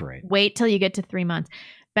I operate. Wait till you get to 3 months.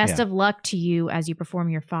 Best of luck to you as you perform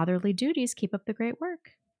your fatherly duties. Keep up the great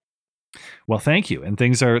work. Well, thank you. And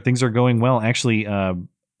things are going well. Actually,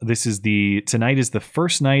 tonight is the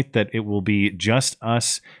first night that it will be just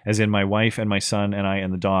us, as in my wife and my son and I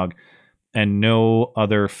and the dog, and no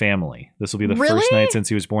other family. This will be the first night since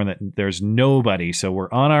he was born that there's nobody. So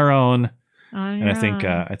we're on our own. And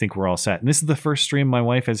I think we're all set. And this is the first stream my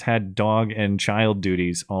wife has had dog and child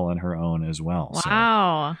duties all on her own as well.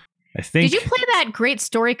 Wow. So I think. Did you play that great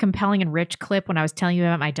story, compelling and rich clip when I was telling you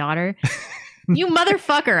about my daughter? You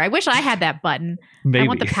motherfucker. I wish I had that button. Maybe. I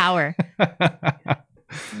want the power.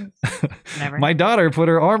 Whatever. My daughter put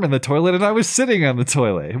her arm in the toilet and I was sitting on the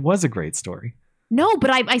toilet. It was a great story. No, but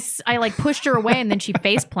I like pushed her away and then she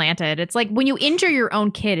face planted. It's like when you injure your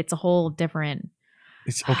own kid, it's a whole different.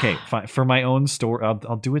 It's okay. Fine. For my own story,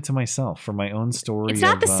 I'll do it to myself. For my own story. It's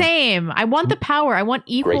not the same. I want the power. I want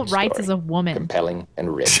equal rights as a woman. Compelling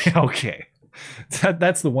and rich. Okay.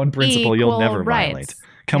 That's the one principle you'll never violate.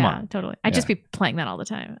 Come on. Totally. I'd just be playing that all the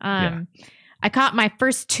time. I caught my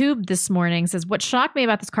first tube this morning. Says, what shocked me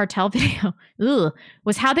about this cartel video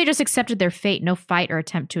was how they just accepted their fate. No fight or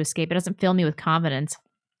attempt to escape. It doesn't fill me with confidence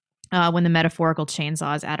when the metaphorical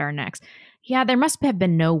chainsaw is at our necks. Yeah, there must have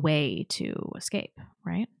been no way to escape,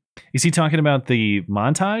 right? Is he talking about the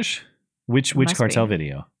montage? Which cartel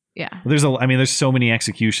video? Yeah. There's so many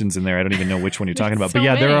executions in there. I don't even know which one you're talking about. But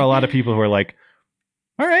yeah, there are a lot of people who are like,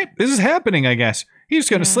 all right, this is happening, I guess. He's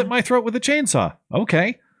going to slit my throat with a chainsaw.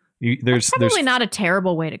 Okay. That's probably not a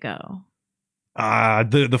terrible way to go.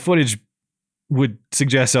 The footage would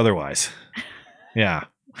suggest otherwise. Yeah.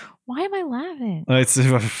 Why am I laughing?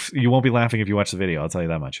 You won't be laughing if you watch the video. I'll tell you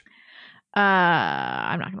that much.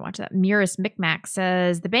 I'm not going to watch that. Muris Micmac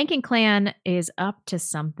says the banking clan is up to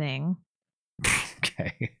something.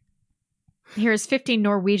 Okay. Here's 15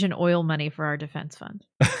 Norwegian oil money for our defense fund.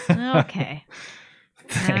 Okay.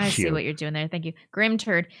 I see what you're doing there. Thank you. Grim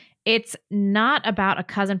Turd. It's not about a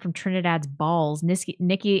cousin from Trinidad's balls.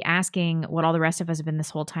 Nicki asking what all the rest of us have been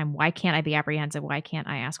this whole time. Why can't I be apprehensive? Why can't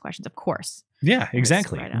I ask questions? Of course. Yeah,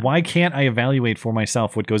 exactly. Why can't I evaluate for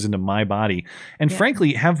myself what goes into my body and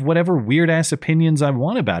frankly have whatever weird ass opinions I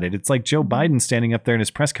want about it? It's like Joe Biden standing up there in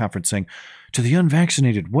his press conference saying, to the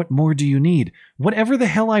unvaccinated, what more do you need? Whatever the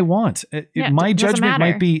hell I want. My judgment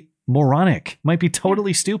might be moronic, might be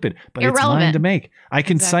totally stupid, but irrelevant. It's mine to make. I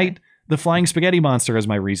can cite the flying spaghetti monster as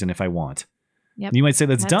my reason if I want. Yep. You might say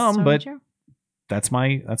that's dumb, totally but true. that's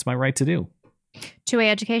my right to do. 2A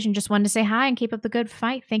Education just wanted to say hi and keep up the good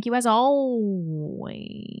fight. Thank you as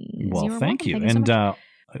always. Well, thank you. And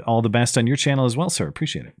all the best on your channel as well, sir.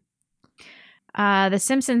 Appreciate it. The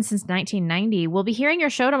Simpsons since 1990. We'll be hearing your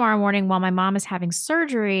show tomorrow morning while my mom is having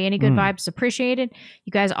surgery. Any good vibes appreciated.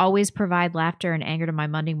 You guys always provide laughter and anger to my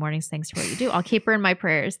Monday mornings. Thanks for what you do. I'll keep her in my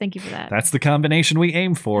prayers. Thank you for that. That's the combination we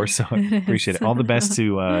aim for. So I appreciate it. All the best to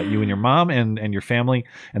you and your mom and your family.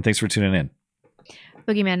 And thanks for tuning in.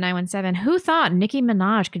 Boogeyman 917. Who thought Nicki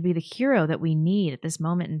Minaj could be the hero that we need at this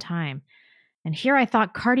moment in time? And here I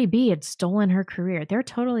thought Cardi B had stolen her career. They're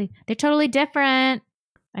totally different.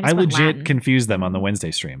 I went legit Latin. confused them on the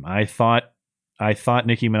Wednesday stream. I thought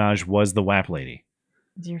Nicki Minaj was the WAP lady.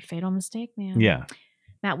 It's your fatal mistake, man. Yeah.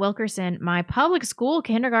 Matt Wilkerson, my public school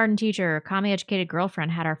kindergarten teacher, commie-educated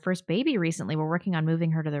girlfriend, had our first baby recently. We're working on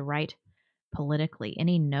moving her to the right politically.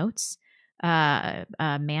 Any notes?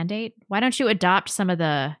 Mandate? Why don't you adopt some of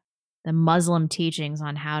the Muslim teachings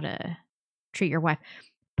on how to treat your wife?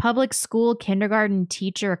 Public school kindergarten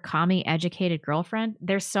teacher, commie-educated girlfriend.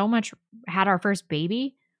 There's so much. Had our first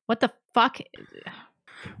baby. What the fuck?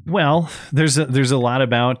 Well, there's a lot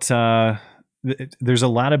about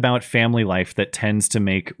family life that tends to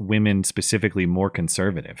make women specifically more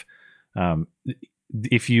conservative.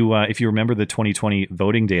 If you remember the 2020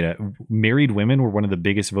 voting data, married women were one of the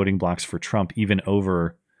biggest voting blocks for Trump, even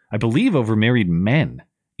over, I believe, over married men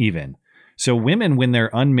even. So women, when they're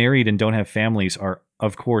unmarried and don't have families, are,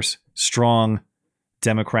 of course, strong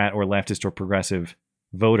Democrat or leftist or progressive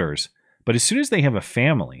voters. But as soon as they have a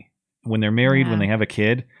family, when they're married, when they have a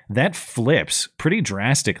kid, that flips pretty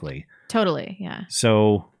drastically. Totally, yeah.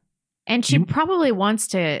 So, and she probably wants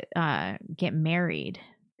to get married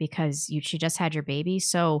because she just had your baby.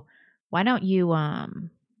 So why don't you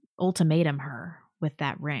ultimatum her with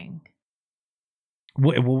that ring?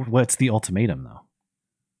 What's the ultimatum, though?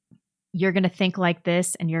 You're going to think like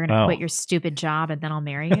this and you're going to quit your stupid job and then I'll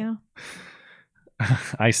marry you?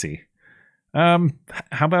 I see. How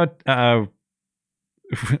about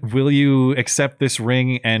will you accept this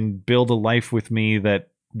ring and build a life with me that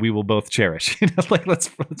we will both cherish? Let's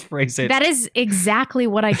phrase it. That is exactly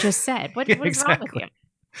what I just said. What is wrong with you?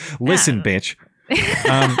 Listen, bitch.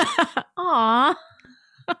 Aw.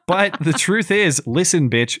 But the truth is, listen,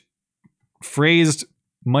 bitch, phrased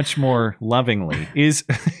much more lovingly is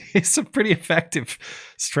a pretty effective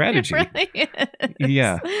strategy. It really is.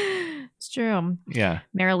 Yeah. It's true. Yeah.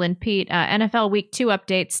 Marilyn Pete, NFL Week 2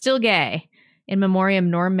 update, still gay. In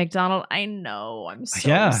memoriam, Norm Macdonald. I know. I'm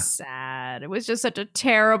so sad. It was just such a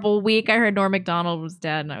terrible week. I heard Norm Macdonald was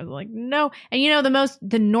dead, and I was like, no. And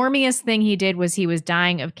the normiest thing he did was he was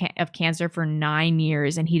dying of cancer for 9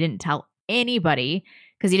 years, and he didn't tell anybody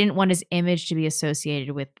because he didn't want his image to be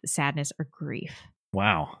associated with sadness or grief.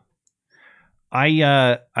 Wow.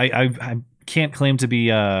 I can't claim to be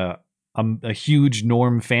a huge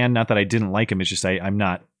Norm fan. Not that I didn't like him. It's just I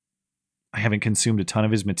haven't consumed a ton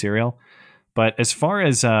of his material. But as far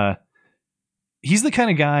as he's the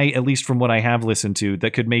kind of guy, at least from what I have listened to,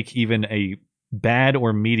 that could make even a bad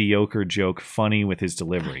or mediocre joke funny with his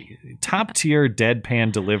delivery. Top tier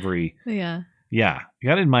deadpan delivery. Yeah. Yeah. You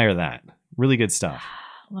got to admire that. Really good stuff.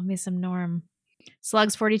 Love me some Norm.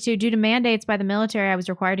 Slugs 42. Due to mandates by the military, I was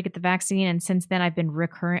required to get the vaccine. And since then, I've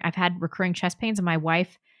had recurring chest pains, and my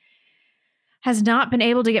wife has not been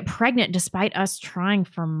able to get pregnant despite us trying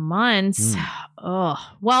for months. Oh,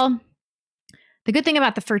 well, the good thing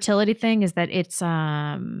about the fertility thing is that it's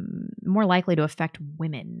more likely to affect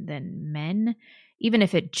women than men. Even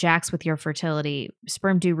if it jacks with your fertility,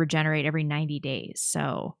 sperm do regenerate every 90 days.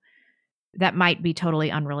 So that might be totally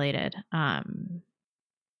unrelated.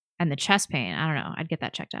 And the chest pain, I don't know. I'd get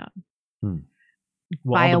that checked out. Well,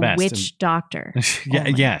 by a witch doctor. Yeah,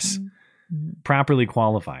 yes. Properly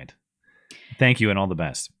qualified. Thank you and all the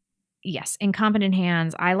best. Yes, in competent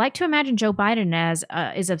hands. I like to imagine Joe Biden as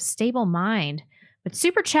is of stable mind, but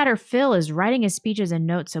Super Chatter Phil is writing his speeches and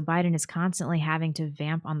notes, so Biden is constantly having to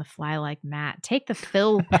vamp on the fly like Matt. Take the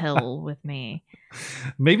Phil pill with me.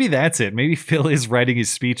 Maybe that's it. Maybe Phil is writing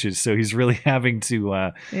his speeches, so he's really having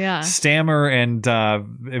to stammer and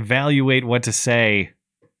evaluate what to say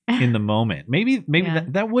in the moment. Maybe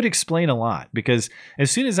that would explain a lot, because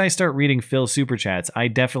as soon as I start reading Phil's super chats, I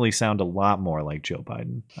definitely sound a lot more like Joe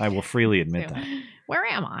Biden. I will freely admit that. Where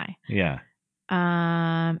am I? Yeah.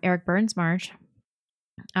 Eric Burns March.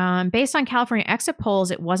 Based on California exit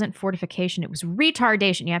polls, it wasn't fortification, it was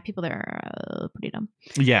retardation. Yeah, people there are pretty dumb.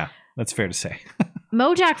 Yeah, that's fair to say.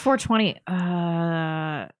 Mojack 420.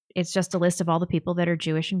 It's just a list of all the people that are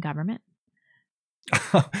Jewish in government.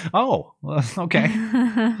 Oh, okay.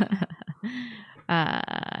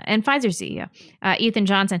 And Pfizer CEO, Ethan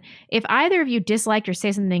Johnson. If either of you disliked or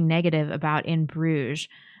say something negative about In Bruges,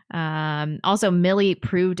 also Millie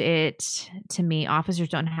proved it to me. Officers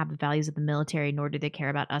don't have the values of the military, nor do they care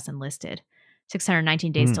about us enlisted.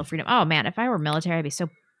 619 days till freedom. Oh man, if I were military, I'd be so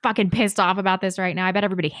fucking pissed off about this right now. I bet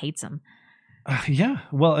everybody hates them. Yeah.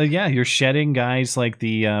 Well, yeah, you're shedding guys like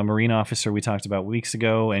the Marine officer we talked about weeks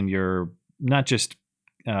ago, and you're not just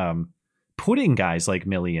putting guys like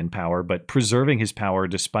Millie in power, but preserving his power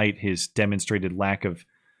despite his demonstrated lack of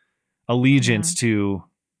allegiance to.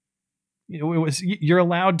 You're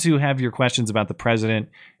allowed to have your questions about the president.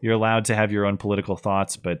 You're allowed to have your own political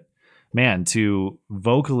thoughts, but man, to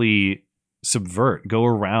vocally subvert, go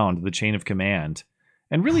around the chain of command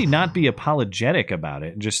and really not be apologetic about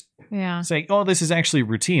it. Just say, oh, this is actually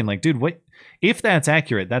routine. Like, dude, what if that's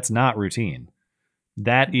accurate? That's not routine.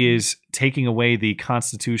 That is taking away the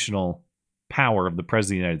constitutional power of the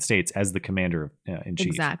president of the United States as the commander in chief.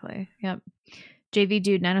 Exactly. Yep. JV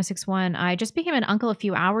Dude 9061. I just became an uncle a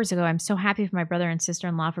few hours ago. I'm so happy for my brother and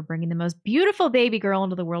sister-in-law for bringing the most beautiful baby girl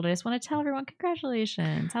into the world. I just want to tell everyone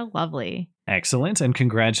congratulations. How lovely. Excellent. And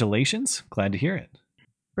congratulations. Glad to hear it.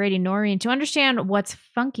 Brady Noreen. To understand what's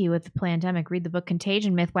funky with the pandemic, read the book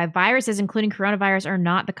Contagion Myth, Why Viruses, including coronavirus, are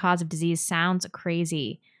not the cause of disease. Sounds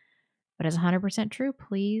crazy, but it's 100% true.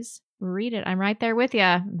 Please read it. I'm right there with you.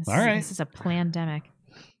 All right. This is a plandemic.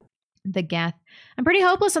 The Geth. I'm pretty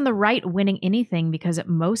hopeless on the right winning anything because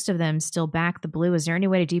most of them still back the blue. Is there any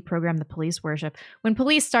way to deprogram the police worship? When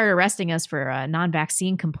police start arresting us for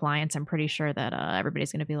non-vaccine compliance, I'm pretty sure that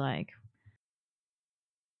everybody's going to be like,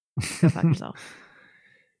 go fuck yourself.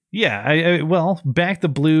 Yeah, well, back the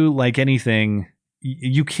blue like anything.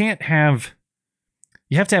 You can't have...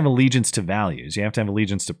 You have to have allegiance to values. You have to have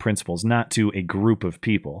allegiance to principles, not to a group of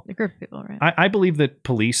people. A group of people, right? I believe that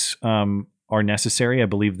police are necessary. I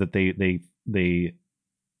believe that they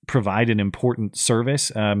provide an important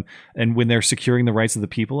service, and when they're securing the rights of the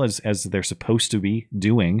people as they're supposed to be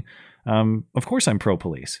doing, of course I'm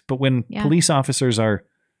pro-police. But when police officers are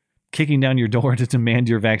kicking down your door to demand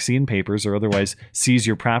your vaccine papers or otherwise seize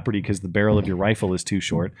your property because the barrel of your rifle is too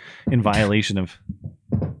short in violation of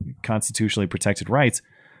constitutionally protected rights,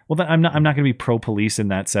 well, then I'm not going to be pro-police in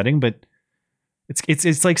that setting. But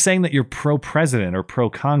it's like saying that you're pro-president or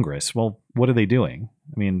pro-Congress. Well, what are they doing?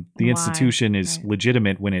 I mean, the institution is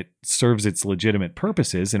legitimate when it serves its legitimate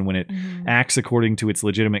purposes and when it acts according to its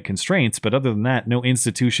legitimate constraints. But other than that, no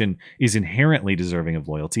institution is inherently deserving of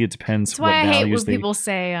loyalty. It depends what values they... That's why I hate when people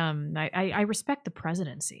say, I respect the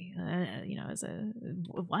presidency. As a...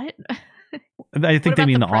 What? I think they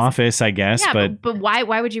mean the office, I guess. Yeah, but why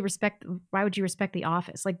would you respect the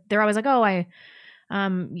office? Like, they're always like, oh,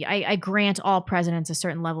 I grant all presidents a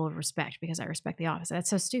certain level of respect because I respect the office. That's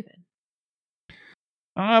so stupid.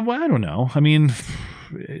 Well, I don't know. I mean,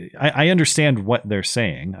 I understand what they're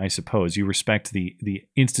saying. I suppose you respect the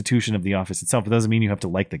institution of the office itself. It doesn't mean you have to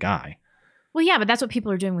like the guy. Well, yeah, but that's what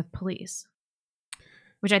people are doing with police,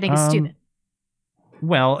 which I think is stupid.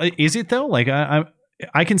 Well, is it though? Like,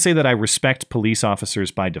 I can say that I respect police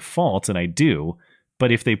officers by default, and I do.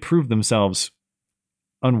 But if they prove themselves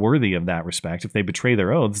unworthy of that respect, if they betray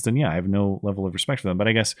their oaths, then yeah, I have no level of respect for them. But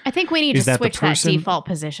I guess I think we need to switch that default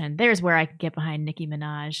position. There's where I could get behind Nicki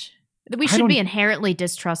Minaj. We should be inherently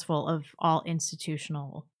distrustful of all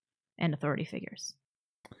institutional and authority figures.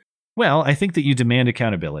 Well, I think that you demand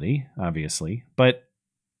accountability, obviously, but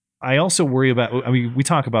I also worry about, I mean, we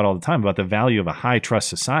talk about all the time about the value of a high trust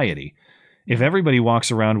society. If everybody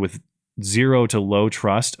walks around with zero to low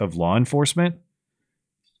trust of law enforcement,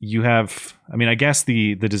 you have, I mean, I guess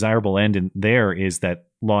the desirable end in there is that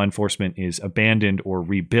law enforcement is abandoned or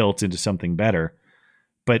rebuilt into something better.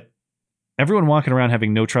 But everyone walking around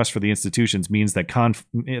having no trust for the institutions means that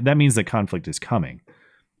that means that conflict is coming.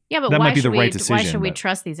 Yeah, but that might be the right decision. Why should we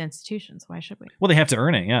trust these institutions? Why should we? Well, they have to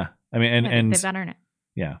earn it. Yeah, I mean, and they've got to earn it.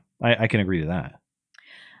 Yeah, I can agree to that.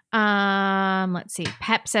 Let's see.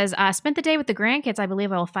 Pep says, spent the day with the grandkids. I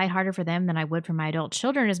believe I will fight harder for them than I would for my adult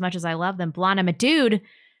children as much as I love them. Blonde, I'm a dude.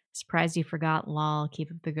 Surprised you forgot. Lol.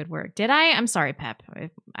 Keep up the good work. Did I? I'm sorry, Pep.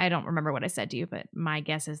 I don't remember what I said to you, but my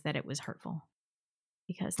guess is that it was hurtful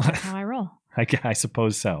because that's how I roll. I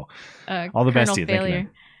suppose so. All the best to you. Thank you, man.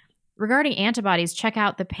 Regarding antibodies, check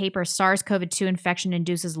out the paper SARS-CoV-2 infection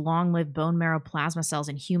induces long-lived bone marrow plasma cells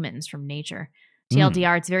in humans from Nature.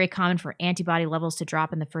 TLDR, it's very common for antibody levels to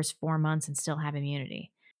drop in the first 4 months and still have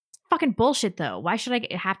immunity. It's fucking bullshit, though. Why should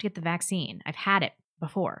I have to get the vaccine? I've had it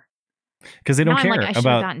before. Because they don't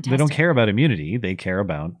care about immunity. They care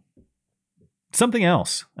about something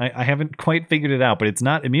else. I haven't quite figured it out, but it's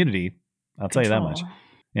not immunity. I'll tell you that much.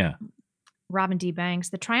 Yeah. Robin D. Banks,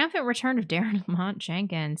 the triumphant return of Darren Lamont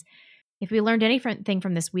Jenkins. If we learned anything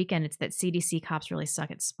from this weekend, it's that CDC cops really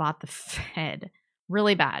suck at spot the Fed.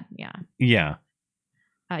 Really bad. Yeah. Yeah.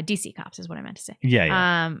 DC cops is what I meant to say.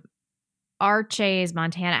 Yeah. Arches,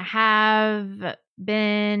 Montana, have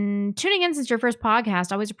been tuning in since your first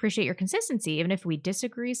podcast. Always appreciate your consistency, even if we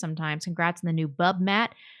disagree sometimes. Congrats on the new bub,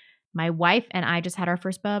 Matt. My wife and I just had our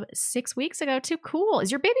first bub 6 weeks ago. Too cool.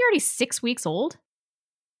 Is your baby already 6 weeks old?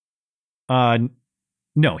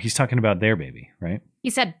 No, he's talking about their baby, right? He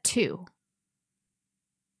said 2.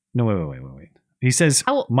 No, wait. He says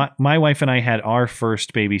my wife and I had our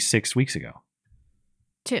first baby 6 weeks ago.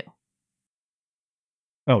 2.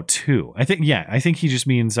 Oh, 2. I think he just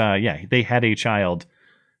means, they had a child.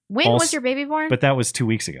 When was your baby born? But that was 2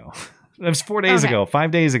 weeks ago. That was 4 days ago,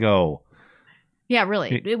 5 days ago. Yeah,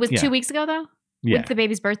 really. It was 2 weeks ago, though? Yeah. When's the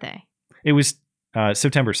baby's birthday? It was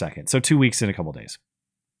September 2nd. So 2 weeks and a couple days.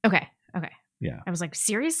 Okay. Yeah. I was like,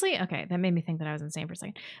 seriously? Okay, that made me think that I was insane for a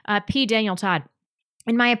second. P. Daniel Todd.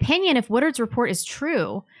 In my opinion, if Woodard's report is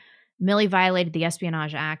true, Milley violated the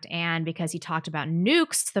Espionage Act, and because he talked about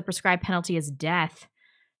nukes, the prescribed penalty is death.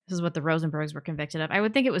 This is what the Rosenbergs were convicted of. I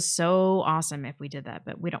would think it was so awesome if we did that,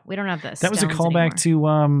 but we don't have this. That was a callback to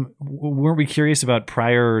weren't we curious about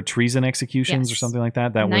prior treason executions or something like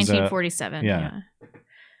that? That was 1947. Yeah.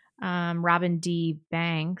 Robin D.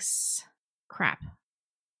 Banks. Crap.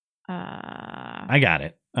 I got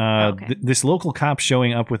it. Okay. This local cop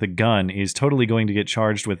showing up with a gun is totally going to get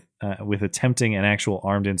charged with attempting an actual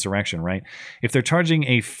armed insurrection, right? If they're charging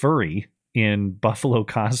a furry in Buffalo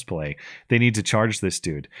cosplay, they need to charge this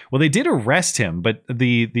dude. Well, they did arrest him, but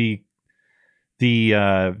the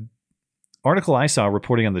article I saw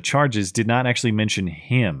reporting on the charges did not actually mention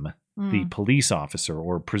him, the police officer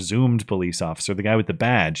or presumed police officer, the guy with the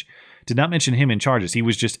badge. Did not mention him in charges. He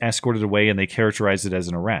was just escorted away, and they characterized it as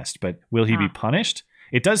an arrest. But will he be punished?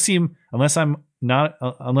 It does seem, unless I'm not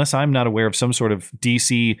aware of some sort of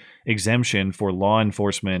DC exemption for law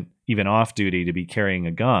enforcement, even off duty, to be carrying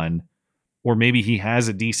a gun, or maybe he has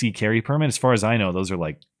a DC carry permit. As far as I know, those are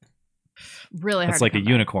like really hard. It's like a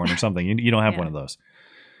unicorn or something. You don't have one of those.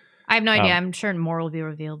 I have no idea. I'm sure more will be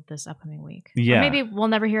revealed this upcoming week. Yeah. Or maybe we'll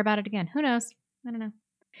never hear about it again. Who knows? I don't know.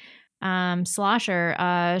 Slosher,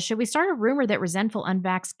 should we start a rumor that resentful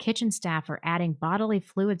unvaxxed kitchen staff are adding bodily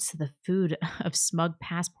fluids to the food of smug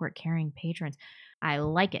passport carrying patrons? I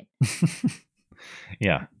like it.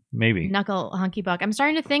 Yeah, maybe. Knuckle Hunky Buck. I'm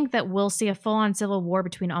starting to think that we'll see a full-on civil war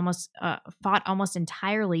between fought almost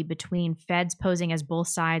entirely between feds posing as both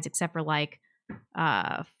sides, except for like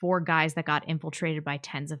 4 guys that got infiltrated by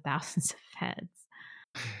tens of thousands of feds.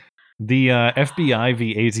 The FBI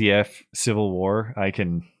v ATF civil war, I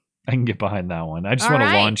can get behind that one. I just want a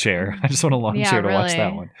lawn chair. I just want a lawn chair to watch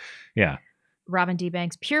that one. Yeah. Robin D.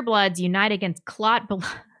 Banks. Purebloods unite against clot blood.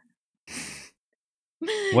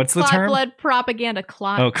 What's the term? Clot blood propaganda.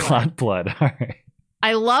 Clot blood. All right.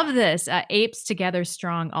 I love this. Apes together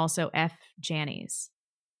strong. Also F Jannies.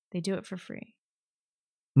 They do it for free.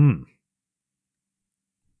 I'm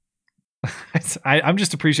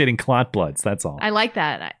just appreciating clot bloods. That's all. I like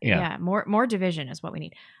that. Yeah. More division is what we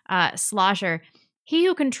need. Slosher. He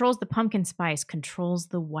who controls the pumpkin spice controls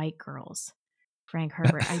the white girls. Frank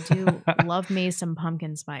Herbert. I do love me some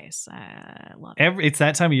pumpkin spice. I love it. It's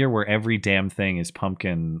that time of year where every damn thing is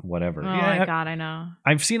pumpkin whatever. Oh my God, I know.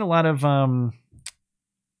 I've seen a lot of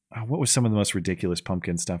what was some of the most ridiculous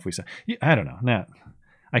pumpkin stuff we saw? I don't know.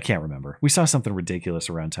 I can't remember. We saw something ridiculous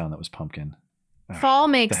around town that was pumpkin. Fall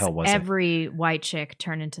makes every white chick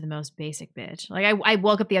turn into the most basic bitch. Like I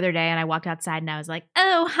woke up the other day and I walked outside and I was like,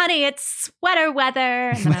 "Oh, honey, it's sweater weather."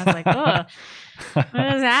 And then I was like, "Oh,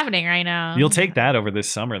 what is happening right now?" You'll take that over this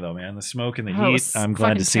summer, though, man. The smoke and the heat. I'm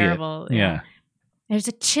glad to see terrible. it. Yeah. There's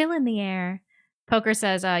a chill in the air. Poker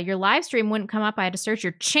says, your live stream wouldn't come up. I had to search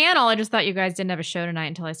your channel. I just thought you guys didn't have a show tonight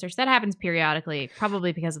until I searched. That happens periodically,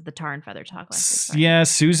 probably because of the tar and feather talk. Yeah,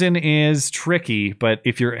 Susan is tricky, but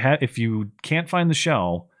if you can't find the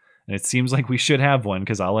show, and it seems like we should have one,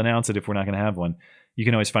 because I'll announce it if we're not going to have one, you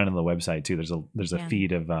can always find it on the website too. There's a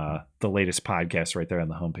feed of the latest podcast right there on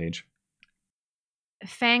the homepage.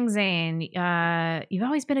 Fang Zane, you've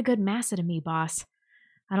always been a good massa to me, boss.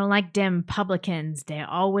 I don't like them publicans. They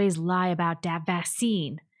always lie about that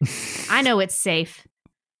vaccine. I know it's safe.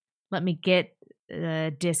 Let me get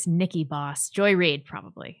this Nicki boss. Joy Reid,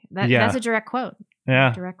 probably. That's a direct quote.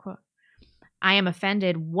 Yeah. Direct quote. I am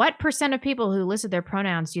offended. What % of people who listed their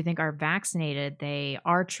pronouns do you think are vaccinated? They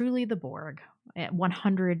are truly the Borg.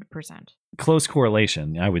 100%. Close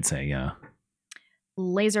correlation, I would say, yeah.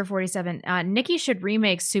 Laser 47. Nicki should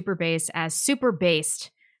remake Super Bass as Super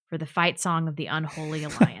Based for the fight song of the Unholy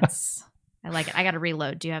Alliance. I like it. I got to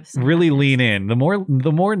reload. Do you have some really lean in? The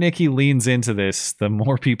more Nicki leans into this, the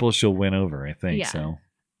more people she'll win over, I think. Yeah, so.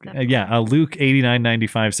 Luke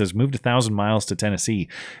 8995 says moved 1,000 miles to Tennessee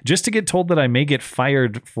just to get told that I may get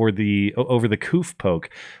fired over the coof poke.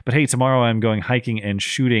 But hey, tomorrow I'm going hiking and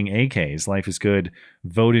shooting AKs. Life is good.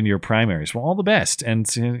 Vote in your primaries. Well, all the best. And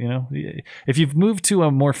if you've moved to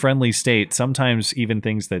a more friendly state, sometimes even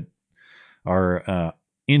things that are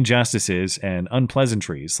injustices and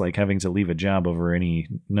unpleasantries, like having to leave a job over any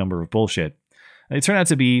number of bullshit, they turn out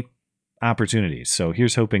to be opportunities. So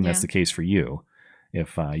here's hoping that's the case for you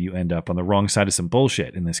if you end up on the wrong side of some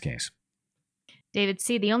bullshit in this case. David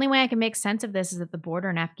C., the only way I can make sense of this is that the border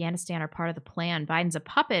and Afghanistan are part of the plan. Biden's a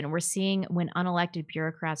puppet, and we're seeing when unelected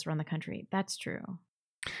bureaucrats run the country. That's true.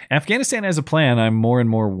 Afghanistan as a plan, I'm more and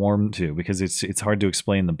more warm to, because it's hard to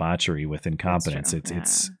explain the botchery with incompetence.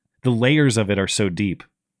 It's the layers of it are so deep.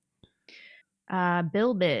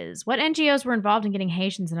 Bill Biz. What NGOs were involved in getting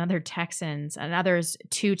Haitians and other Texans and others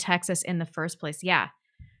to Texas in the first place? Yeah.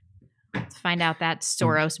 Let's find out that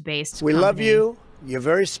Soros-based We love you. You're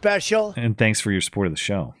very special. And thanks for your support of the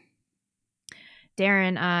show.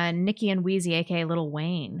 Darren, Nicki and Wheezy, a.k.a. Lil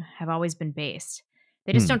Wayne, have always been based.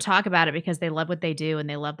 They just don't talk about it because they love what they do and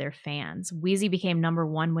they love their fans. Wheezy became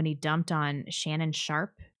 #1 when he dumped on Shannon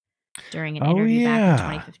Sharp during an interview back in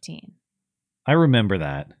 2015. I remember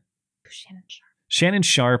that. Shannon Sharp. Shannon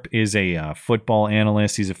Sharp is a football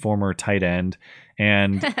analyst. He's a former tight end,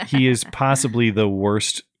 and he is possibly the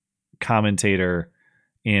worst commentator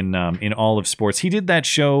in all of sports. He did that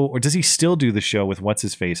show, or does he still do the show with what's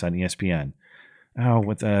his face on ESPN? Oh,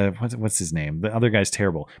 what's his name? The other guy's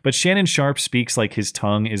terrible. But Shannon Sharp speaks like his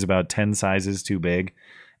tongue is about 10 sizes too big.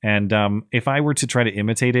 And if I were to try to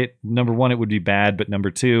imitate it, #1, it would be bad. But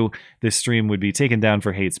 #2, this stream would be taken down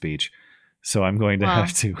for hate speech. So I'm going to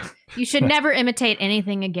have to. You should never imitate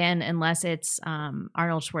anything again unless it's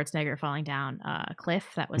Arnold Schwarzenegger falling down a cliff.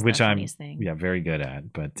 That was the funniest thing. Yeah, very good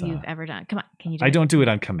at. But you've ever done. Come on, can you do I it? don't do it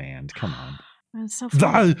on command. Come on. That's so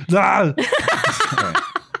funny.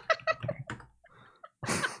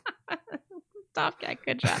 Stop, guy.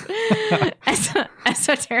 Good job.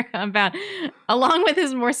 Esoteric Unbound. Along with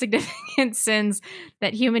his more significant sins,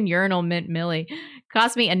 that human urinal mint Millie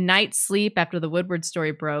cost me a night's sleep after the Woodward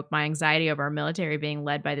story broke. My anxiety over our military being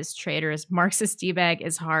led by this traitorous Marxist D-bag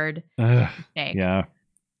is hard. Yeah.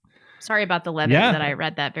 Sorry about the levity that I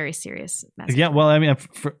read that very serious message. Yeah, well, I mean,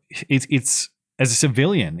 it's as a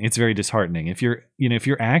civilian, it's very disheartening. If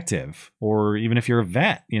you're active, or even if you're a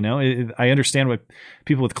vet, I understand what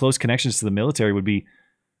people with close connections to the military would be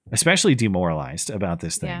especially demoralized about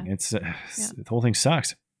this thing. Yeah. The whole thing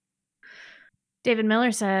sucks. David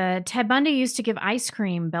Miller said Ted Bundy used to give ice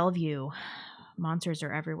cream. Bellevue, monsters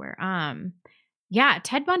are everywhere. Yeah,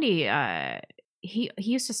 Ted Bundy. He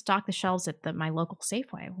used to stock the shelves at my local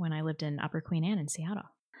Safeway when I lived in Upper Queen Anne in Seattle.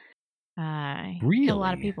 Really? Killed a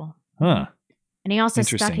lot of people. Huh. And he also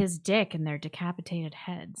stuck his dick in their decapitated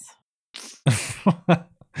heads.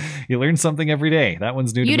 You learn something every day. That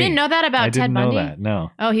one's new to me. You didn't know that about Ted Bundy? I didn't know that,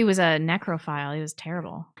 no. Oh, he was a necrophile. He was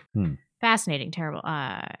terrible. Fascinating, terrible.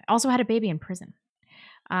 Also had a baby in prison.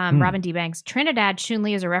 Robin D. Banks. Trinidad Chun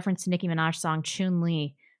Li is a reference to Nicki Minaj song Chun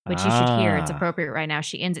Li, which you should hear. It's appropriate right now.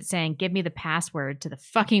 She ends it saying, "Give me the password to the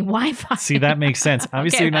fucking Wi-Fi." See, that makes sense.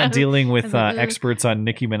 Obviously, you're not dealing with experts on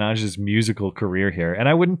Nicki Minaj's musical career here, and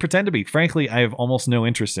I wouldn't pretend to be. Frankly, I have almost no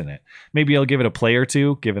interest in it. Maybe I'll give it a play or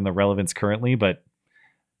two, given the relevance currently, but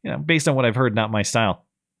based on what I've heard, not my style.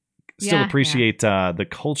 Still appreciate the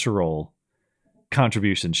cultural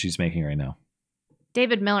contributions she's making right now.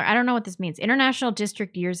 David Miller, I don't know what this means. International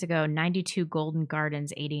District years ago, 92 Golden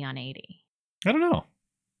Gardens, 80 on 80. I don't know.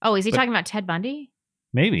 Oh, is he talking about Ted Bundy?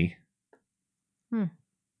 Maybe.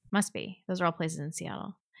 Must be. Those are all places in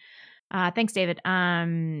Seattle. Thanks, David.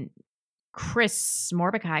 Chris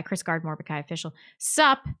Gard Morbikai official.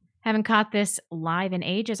 Sup. Haven't caught this live in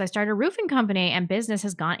ages. I started a roofing company and business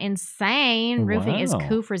has gone insane. Roofing is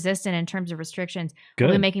COOF resistant in terms of restrictions. Good.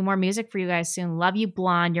 We'll be making more music for you guys soon. Love you,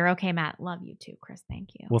 Blonde. You're okay, Matt. Love you too, Chris. Thank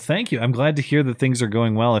you. Well, thank you. I'm glad to hear that things are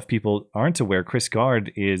going well. If people aren't aware, Chris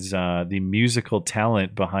Gard is the musical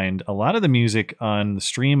talent behind a lot of the music on the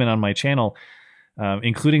stream and on my channel,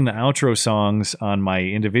 including the outro songs on my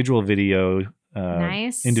individual videos,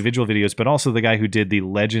 but also the guy who did the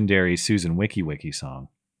legendary Susan Wiki Wiki song.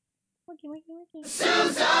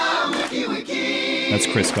 Susan, wiki, wiki. That's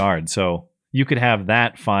Chris Gard. So you could have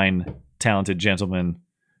that fine, talented gentleman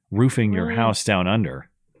roofing your house down under.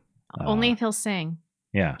 Only if he'll sing.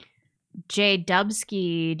 Yeah. Jay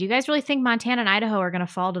Dubsky. Do you guys really think Montana and Idaho are going to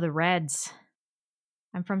fall to the Reds?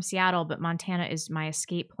 I'm from Seattle, but Montana is my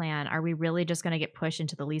escape plan. Are we really just going to get pushed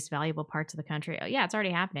into the least valuable parts of the country? Oh, yeah, it's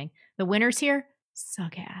already happening. The winters here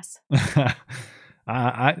suck ass.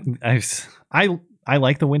 I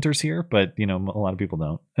like the winters here, but a lot of people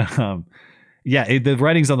don't. The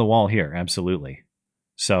writing's on the wall here, absolutely.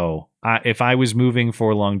 So if I was moving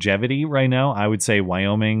for longevity right now, I would say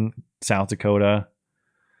Wyoming, South Dakota.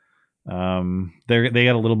 They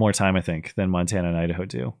got a little more time, I think, than Montana and Idaho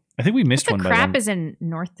do. I think we missed one. The crap is in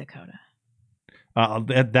North Dakota.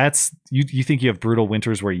 That's you think you have brutal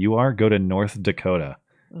winters where you are? Go to North Dakota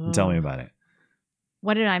and tell me about it.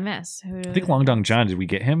 What did I miss? I think Long Dong John. Did we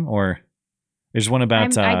get him or? There's one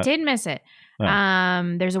about. I did miss it.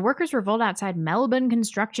 Oh. There's a workers' revolt outside Melbourne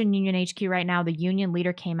Construction Union HQ right now. The union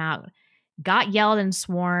leader came out, got yelled and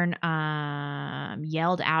sworn,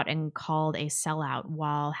 yelled out and called a sellout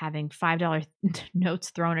while having $5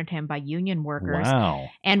 notes thrown at him by union workers. Wow.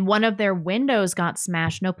 And one of their windows got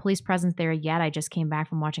smashed. No police presence there yet. I just came back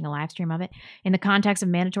from watching a live stream of it. In the context of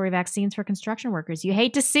mandatory vaccines for construction workers. You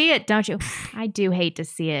hate to see it, don't you? I do hate to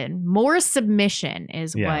see it. More submission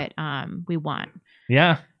is what we want.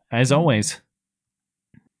 Yeah, as always.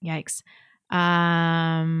 Yikes. Okay,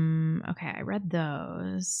 I read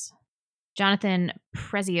those. Jonathan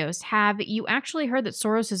Prezios, have you actually heard that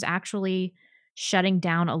Soros is actually shutting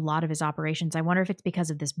down a lot of his operations? I wonder if it's because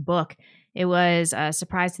of this book. It was a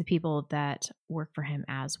surprise to the people that work for him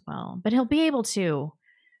as well. But he'll be able to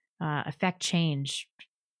affect change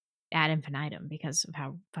ad infinitum because of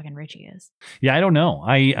how fucking rich he is. Yeah, I don't know.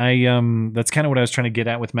 I that's kind of what I was trying to get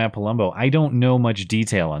at with Matt Palumbo. I don't know much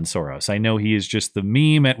detail on Soros. I know he is just the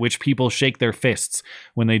meme at which people shake their fists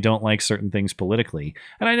when they don't like certain things politically.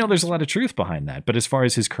 And I know there's a lot of truth behind that. But as far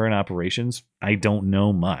as his current operations, I don't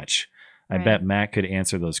know much. I bet Matt could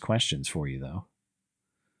answer those questions for you, though.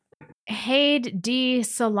 Haid D.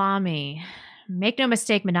 Salami. Make no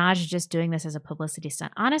mistake, Minaj is just doing this as a publicity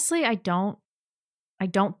stunt. Honestly, I don't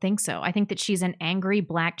think so. I think that she's an angry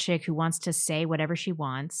black chick who wants to say whatever she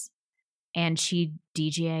wants, and she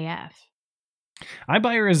DGAF. I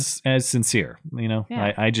buy her as sincere, you know.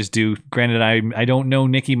 Yeah. I just do. Granted, I don't know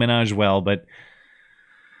Nicki Minaj well, but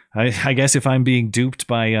I guess if I'm being duped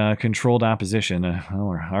by controlled opposition,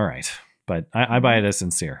 all right. But I buy it as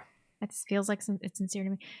sincere. It feels like it's sincere to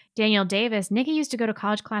me. Daniel Davis. Nicki used to go to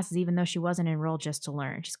college classes even though she wasn't enrolled just to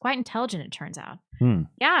learn. She's quite intelligent, it turns out.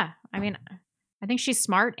 Yeah, I mean, I think she's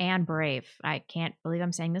smart and brave. I can't believe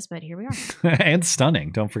I'm saying this, but here we are. And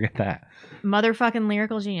stunning. Don't forget that. Motherfucking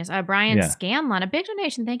lyrical genius. Brian Scanlon, a big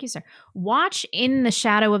donation. Thank you, sir. Watch In the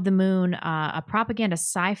Shadow of the Moon. A propaganda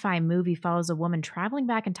sci-fi movie follows a woman traveling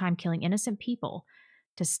back in time, killing innocent people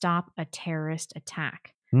to stop a terrorist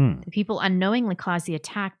attack. The people unknowingly cause the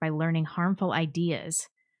attack by learning harmful ideas.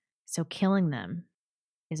 So killing them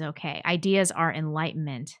is okay. Ideas are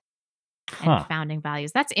enlightenment and founding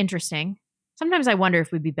values. That's interesting. Sometimes I wonder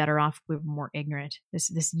if we'd be better off if we were more ignorant.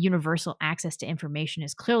 This universal access to information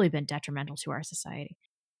has clearly been detrimental to our society.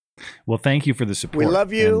 Well, thank you for the support. We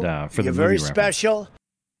love you. And, for You're the very movie special.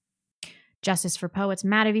 Justice for Poets.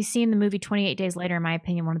 Matt, have you seen the movie 28 Days Later? In my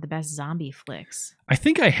opinion, one of the best zombie flicks. I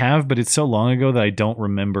think I have, but it's so long ago that I don't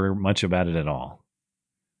remember much about it at all.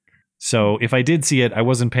 So if I did see it, I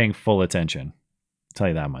wasn't paying full attention. I'll tell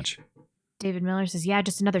you that much. David Miller says, yeah,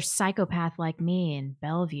 just another psychopath like me in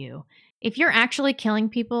Bellevue. If you're actually killing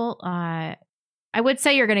people, I would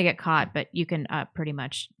say you're going to get caught, but you can pretty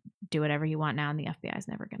much do whatever you want now, and the FBI is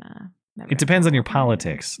never going to. It depends on your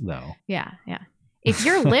politics, though. Yeah. If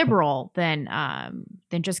you're liberal, then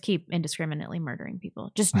just keep indiscriminately murdering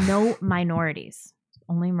people. Just no minorities.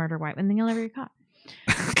 Only murder white, and then you'll never get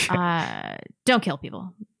caught. Don't kill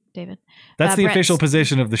people, David. That's the official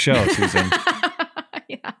position of the show, Susan.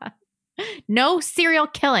 Yeah. No serial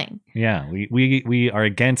killing. Yeah, we are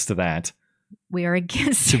against that. We are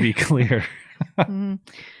against. To be clear. I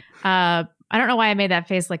don't know why I made that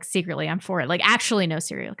face like secretly. I'm for it. Like actually no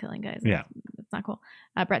serial killing, guys. Yeah. That's not cool.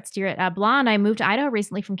 Brett Steerett. Blonde, I moved to Idaho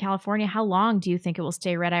recently from California. How long do you think it will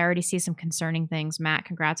stay red? I already see some concerning things. Matt,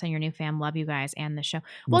 congrats on your new fam. Love you guys and the show.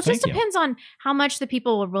 Well, it just depends on how much the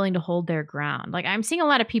people are willing to hold their ground. Like I'm seeing a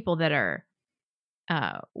lot of people that are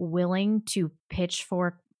willing to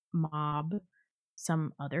pitchfork mob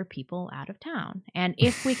some other people out of town. And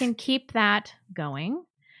if we can keep that going,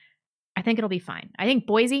 I think it'll be fine. I think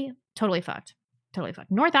Boise, totally fucked. Totally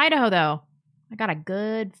fucked. North Idaho, though, I got a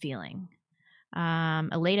good feeling.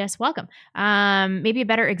 Elatus, welcome. Maybe a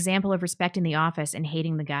better example of respecting the office and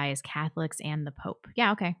hating the guy is Catholics and the Pope.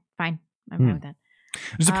 Yeah, okay, fine. I'm fine with that.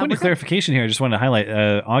 There's a point of clarification here I just wanted to highlight.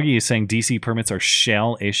 Augie is saying DC permits are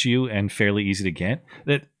shall issue and fairly easy to get.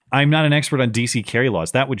 That I'm not an expert on DC carry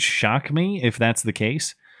laws. That would shock me if that's the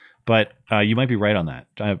case, but you might be right on that.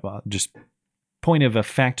 Just point of a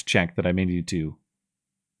fact check that I may need to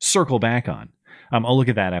circle back on. I'll look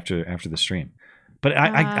at that after the stream. But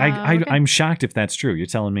I'm shocked if that's true. You're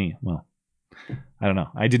telling me, well, I don't know.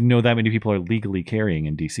 I didn't know that many people are legally carrying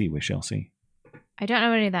in DC. We shall see. I don't know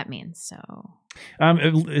what any of that means, so.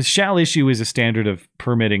 Shall issue is a standard of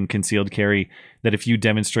permitting concealed carry that if you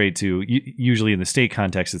demonstrate to, usually in the state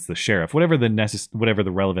context, it's the sheriff, whatever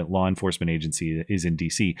the relevant law enforcement agency is in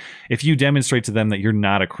DC. If you demonstrate to them that you're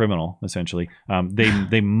not a criminal, essentially,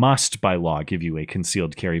 they must by law give you a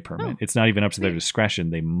concealed carry permit. It's not even up to their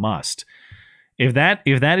discretion. They must. If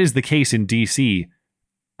that is the case in DC,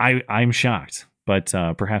 I'm shocked, but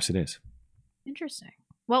perhaps it is. Interesting.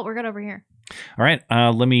 Well, we're good over here. All right,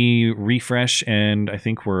 let me refresh, and I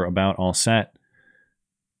think we're about all set.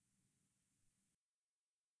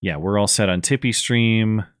 Yeah, we're all set on Tippy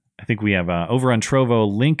Stream. I think we have over on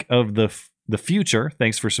Trovo, link of the future.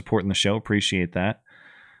 Thanks for supporting the show. Appreciate that.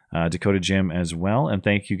 Dakota Jim as well. And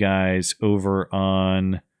thank you guys over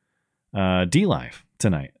on DLive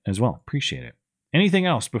tonight as well. Appreciate it. Anything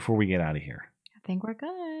else before we get out of here? I think we're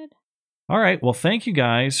good. All right. Well, thank you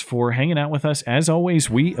guys for hanging out with us. As always,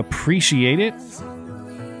 we appreciate it.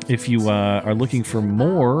 If you are looking for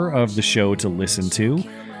more of the show to listen to,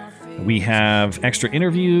 we have extra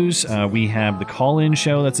interviews. We have the call-in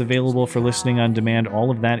show that's available for listening on demand.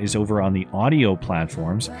 All of that is over on the audio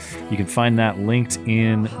platforms. You can find that linked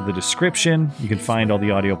in the description. You can find all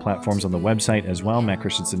the audio platforms on the website as well,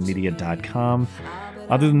 mattchristiansenmedia.com.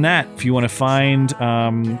 Other than that, if you want to find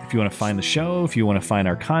the show, if you want to find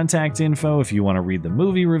our contact info, if you want to read the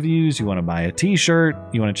movie reviews, you want to buy a t-shirt,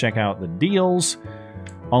 you want to check out the deals,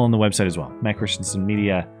 all on the website as well,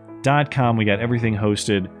 mattchristiansenmedia.com. We got everything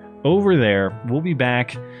hosted over there. We'll be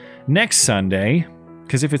back next Sunday,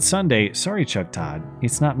 because if it's Sunday, sorry Chuck Todd,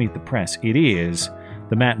 it's not Meet the Press. It is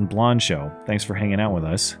the Matt and Blonde Show. Thanks for hanging out with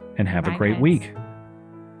us, and have a great week.